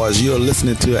Cowboys. You're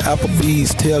listening to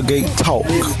Applebee's Tailgate Talk.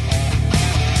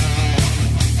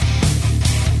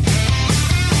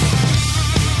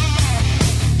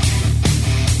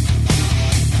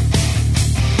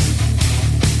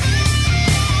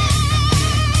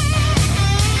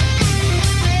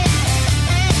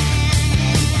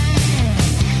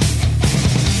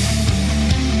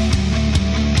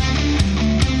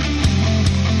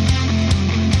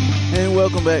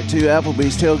 Welcome back to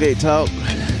Applebee's Tailgate Talk.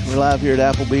 We're live here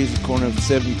at Applebee's, the corner of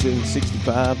 72 and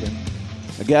 65. And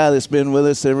a guy that's been with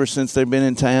us ever since they've been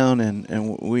in town, and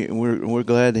we're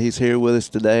glad that he's here with us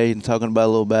today and talking about a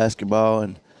little basketball.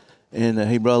 And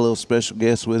he brought a little special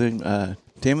guest with him,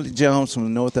 Timothy Jones from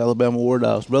the North Alabama War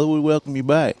Dogs. Brother, we welcome you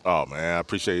back. Oh, man, I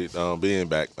appreciate being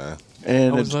back, man.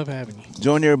 And always love having you.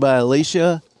 Joined here by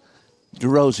Alicia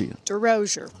DeRosier.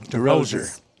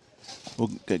 DeRosier. Well,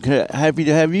 happy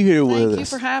to have you here with us. Thank you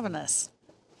for having us.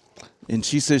 And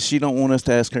she says she don't want us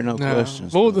to ask her no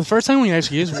questions. Well, the first thing we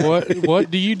ask you is, what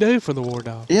do you do for the War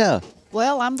Dogs? Yeah.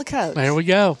 Well, I'm the coach. There we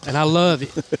go, and I love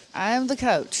it. I am the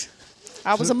coach.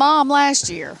 I was a mom last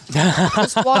year,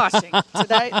 just watching.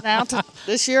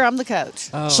 This year I'm the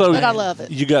coach. So but I love it.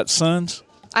 You got sons?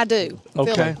 I do.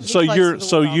 Okay, so you're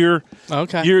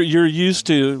used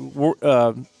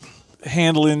to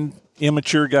handling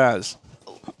immature guys.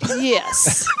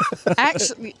 Yes.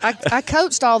 Actually, I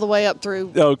coached all the way up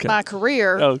through my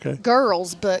career,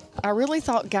 girls, but I really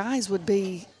thought guys would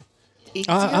be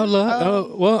easier.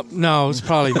 Well, no, it's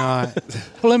probably not.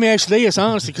 Well, let me ask you this,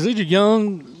 honestly, because these are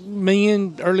young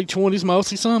men, early 20s,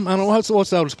 mostly some. I don't know, what's the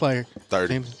oldest player?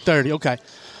 30. 30, okay.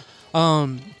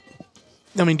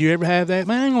 I mean, do you ever have that?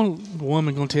 Man, a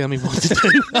woman going to tell me what to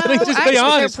do. No, I mean, just actually, be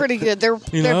honest. they're pretty good. They're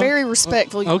very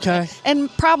respectful. Okay. And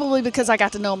probably because I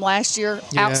got to know them last year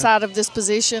outside of this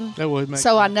position. That would make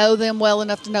so I know them well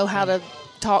enough to know how to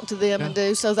talk to them and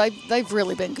do. So they've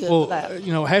really been good with that.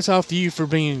 Hats off to you for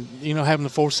being, having the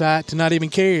foresight to not even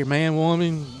care, man,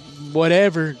 woman,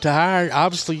 whatever, to hire.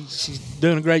 Obviously, she's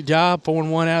doing a great job,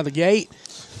 pouring one out of the gate.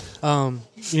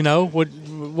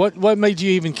 What made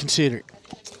you even consider it,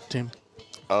 Tim?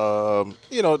 I'm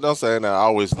saying I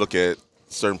always look at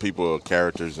certain people,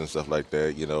 characters and stuff like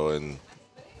that, and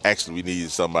actually we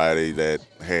needed somebody that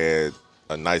had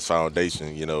a nice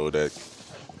foundation, that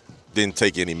didn't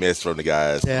take any mess from the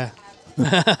guys. Yeah.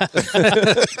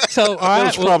 So, all right.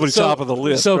 That's probably top of the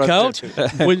list. So, right Coach,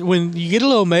 when you get a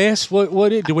little mess,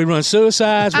 do we run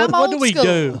suicides? What do we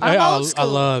do? I'm old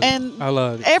school. I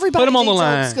love it. Everybody Put them on the needs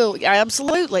line. old school. Yeah,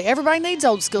 absolutely. Everybody needs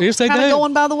old school. Yes, they it's kind do. of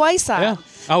going by the wayside. Yeah,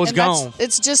 I was gone.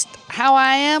 It's just how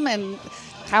I am and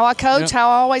how I coach, how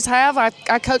I always have. I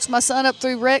coached my son up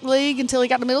through rec league until he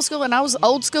got to middle school, and I was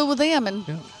old school with him. And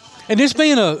this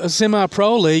being a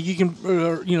semi-pro league, you can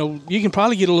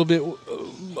probably get a little bit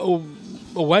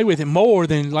away with it more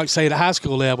than, like, say, at a high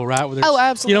school level, right? Where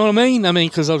absolutely. You know what I mean? I mean,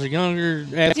 because those are younger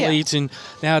athletes, and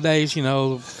nowadays,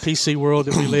 PC world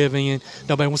that we live in,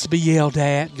 nobody wants to be yelled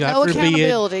at. No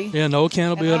accountability. No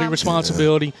accountability,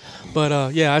 responsibility.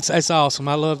 But, it's awesome.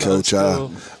 I love that. Coach,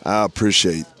 I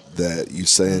appreciate that, you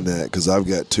saying that, because I've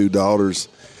got 2 daughters,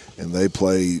 and they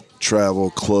play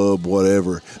travel, club,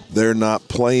 whatever. They're not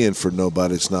playing for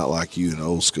nobody. It's not like you in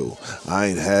old school. I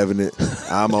ain't having it.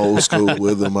 I'm old school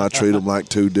with them. I treat them like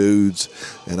 2 dudes,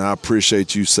 and I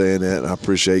appreciate you saying that, and I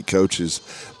appreciate coaches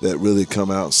that really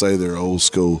come out and say they're old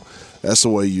school. That's the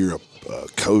way you're a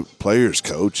player's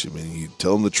coach. I mean, you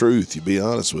tell them the truth. You be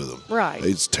honest with them. Right.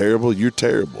 It's terrible. You're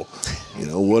terrible.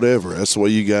 Whatever. That's the way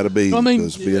you got to be.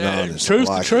 Because being honest. Truth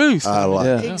to truth. I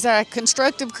like it. Exactly.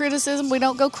 Constructive criticism. We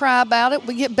don't go cry about it.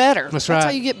 We get better. That's right. That's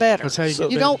how you get better. That's how you get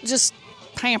better. You don't just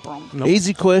pamper them. Nope.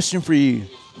 Easy question for you.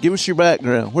 Give us your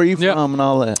background. Where are you from and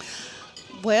all that?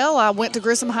 Well, I went to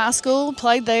Grissom High School,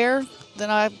 played there. Then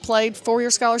I played 4-year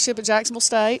scholarship at Jacksonville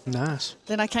State. Nice.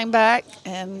 Then I came back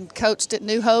and coached at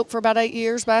New Hope for about 8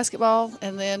 years basketball,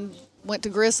 and then went to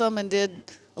Grissom and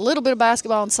did a little bit of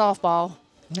basketball and softball.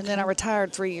 And then I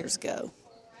retired 3 years ago.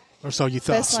 Or so you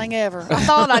thought. Best thing ever. I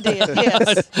thought I did,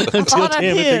 yes. Until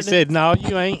Timothy said, no,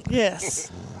 you ain't.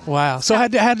 Yes. Wow. So how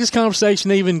did this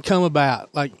conversation even come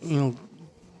about? Like, how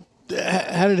did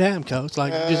it happen, Coach?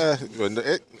 Like,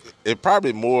 it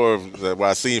probably more of what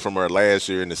I seen from her last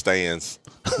year in the stands.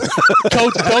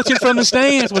 Coaching from the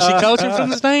stands. Was she coaching from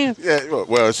the stands? Yeah.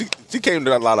 Well, she came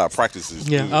to a lot of practices.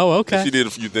 Yeah. Too. Oh, okay. And she did a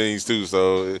few things too.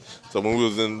 So when we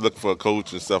was looking for a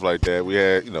coach and stuff like that, we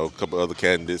had a couple other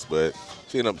candidates, but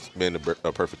she ended up being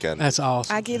a perfect candidate. That's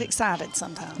awesome. I get excited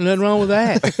sometimes. Nothing wrong with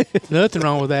that. Nothing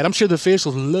wrong with that. I'm sure the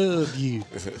officials love you.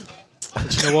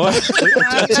 But you know what?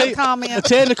 A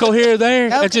technical here or there,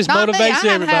 that just motivates me. I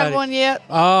haven't everybody. had one yet.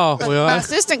 Oh, well. My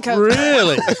assistant coach.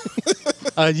 Really?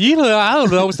 I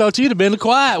always thought you'd have been the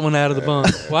quiet one out of the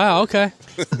bunch. Wow, okay.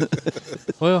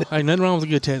 Well, hey, nothing wrong with a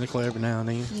good technical every now and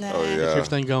then. No. Oh, yeah. Keep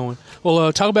everything going.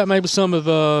 Well, talk about maybe some of,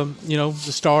 the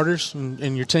starters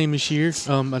and your team this year.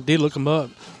 I did look them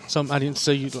up. Some I didn't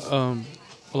see. A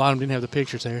lot of them didn't have the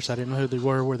pictures there, so I didn't know who they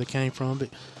were, where they came from. But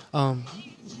all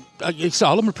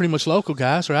of them are pretty much local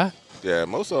guys, right? Yeah,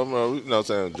 most of them are, what I'm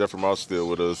saying, Jeffrey Moss still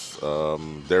with us.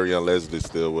 Darian Leslie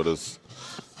still with us.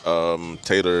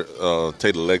 Taylor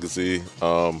Legacy.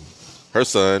 Her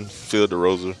son, Phil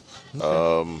DeRosa.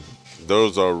 Okay.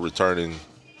 Those are returning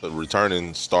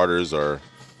starters or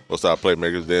most of our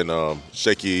playmakers. Then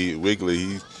Shaky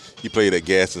Wigley, he played at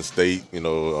Gaston State. He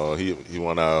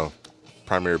won our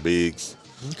primary bigs.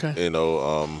 Okay. And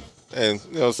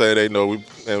they know we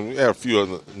have a few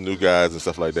other new guys and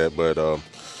stuff like that, but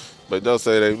they'll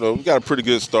say we got a pretty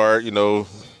good start.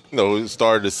 It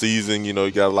started the season. You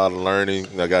got a lot of learning.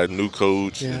 I got a new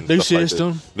coach, new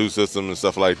system, new system and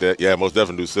stuff like that. Yeah, most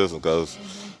definitely new system because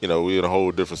we're in a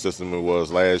whole different system than it was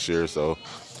last year. So,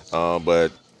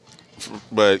 but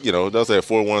they'll say a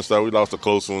 4-1 start. We lost a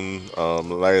close one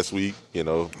last week.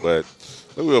 But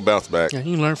we'll bounce back. Yeah,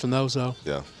 you can learn from those though.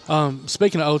 Yeah.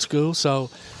 Speaking of old school, so.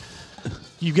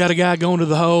 You've got a guy going to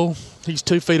the hole. He's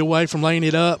 2 feet away from laying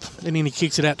it up, and then he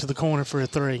kicks it out to the corner for a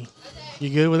 3. You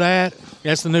good with that?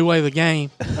 That's the new way of the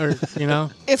game,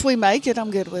 If we make it,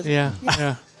 I'm good with it.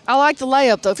 Yeah. I like the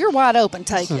layup, though. If you're wide open,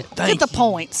 take it. Get the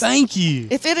points. Thank you.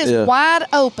 If it is wide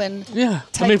open,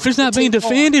 if it's not being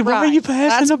defended, why are you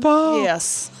passing the ball?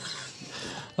 Yes.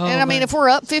 And, if we're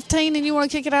up 15 and you want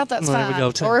to kick it out, that's fine.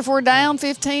 Or if we're down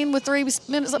 15 with 3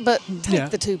 minutes, but take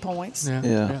the 2 points.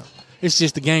 Yeah. It's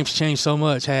just the game's changed so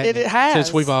much, hasn't it? It has.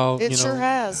 Since we've all, sure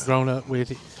has. grown up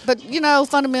with it. But,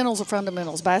 fundamentals are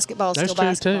fundamentals. Basketball is still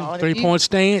basketball. That's true, too. 3-point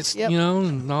stance,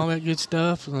 and all that good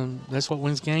stuff. And that's what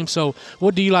wins games. So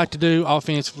what do you like to do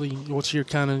offensively? What's your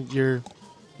philosophy?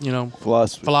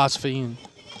 And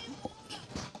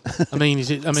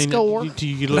Score. Do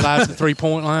you utilize the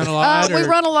 3-point line a lot? We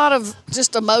run a lot of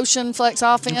just a motion flex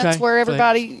offense where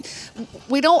everybody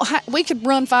we could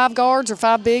run 5 guards or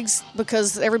 5 bigs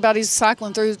because everybody's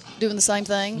cycling through doing the same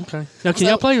thing. Okay. Now, can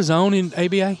y'all play a zone in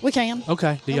ABA? We can.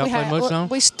 Okay. Do y'all play much zone?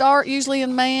 We start usually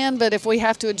in man, but if we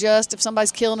have to adjust, if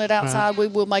somebody's killing it outside, we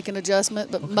will make an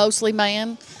adjustment, but mostly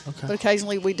man. Okay. But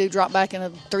occasionally we do drop back in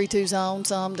a 3-2 zone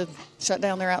some to shut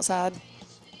down their outside.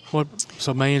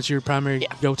 So man's your primary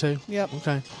go-to? Yep.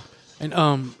 Okay. And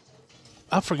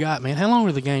I forgot, man. How long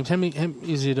are the games? How many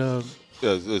is it? It's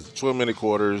 12-minute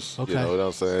quarters. Okay. You know what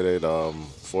I'm saying?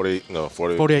 48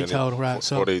 total, right?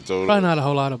 So 48 total. Probably not a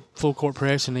whole lot of full court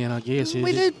pressing then, I guess.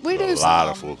 We do a lot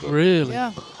of full court. Really?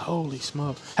 Yeah. Holy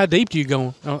smoke! How deep do you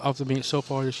go off the bench so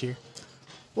far this year?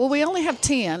 Well, we only have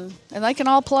 10, and they can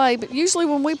all play. But usually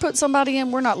when we put somebody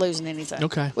in, we're not losing anything.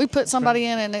 Okay. We put somebody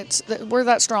in, and we're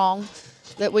that strong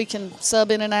that we can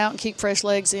sub in and out and keep fresh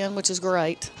legs in, which is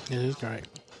great. It is great.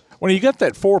 When you got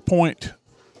that 4-point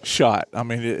shot, I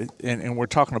mean, and we're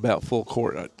talking about full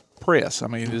court press. I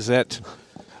mean, does that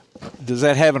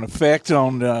have an effect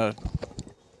on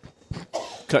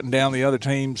cutting down the other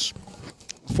team's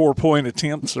 4-point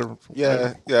attempts? Or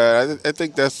Yeah. I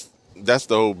think that's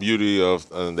the whole beauty of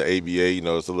the ABA. You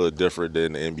know, it's a little different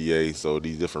than the NBA. So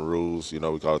these different rules, you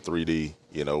know, we call it 3D.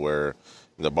 You know, where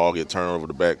the ball get turned over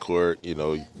the backcourt. You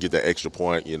know, you get that extra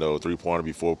point. You know, 3-pointer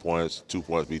be 4 points, 2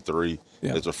 points be 3.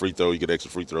 Yeah. It's a free throw. You get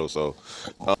extra free throw. So,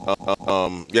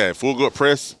 full court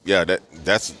press. Yeah,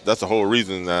 that's the whole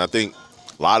reason. I think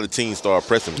a lot of teams started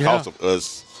pressing because of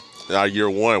us. In our year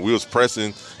one, we was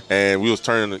pressing. And we was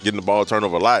getting the ball turned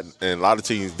over a lot, and a lot of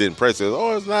teams didn't press it.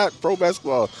 Oh, it's not pro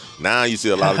basketball. Now you see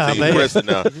a lot of teams pressing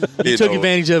now. You took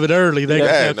advantage of it early. They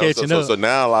kept catching up. So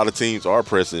now a lot of teams are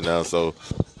pressing now. So,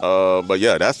 but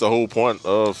yeah, that's the whole point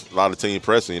of a lot of teams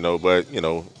pressing. You know, but you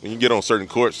know when you get on certain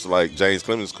courts like James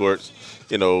Clemens courts,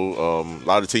 you know, a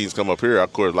lot of teams come up here. Our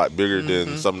court is a lot bigger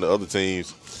than some of the other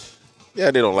teams. Yeah,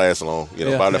 they don't last long. You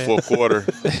know, by the fourth quarter,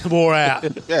 wore out.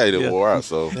 Yeah, they wore out.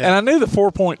 So, and I knew the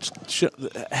 4 points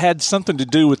had something to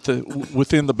do with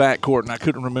within the backcourt, and I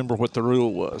couldn't remember what the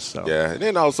rule was. So. Yeah, and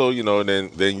then also, you know, then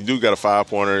you do got a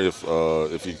 5-pointer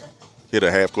if you hit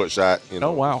a half court shot. You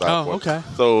know, oh wow! Oh, okay.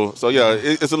 So yeah,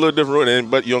 it's a little different rule,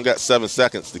 but you don't got 7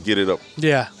 seconds to get it up.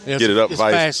 Yeah, get it up. It's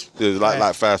fast. It's a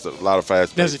lot faster. A lot of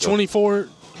fast. Does it 24?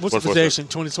 What's the possession?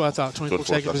 24, I thought. 24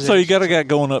 second possession. So you got a guy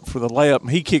going up for the layup, and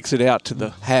he kicks it out to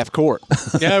the half court.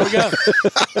 Yeah, there we go.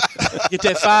 Get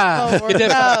that 5. Get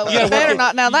that 5. You better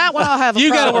not. Now that one I'll have.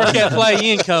 You got to work that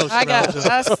play in, coach.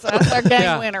 That's our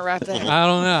game winner right there. I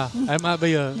don't know.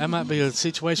 That might be a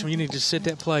situation where you need to set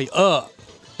that play up.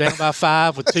 Down by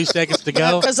 5 with 2 seconds to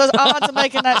go. Because the odds of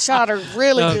making that shot are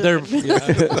really good.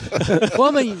 Well,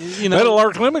 I mean, you know. Metal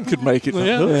Arc Lemon could make it.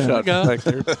 Yeah, back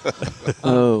there.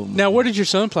 Now, where did your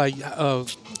son play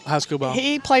high school ball?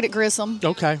 He played at Grissom.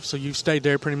 Okay, so you stayed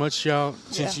there pretty much, y'all,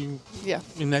 since you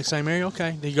in that same area?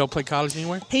 Okay. Did you go play college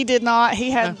anywhere? He did not. He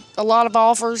had a lot of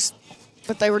offers,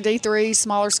 but they were D3,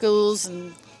 smaller schools,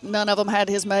 and none of them had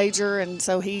his major, and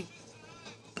so he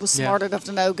was smart enough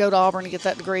to go to Auburn and get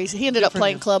that degree. So he ended up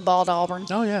playing club ball at Auburn.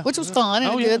 Oh, yeah. Which was fun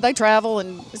and good. They travel,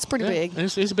 and it's pretty big.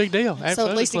 It's a big deal. Absolutely. So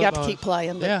at least he got to keep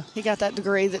playing. But he got that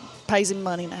degree that pays him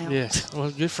money now. Yes. Well,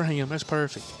 good for him. That's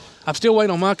perfect. I'm still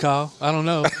waiting on my call. I don't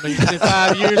know. It's been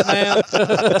 5 years now.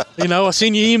 You know, I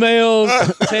send you emails,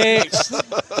 texts.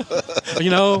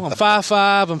 You know, I'm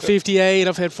 5'5", I'm 58.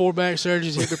 I've had 4 back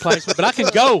surgeries, hip replacement, but I can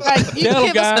go. Right, Tell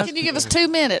them, guys. Can you give us 2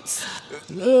 minutes?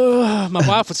 My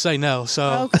wife would say no.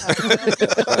 So. Okay.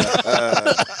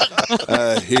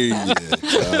 I hear you, Todd.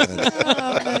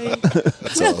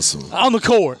 That's awesome. On the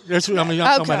court. That's what I'm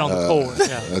talking about on the court.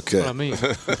 Yeah, okay. That's what I mean.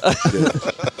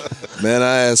 Man,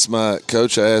 I asked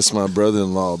my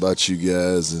brother-in-law about you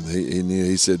guys, and he knew.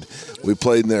 He said, we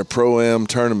played in their Pro-Am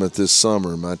tournament this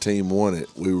summer. My team won it.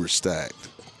 We were stacked.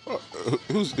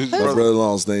 Who's my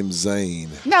brother-in-law's name is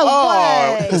Zane. No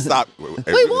way. Stop.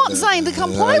 We want Zane to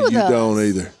come play with us. You don't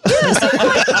either. Yes,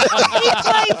 he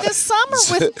played this summer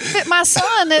with my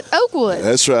son at Oakwood.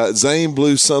 That's right. Zane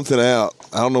blew something out.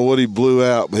 I don't know what he blew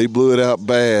out, but he blew it out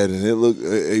bad, and it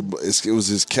was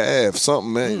his calf.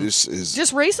 Something, man.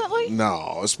 Just recently?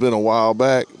 No, it's been a while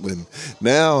back. But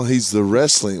now he's one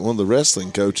of the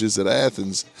wrestling coaches at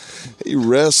Athens. He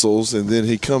wrestles, and then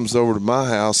he comes over to my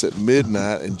house at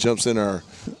midnight and jumps in our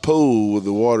pool with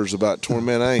the water's about 20.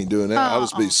 Man, I ain't doing that. I'll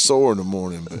just be sore in the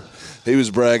morning. But he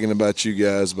was bragging about you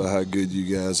guys, about how good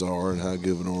you guys are and how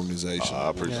good of an organization. I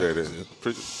appreciate it.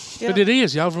 But it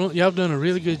is. Y'all done a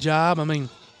really good job. I mean,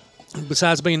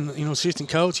 besides being, assistant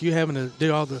coach, you having to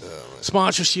do all the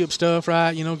sponsorship stuff,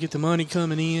 right? Get the money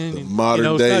coming in. And,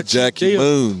 modern day Jackie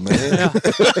Moon, man.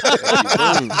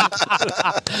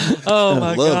 Oh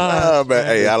my God! Oh, man.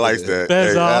 Hey, I like that.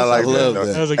 That's awesome. I like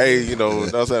that. Hey, you know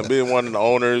what I'm saying? Being one of the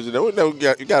owners,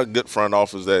 you got a good front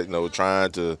office that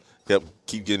trying to help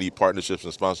keep getting these partnerships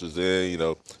and sponsors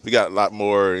in. We got a lot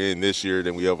more in this year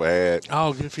than we ever had.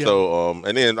 Oh, good for you. So,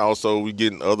 and then also we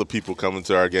getting other people coming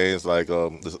to our games. Like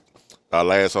our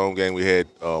last home game, we had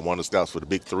one of the scouts for the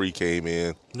Big Three came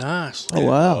in. Nice. Oh,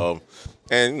 wow.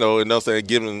 And and they'll say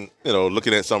giving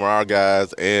looking at some of our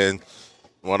guys, and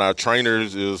one of our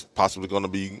trainers is possibly going to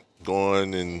be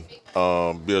going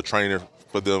and be a trainer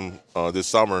for them this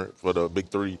summer for the Big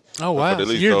Three. Oh, wow.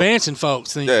 So you're advancing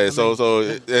folks. I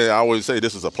always say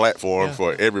this is a platform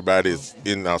for everybody that's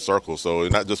in our circle. So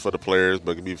not just for the players,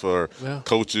 but it can be for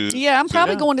coaches. Yeah, I'm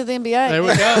probably going to the NBA. There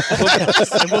we go.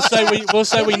 And we'll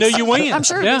say we knew you win. I'm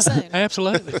sure it'll be soon.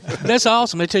 Absolutely. That's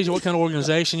awesome. They tell you what kind of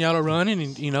organization y'all are running,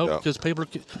 and because people are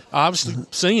obviously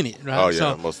seeing it, right? Oh,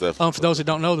 yeah, most definitely. For those that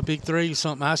don't know, the Big Three is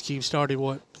something Ice Cube started,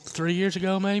 3 years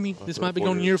ago maybe? This might be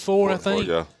going to year 4, I think.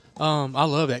 Yeah. I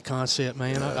love that concept,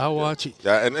 man. I'll watch it.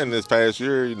 Yeah, and this past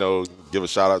year, give a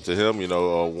shout out to him.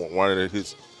 One of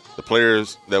the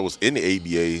players that was in the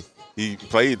ABA, he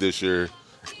played this year,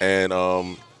 and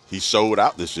he showed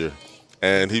out this year,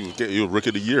 and he was Rookie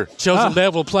of the Year. Shows the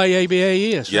level of play ABA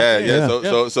is. Yeah, right?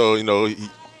 Yeah. So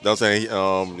I'm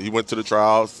saying he went to the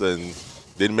trials and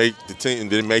didn't make the team,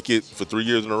 didn't make it for 3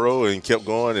 years in a row, and kept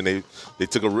going, and they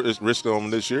took a risk on him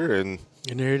this year, and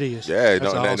there it is. Yeah,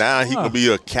 awesome. Now he can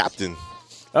be a captain.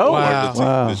 Oh,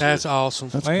 wow. That's awesome.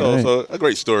 That's so a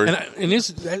great story. And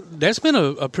that's been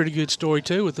a pretty good story,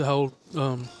 too, with the whole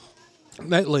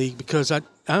that league, because I'm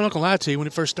not going to lie to you, when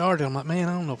it first started, I'm like, man,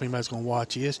 I don't know if anybody's going to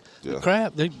watch this. Yeah.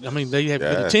 Crap. They have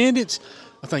good attendance.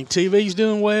 I think TV's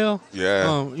doing well.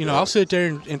 Yeah. I'll sit there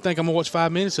and think I'm going to watch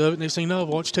 5 minutes of it, and next thing you know, I'll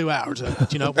watch 2 hours of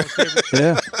it.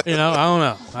 Yeah. I don't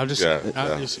know. I just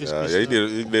he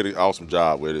did an awesome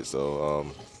job with it. So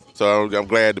I'm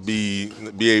glad to be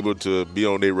able to be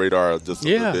on their radar just a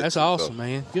little bit. That's awesome,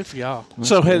 man. Good for y'all.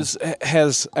 So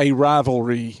has a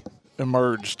rivalry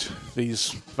emerged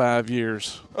these 5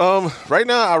 years? Right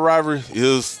now our rivalry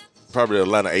is probably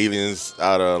Atlanta Aliens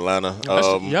out of Atlanta.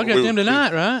 Y'all got them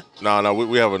tonight, right? No,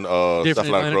 we have an different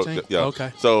Atlanta team? Yeah.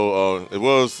 Okay. So it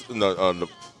was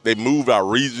they moved our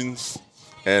regions,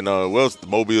 and it was the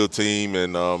Mobile team,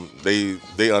 and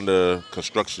they under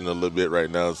construction a little bit right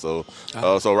now. So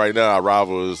right now our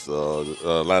rival is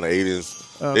Atlanta Aliens.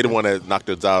 Okay. They the one that knocked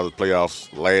us out of the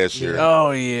playoffs last year.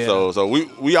 Oh yeah. So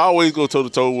we always go toe to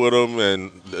toe with them,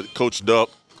 and Coach Duck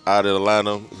out of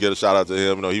Atlanta, get a shout out to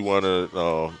him. He one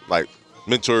of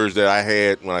mentors that I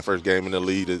had when I first came in the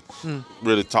league that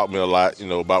really taught me a lot,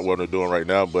 about what they're doing right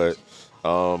now. But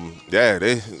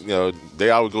they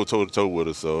always go toe to toe with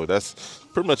us. So that's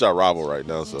pretty much our rival right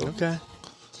now. So okay.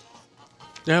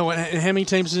 Now, and how many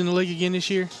teams is in the league again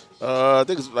this year? I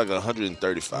think it's like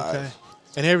 135. Okay.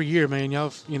 And every year, man,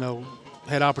 y'all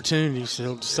had opportunities.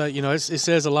 So to say, it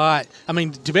says a lot. I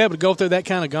mean, to be able to go through that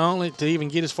kind of gauntlet to even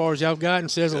get as far as y'all gotten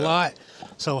says a lot.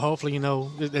 So hopefully,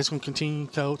 that's going to continue,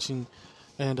 Coach, and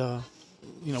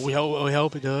we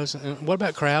hope it does. And what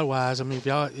about crowd wise? I mean, if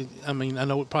y'all, I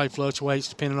know it probably fluctuates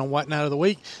depending on what night of the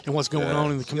week and what's going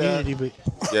on in the community. But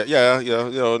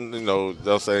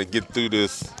they'll say get through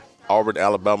this Auburn,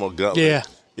 Alabama gauntlet. Yeah.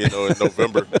 In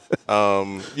November.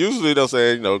 Usually they'll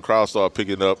say, crowds start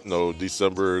picking up,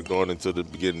 December going into the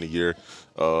beginning of the year.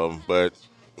 But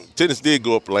attendance did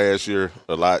go up last year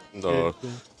a lot,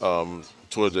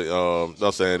 towards the,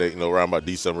 they'll say that, around about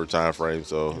December time frame.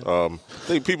 So I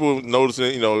think people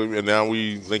noticing, and now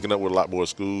we linking up with a lot more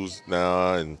schools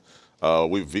now. And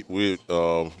with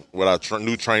our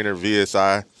new trainer,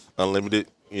 VSI Unlimited,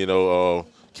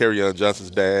 Kerryon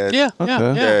Johnson's dad. Yeah.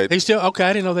 They still okay.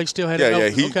 I didn't know they still had.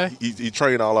 He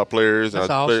trained all our players. That's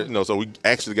awesome. So we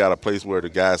actually got a place where the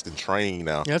guys can train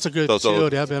now. Yeah, that's a good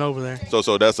facility. I've been over there.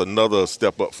 So that's another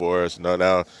step up for us.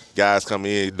 Now guys come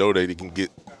in, know they can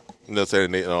get,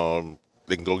 saying they can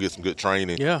go get some good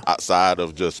training outside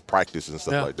of just practice and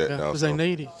stuff like that now. Because they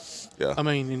need it. Yeah. I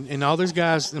mean, and all those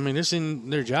guys, it's in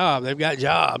their job. They've got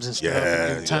jobs and stuff.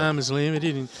 And time is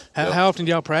limited. And how often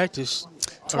do y'all practice?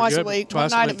 Twice a week. One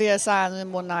night at VSI and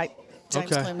then one night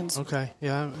James Clemens. Okay.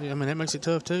 Yeah. That makes it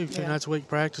tough, too. 2 nights a week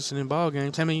practicing in ball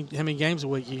games. How many games a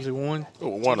week usually? One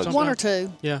or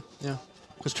two. Yeah.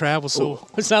 Because travel's so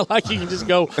 – it's not like you can just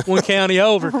go one county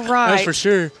over. Right. That's for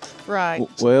sure. Right.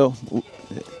 Well,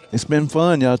 it's been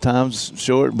fun. Y'all time's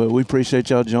short, but we appreciate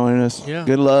y'all joining us. Yeah.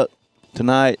 Good luck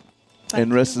tonight. And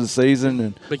the rest of the season,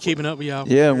 and but keeping up with y'all.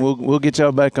 Yeah, we'll get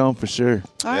y'all back on for sure.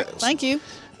 All right, thank you.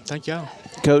 Thank y'all,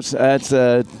 Coach. That's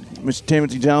Mr.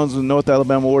 Timothy Jones of the North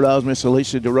Alabama War Dogs, Miss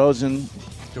Alicia DeRozan,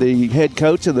 the head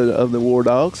coach of the War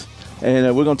Dogs,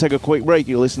 and we're going to take a quick break.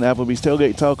 You listen to Applebee's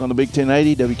Tailgate Talk on the Big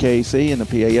 1080 WKAC and the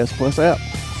PAS Plus app.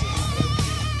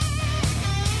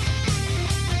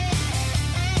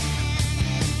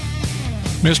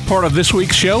 Missed part of this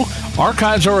week's show?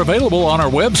 Archives are available on our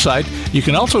website. You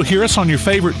can also hear us on your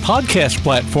favorite podcast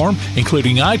platform,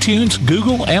 including iTunes,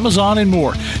 Google, Amazon, and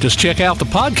more. Just check out the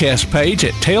podcast page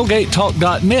at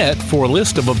tailgatetalk.net for a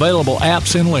list of available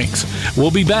apps and links. We'll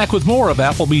be back with more of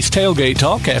Applebee's Tailgate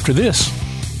Talk after this.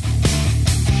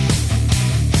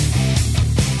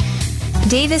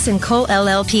 Davis & Cole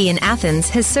LLP in Athens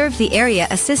has served the area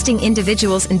assisting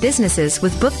individuals and businesses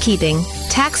with bookkeeping,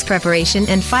 tax preparation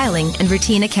and filing, and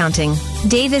routine accounting.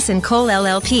 Davis & Cole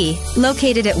LLP,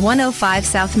 located at 105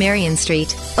 South Marion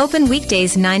Street. Open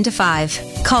weekdays 9 to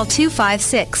 5. Call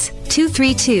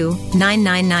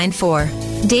 256-232-9994.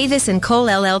 Davis & Cole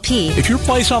LLP. If your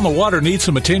place on the water needs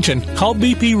some attention, call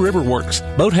BP Riverworks.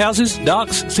 Boathouses,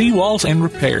 docks, seawalls, and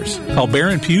repairs. Call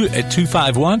Barron Pugh at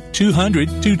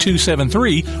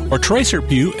 251-200-2273 or Tracer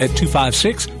Pugh at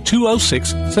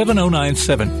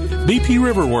 256-206-7097. BP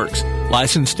Riverworks.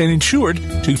 Licensed and insured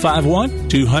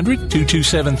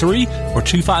 251-200-2273 or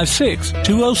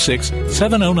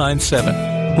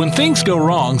 256-206-7097. When things go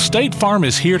wrong, State Farm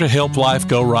is here to help life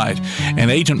go right. And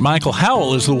Agent Michael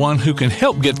Howell is the one who can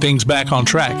help get things back on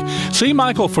track. See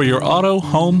Michael for your auto,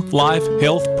 home, life,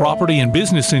 health, property, and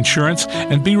business insurance,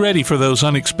 and be ready for those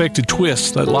unexpected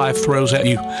twists that life throws at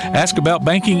you. Ask about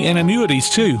banking and annuities,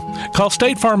 too. Call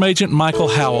State Farm Agent Michael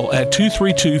Howell at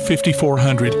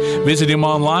 232-5400. Visit him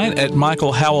online at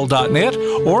michaelhowell.net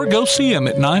or go see him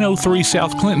at 903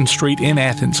 South Clinton Street in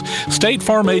Athens. State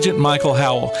Farm Agent Michael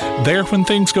Howell. There when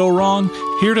things go wrong,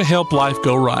 here to help life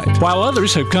go right. While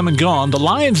others have come and gone, the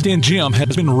Lion's Den Gym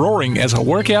has been roaring as a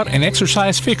workout and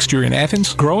exercise fixture in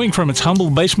Athens, growing from its humble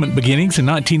basement beginnings in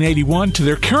 1981 to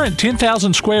their current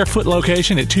 10,000 square foot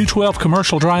location at 212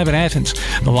 Commercial Drive in Athens.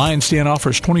 The Lion's Den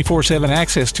offers 24/7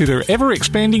 access to their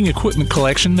ever-expanding equipment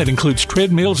collection that includes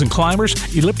treadmills and climbers,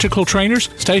 elliptical trainers,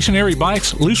 stationary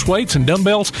bikes, loose weights and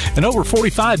dumbbells, and over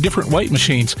 45 different weight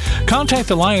machines. Contact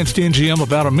the Lion's Den Gym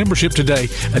about a membership today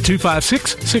at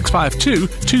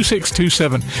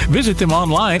 256-652-2627. Visit them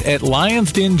online at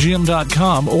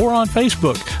lionsdengym.com or on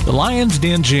Facebook. The Lions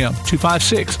Den Gym,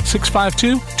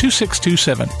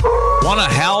 256-652-2627. Want to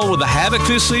howl with the Havoc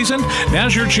this season?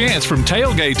 Now's your chance from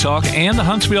Tailgate Talk and the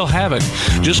Huntsville Havoc.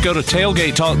 Just go to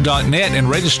tailgatetalk.net and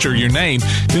register your name.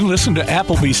 Then listen to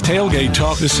Applebee's Tailgate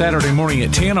Talk this Saturday morning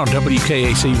at 10 on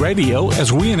WKAC Radio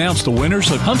as we announce the winners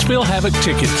of Huntsville Havoc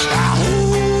tickets.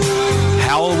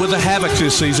 Howl with the Havoc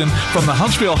this season from the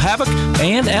Huntsville Havoc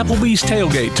and Applebee's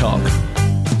Tailgate Talk.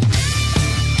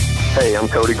 Hey, I'm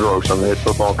Cody Gross. I'm the head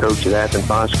football coach at Athens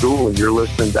High School, and you're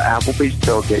listening to Applebee's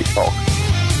Tailgate Talk.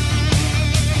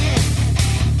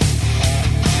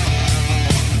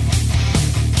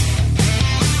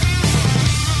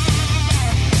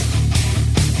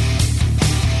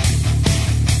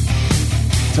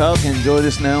 Talk and enjoy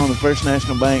this now on the First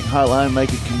National Bank hotline,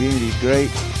 making communities great.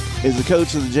 Is the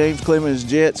coach of the James Clemens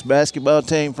Jets basketball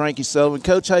team, Frankie Sullivan.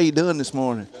 Coach, how you doing this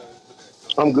morning?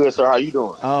 I'm good, sir. How you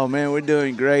doing? Oh, man, we're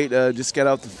doing great. Just got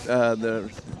off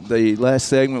the last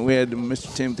segment. We had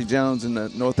Mr. Timothy Jones and the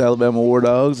North Alabama War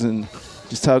Dogs, and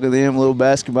just talking to them a little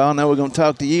basketball. Now we're going to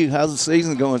talk to you. How's the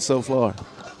season going so far?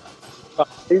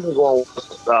 Season's going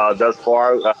thus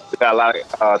far. We got a lot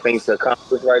of things to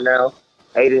accomplish right now.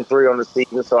 8-3 on the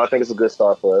season, so I think it's a good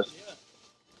start for us.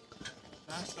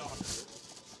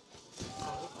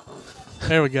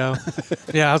 There we go.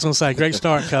 Yeah, I was going to say, great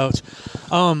start, Coach.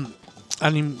 Who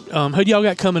do y'all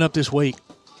got coming up this week?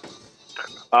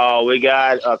 We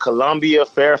got Columbia,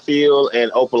 Fairfield, and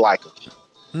Opelika.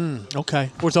 Okay.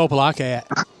 Where's Opelika at?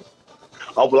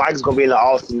 Opelika's going to be in the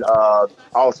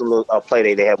awesome little play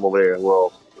day they have over there.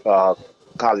 Well,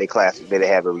 Holiday Classic that they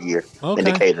have every year in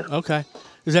Decatur. Okay.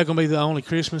 Is that going to be the only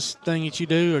Christmas thing that you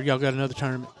do, or y'all got another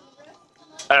tournament?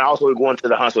 And also we're going to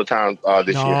the Huntsville Town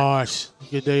this year. Nice.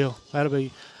 Good deal.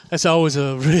 That's always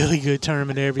a really good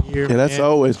tournament every year. Yeah, that's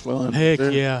always fun. Heck,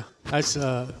 yeah. That's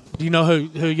do you know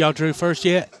who y'all drew first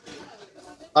yet?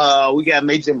 We got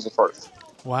May Jameson first.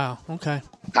 Wow. Okay.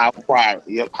 Howell Pryor.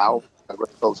 Yep, Howell. I got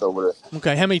the coach over there.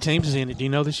 Okay. How many teams is in it? Do you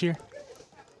know this year?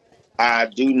 I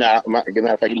do not. Matter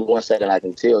of fact, give me 1 second. I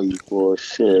can tell you for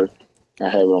sure. I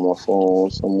have it on my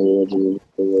phone somewhere.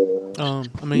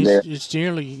 It's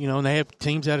generally, and they have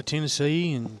teams out of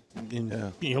Tennessee and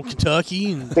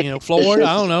Kentucky and Florida.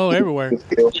 I don't know, everywhere.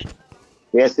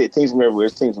 Yeah, teams from everywhere.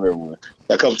 It's teams from everywhere.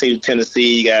 Got a couple teams from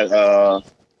Tennessee. You got a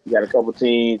couple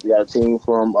teams. You got a team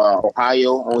from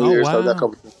Ohio on here. Wow. So got a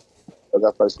couple.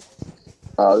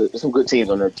 There's some good teams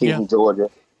on there. Teams from Georgia.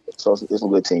 So it's some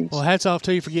good teams. Well, hats off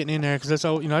to you for getting in there, because that's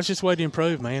all. That's just a way to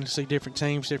improve, man. To see different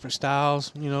teams, different styles.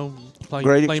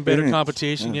 Playing better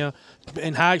competition. Yeah,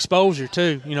 and high exposure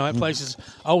too. That place is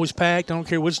always packed. I don't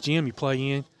care which gym you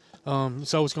play in.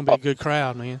 It's always going to be a good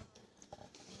crowd, man.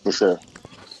 For sure.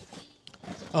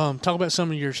 Talk about some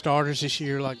of your starters this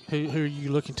year. Like who are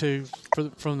you looking to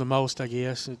from the most, I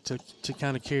guess, to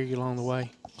kind of carry you along the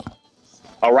way.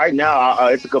 Right now,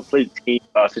 it's a complete team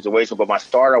situation, but my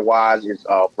starter-wise is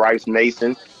Bryce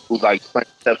Mason, who's like playing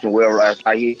exceptionally well last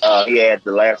night. He had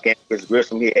the last game against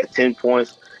Grissom. He had 10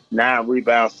 points, 9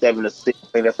 rebounds, 7 assists. I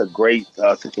think that's a great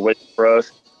situation for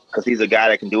us because he's a guy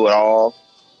that can do it all,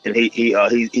 and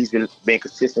he's been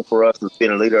consistent for us. He's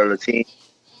been a leader of the team.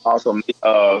 Also, 1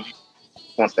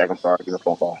 second, I'm sorry, I get a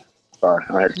phone call. Sorry,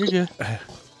 you're good.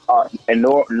 And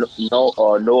Noah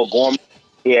Gorman,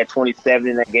 he had 27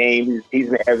 in that game. He's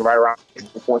been averaging right around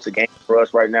 60 points a game for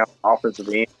us right now, offensive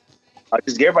end.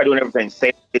 Just everybody doing everything,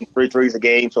 safe, getting 3 threes a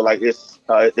game. So like it's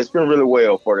been really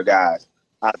well for the guys.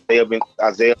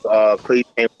 Isaiah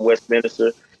Cleveland came from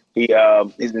Westminster. He's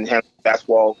been handling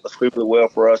basketball extremely well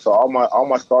for us. So all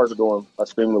my stars are doing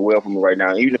extremely well for me right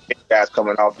now. Even the big guys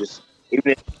coming off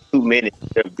even in 2 minutes,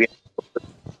 they're big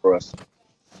for us.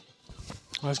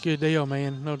 Well, that's a good deal,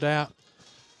 man. No doubt.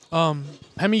 How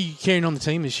many you carrying on the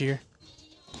team this year?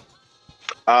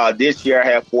 This year I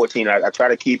have 14. I try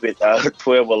to keep it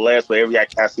 12 or less, but every year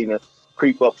I seem to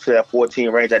creep up to that 14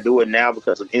 range. I do it now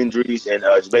because of injuries and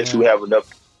just make sure we have enough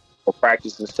for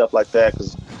practice and stuff like that.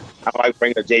 Because I don't like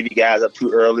bringing the JV guys up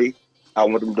too early. I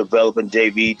want them to develop in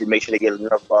JV to make sure they get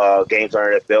enough games under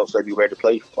their belt so they be ready to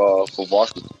play for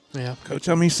varsity. Yeah, Coach,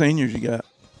 how many seniors you got?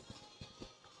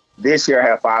 This year I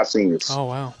have 5 seniors. Oh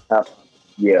wow. 5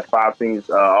 seniors.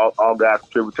 All guys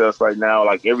contribute to us right now.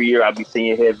 Like every year I be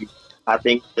senior heavy. I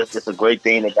think it's just a great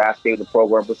thing that guys stay in the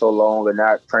program for so long and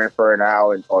not transferring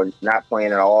out or not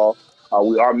playing at all.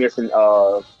 We are missing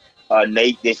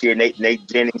Nate this year. Nate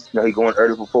Jennings, he's going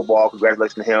early for football.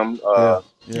 Congratulations to him. I'm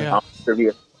not sure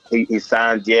he's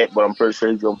signed yet, but I'm pretty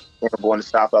sure he's going to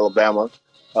South Alabama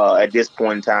at this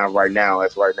point in time right now.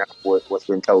 That's right now what's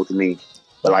been told to me.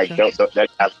 But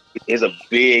that is a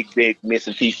big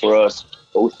missing piece for us,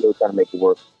 but we're still trying to make it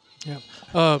work.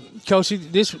 Yeah. Coach,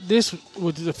 this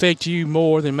would affect you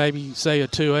more than maybe, say, a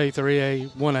 2A, 3A,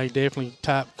 1A definitely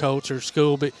type coach or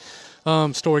school. But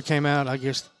story came out, I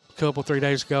guess, a couple, 3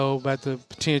 days ago about the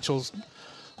potentials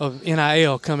of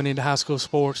NIL coming into high school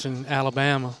sports in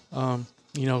Alabama.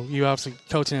 You obviously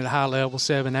coaching at a high level,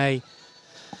 7A.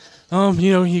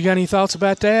 You got any thoughts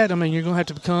about that? I mean, you're going to have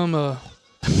to become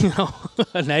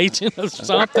an agent or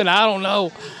something. I don't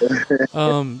know.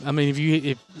 I mean,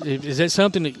 if is that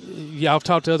something that y'all have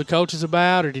talked to other coaches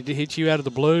about, or did it hit you out of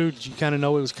the blue? Did you kind of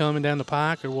know it was coming down the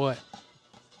pike, or what?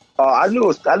 I knew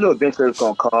eventually it was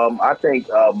going to come. I think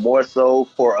more so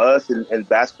for us in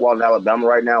basketball in Alabama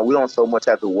right now, we don't so much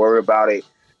have to worry about it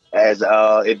as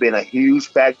it being a huge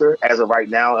factor as of right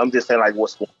now. I'm just saying like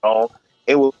what's going on.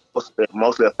 It will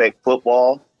mostly affect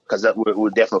football. Because we're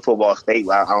definitely a football state.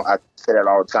 I say that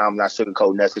all the time. I'm not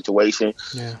sugarcoating that situation.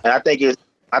 Yeah. And I think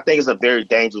it's a very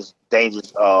dangerous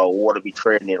water to be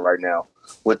treading in right now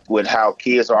with how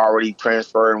kids are already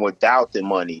transferring without the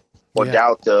money,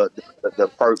 without the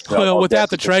perks. Well, without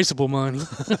the traceable money.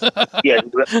 Yeah,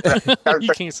 you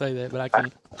can't say that, but I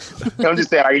can. I'm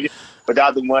just saying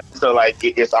without the money. So like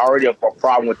it's already a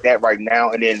problem with that right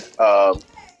now, and then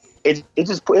it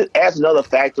adds another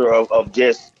factor of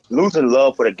just losing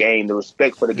love for the game, the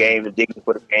respect for the game, the dignity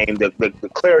for the game, the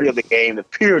clarity of the game, the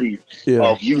purity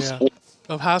of youth sports.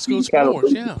 Of high school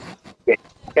sports, you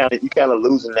kind of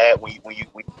losing that when you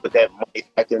put that money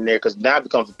back in there, because now it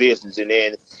becomes a business. And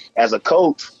then as a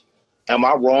coach, am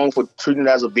I wrong for treating it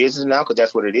as a business now? Because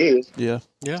that's what it is. Yeah.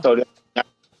 So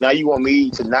now you want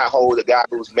me to not hold a guy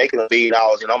who's making $1 billion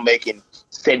and I'm making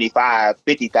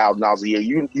 $50,000 a year.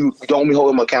 You don't want me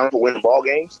hold him accountable for winning ball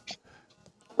games?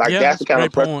 Like that's the kind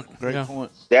of pressure. Great point.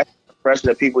 That's the pressure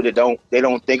that people that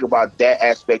don't think about that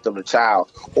aspect of the child.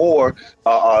 Or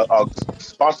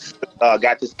sponsor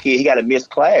got this kid. He got to miss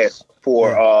class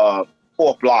for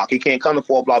fourth block. He can't come to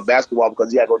 4th block basketball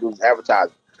because he got to go do his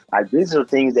advertising. Like these are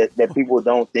things that people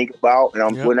don't think about,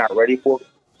 and we're not ready for.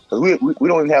 Because we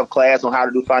don't even have class on how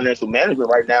to do financial management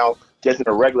right now, just in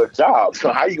a regular job.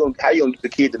 So how you gonna get the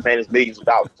kid to manage millions of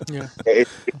dollars? Yeah.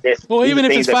 Even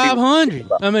if it's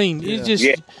 500, I mean, it's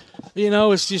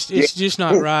just it's just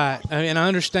not right. I mean, I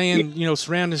understand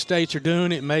surrounding states are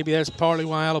doing it. Maybe that's partly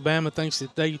why Alabama thinks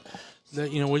that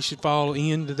we should fall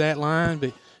into that line.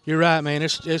 But you're right, man.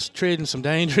 It's treading some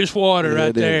dangerous water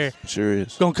right there. Is. Sure is.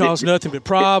 It's gonna cause nothing but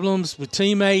problems with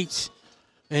teammates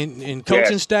and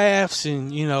coaching staffs,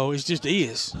 and it just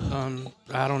is.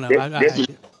 I don't know.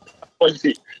 This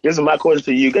is my question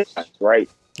to you guys, right?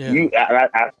 Yeah.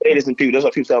 I say this, and people. That's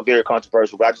why people sound very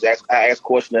controversial. But I ask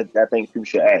questions that I think people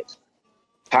should ask.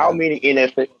 How many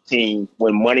NFL teams,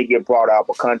 when money get brought up,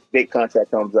 a big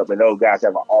contract comes up, and those guys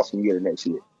have an awesome year the next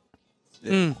year?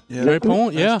 Great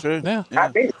point. Yeah. True. Yeah. I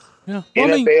think Well,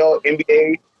 NFL,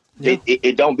 NBA,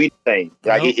 it don't be the same.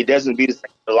 Like it doesn't be the same.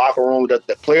 The locker room, the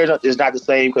players is not the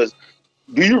same because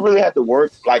do you really have to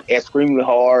work like extremely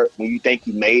hard when you think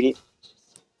you made it?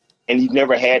 And you've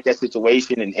never had that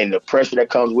situation and the pressure that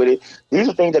comes with it. These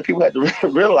are things that people have to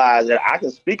realize that I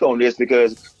can speak on this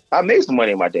because I made some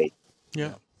money in my day.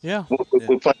 Yeah, yeah.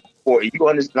 With playing sport, you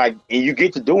understand, like, and you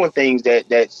get to doing things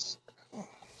that's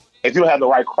if you don't have the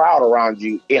right crowd around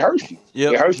you, it hurts you.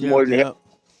 It hurts you more than it helps.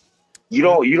 You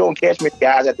don't catch many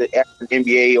guys at the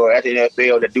NBA or at the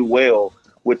NFL that do well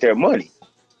with their money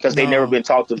because they've never been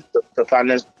taught to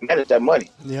finance manage that money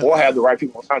or have the right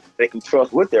people around they can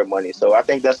trust with their money. So I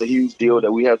think that's a huge deal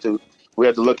that we have to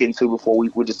look into before we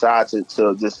decide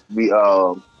to just be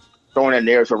throwing that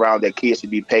narrative around that kids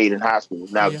should be paid in high school.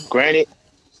 Now, granted,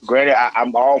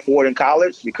 I'm all for it in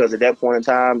college because at that point in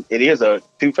time, it is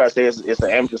people try to say it's an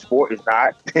amateur sport. It's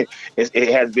not.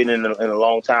 It has been in a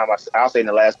long time. I'll say in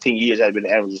the last 10 years, it has been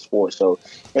an amateur sport. So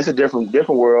it's a different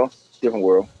world.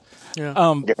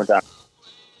 Yeah. Different time.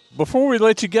 Before we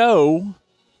let you go,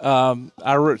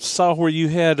 I saw where you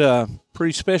had a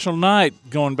pretty special night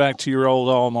going back to your old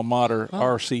alma mater,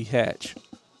 RC Hatch.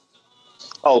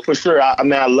 Oh, for sure. I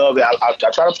mean, I love it. I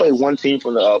try to play one team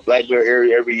from the Blackberry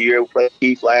area every year. We played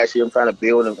Keith last year. I'm trying to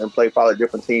build and play probably a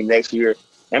different team next year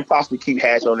and possibly keep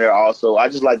Hatch on there also. I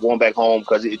just like going back home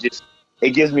because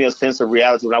it gives me a sense of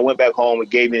reality. When I went back home, it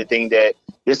gave me the thing that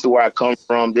this is where I come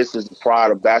from. This is the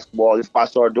pride of basketball. This is why I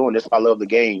started doing this. I love the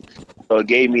game. So it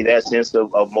gave me that sense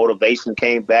of motivation,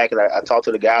 came back, and I talked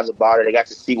to the guys about it. They got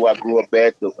to see where I grew up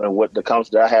at and what the confidence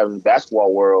that I have in the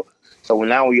basketball world. So when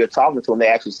you're talking to them, they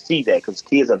actually see that because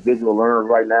kids are visual learners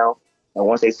right now. And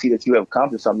once they see that you have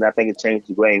accomplished something, I think it changed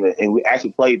the game. And we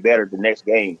actually played better the next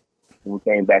game when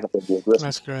we came back and played this.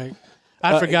 That's great.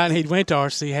 I'd forgotten he'd went to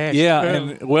RC Hatch. Yeah,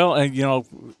 and you know,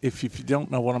 if you don't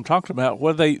know what I'm talking about,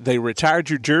 they retired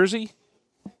your jersey?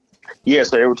 Yes,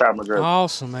 they retired my jersey.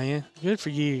 Awesome, man. Good for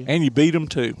you. And you beat them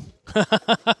too.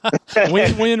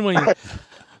 Win.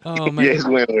 Oh, man. Yes,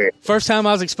 win. First time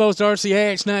I was exposed to RC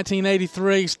Hatch,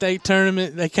 1983 state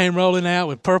tournament. They came rolling out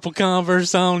with purple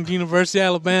Converse on, University of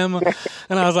Alabama.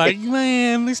 And I was like,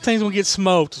 man, this team's going to get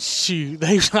smoked. Shoot.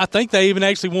 I think they even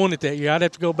actually won it that year. I'd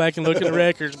have to go back and look at the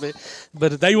records.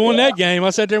 But they won that game.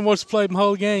 I sat there and watched them play the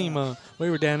whole game.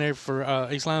 We were down there for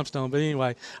East Limestone. But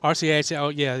anyway, RC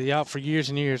Hatch, for years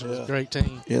and years. It was a great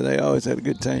team. Yeah, they always had a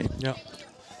good team. Yep.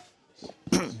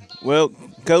 Well,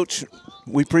 Coach,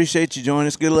 we appreciate you joining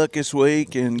us. Good luck this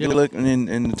week, and good luck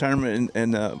in the tournament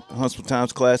and Huntsville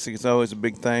Times Classic. It's always a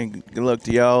big thing. Good luck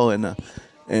to y'all, and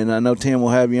I know Tim will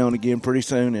have you on again pretty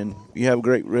soon, and you have a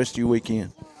great rest of your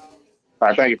weekend. All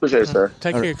right, thank you. Appreciate it, sir.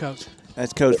 Take care, Coach.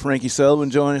 That's Coach Frankie Sullivan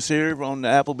joining us here on the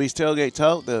Applebee's Tailgate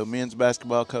Talk, the men's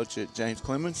basketball coach at James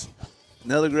Clemens.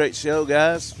 Another great show,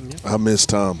 guys. I miss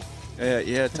Tom.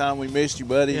 Yeah, Tom, we missed you,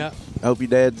 buddy. Yeah. I hope your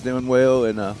dad's doing well,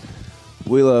 and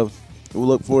we'll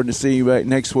look forward to seeing you back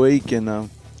next week. And I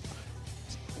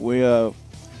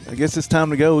guess it's time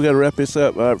to go. We got to wrap this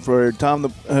up. For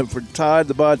Todd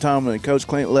the Bod Tomlin, Coach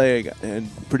Clint Legg, and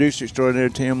producer extraordinaire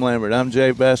Tim Lambert. I'm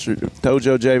Jay Bastard,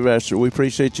 Tojo Jay Bastard. We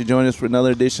appreciate you joining us for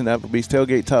another edition of Applebee's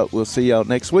Tailgate Talk. We'll see y'all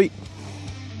next week.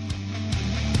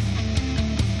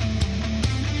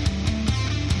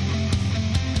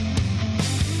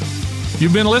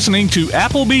 You've been listening to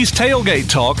Applebee's Tailgate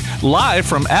Talk, live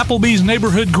from Applebee's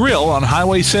Neighborhood Grill on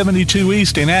Highway 72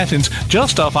 East in Athens,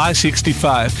 just off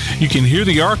I-65. You can hear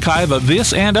the archive of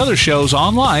this and other shows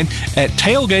online at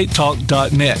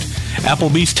tailgatetalk.net.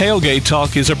 Applebee's Tailgate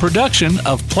Talk is a production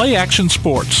of Play Action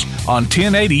Sports on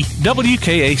 1080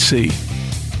 WKAC.